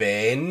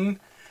Ben.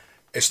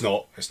 It's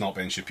not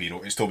Ben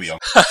Shapiro. It's Toby Young.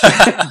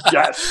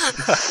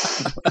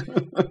 Yes.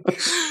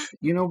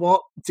 You know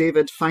what,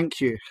 David?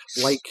 Thank you.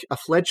 Like a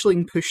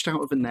fledgling pushed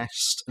out of a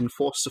nest and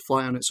forced to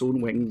fly on its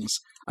own wings,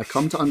 I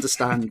come to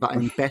understand that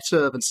I'm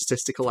better than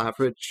statistical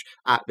average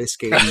at this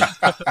game.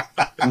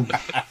 Because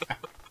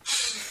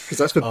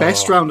that's the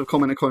best round of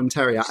Comment and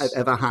Commentariat I've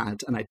ever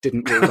had, and I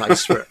didn't roll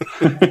dice for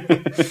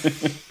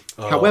it.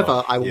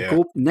 However, I will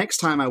go next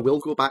time. I will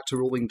go back to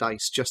rolling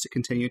dice just to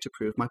continue to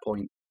prove my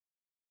point.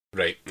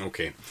 Right,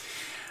 okay.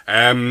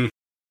 I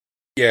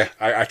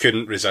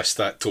couldn't resist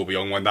that Toby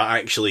Young one. That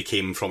actually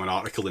came from an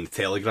article in the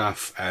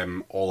Telegraph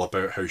all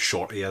about how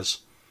short he is,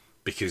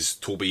 because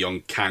Toby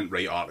Young can't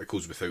write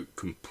articles without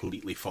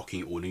completely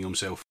fucking owning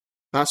himself.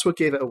 That's what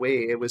gave it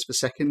away. It was the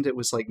second it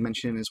was like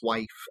mentioning his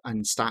wife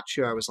and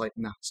stature, I was like,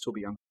 nah, it's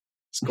Toby Young.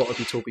 It's got to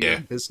be Toby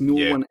Young. There's no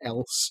one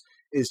else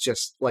is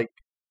just like...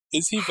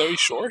 Is he very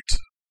short?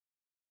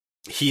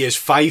 He is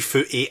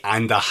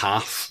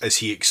 5'8.5", as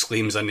he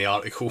exclaims in the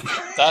article.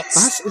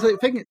 That's the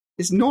thing.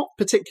 It's not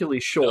particularly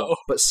short,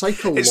 but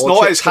psychologically, it's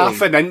not. It's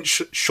half an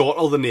inch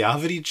shorter than the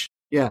average.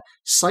 Yeah,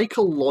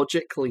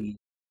 psychologically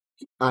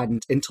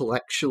and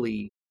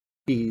intellectually,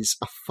 he's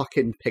a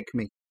fucking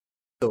pygmy.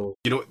 So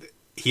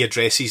he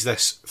addresses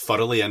this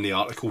thoroughly in the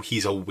article.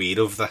 He's aware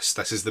of this.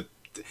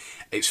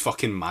 It's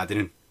fucking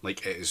maddening.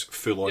 Like, it is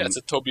full on. Yeah, it's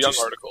a Toby Young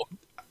article.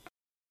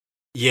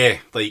 Yeah,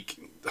 like.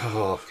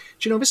 Oh,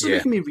 do you know, this is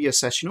making me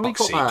reassess. He got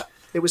that.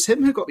 It was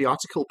him who got the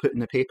article put in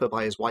the paper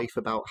by his wife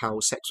about how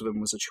sex with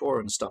him was a chore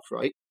and stuff,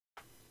 right?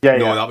 Yeah,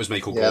 no, that was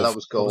Michael Gove. Yeah, that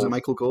was Gove. Was it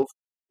Michael Gove?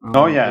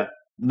 Oh, yeah.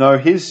 No,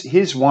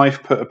 his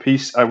wife put a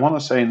piece, I want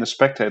to say, in The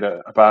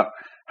Spectator about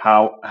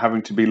how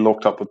having to be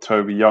locked up with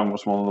Toby Young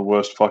was one of the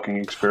worst fucking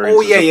experiences.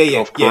 Oh, yeah.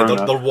 Of Corona.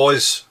 Yeah, there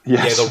was.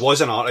 Yes. Yeah, there was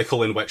an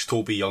article in which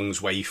Toby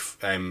Young's wife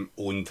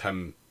owned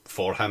him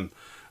for him.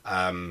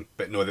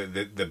 But no,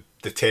 the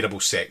terrible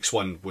sex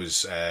one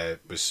was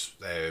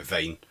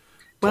Vine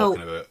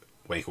talking about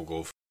Michael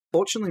Gove.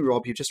 Fortunately,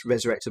 Rob, you just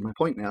resurrected my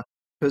point there.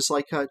 Because,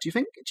 like, do you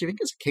think it's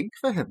a kink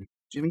for him?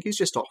 Do you think he's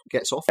just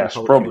gets off in Yes,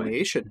 public probably.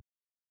 humiliation?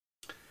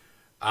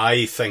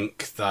 I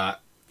think that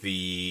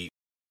the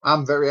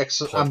I'm very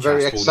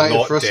podcast excited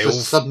will for us not to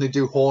suddenly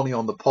do horny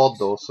on the pod,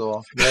 though.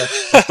 So yeah.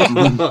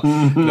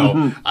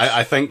 No,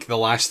 I think the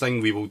last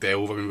thing we will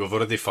delve. I mean, we've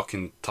already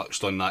fucking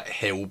touched on that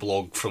hell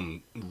blog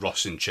from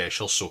Russ in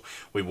Cheshire, so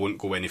we won't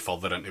go any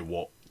further into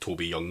what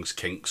Toby Young's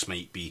kinks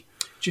might be.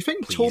 Do you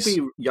think Please.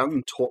 Toby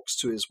Young talks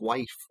to his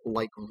wife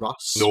like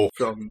Russ? No.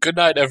 From Good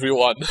night,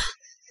 everyone.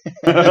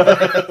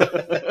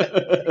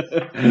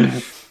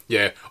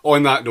 Yeah.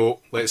 On that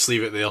note, let's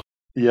leave it there.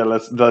 Yeah,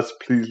 let's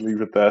please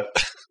leave it there.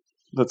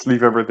 Let's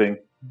leave everything.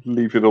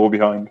 Leave it all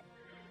behind.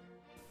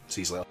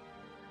 See you later.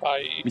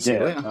 Bye. See you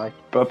Yeah. later.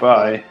 Bye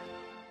bye.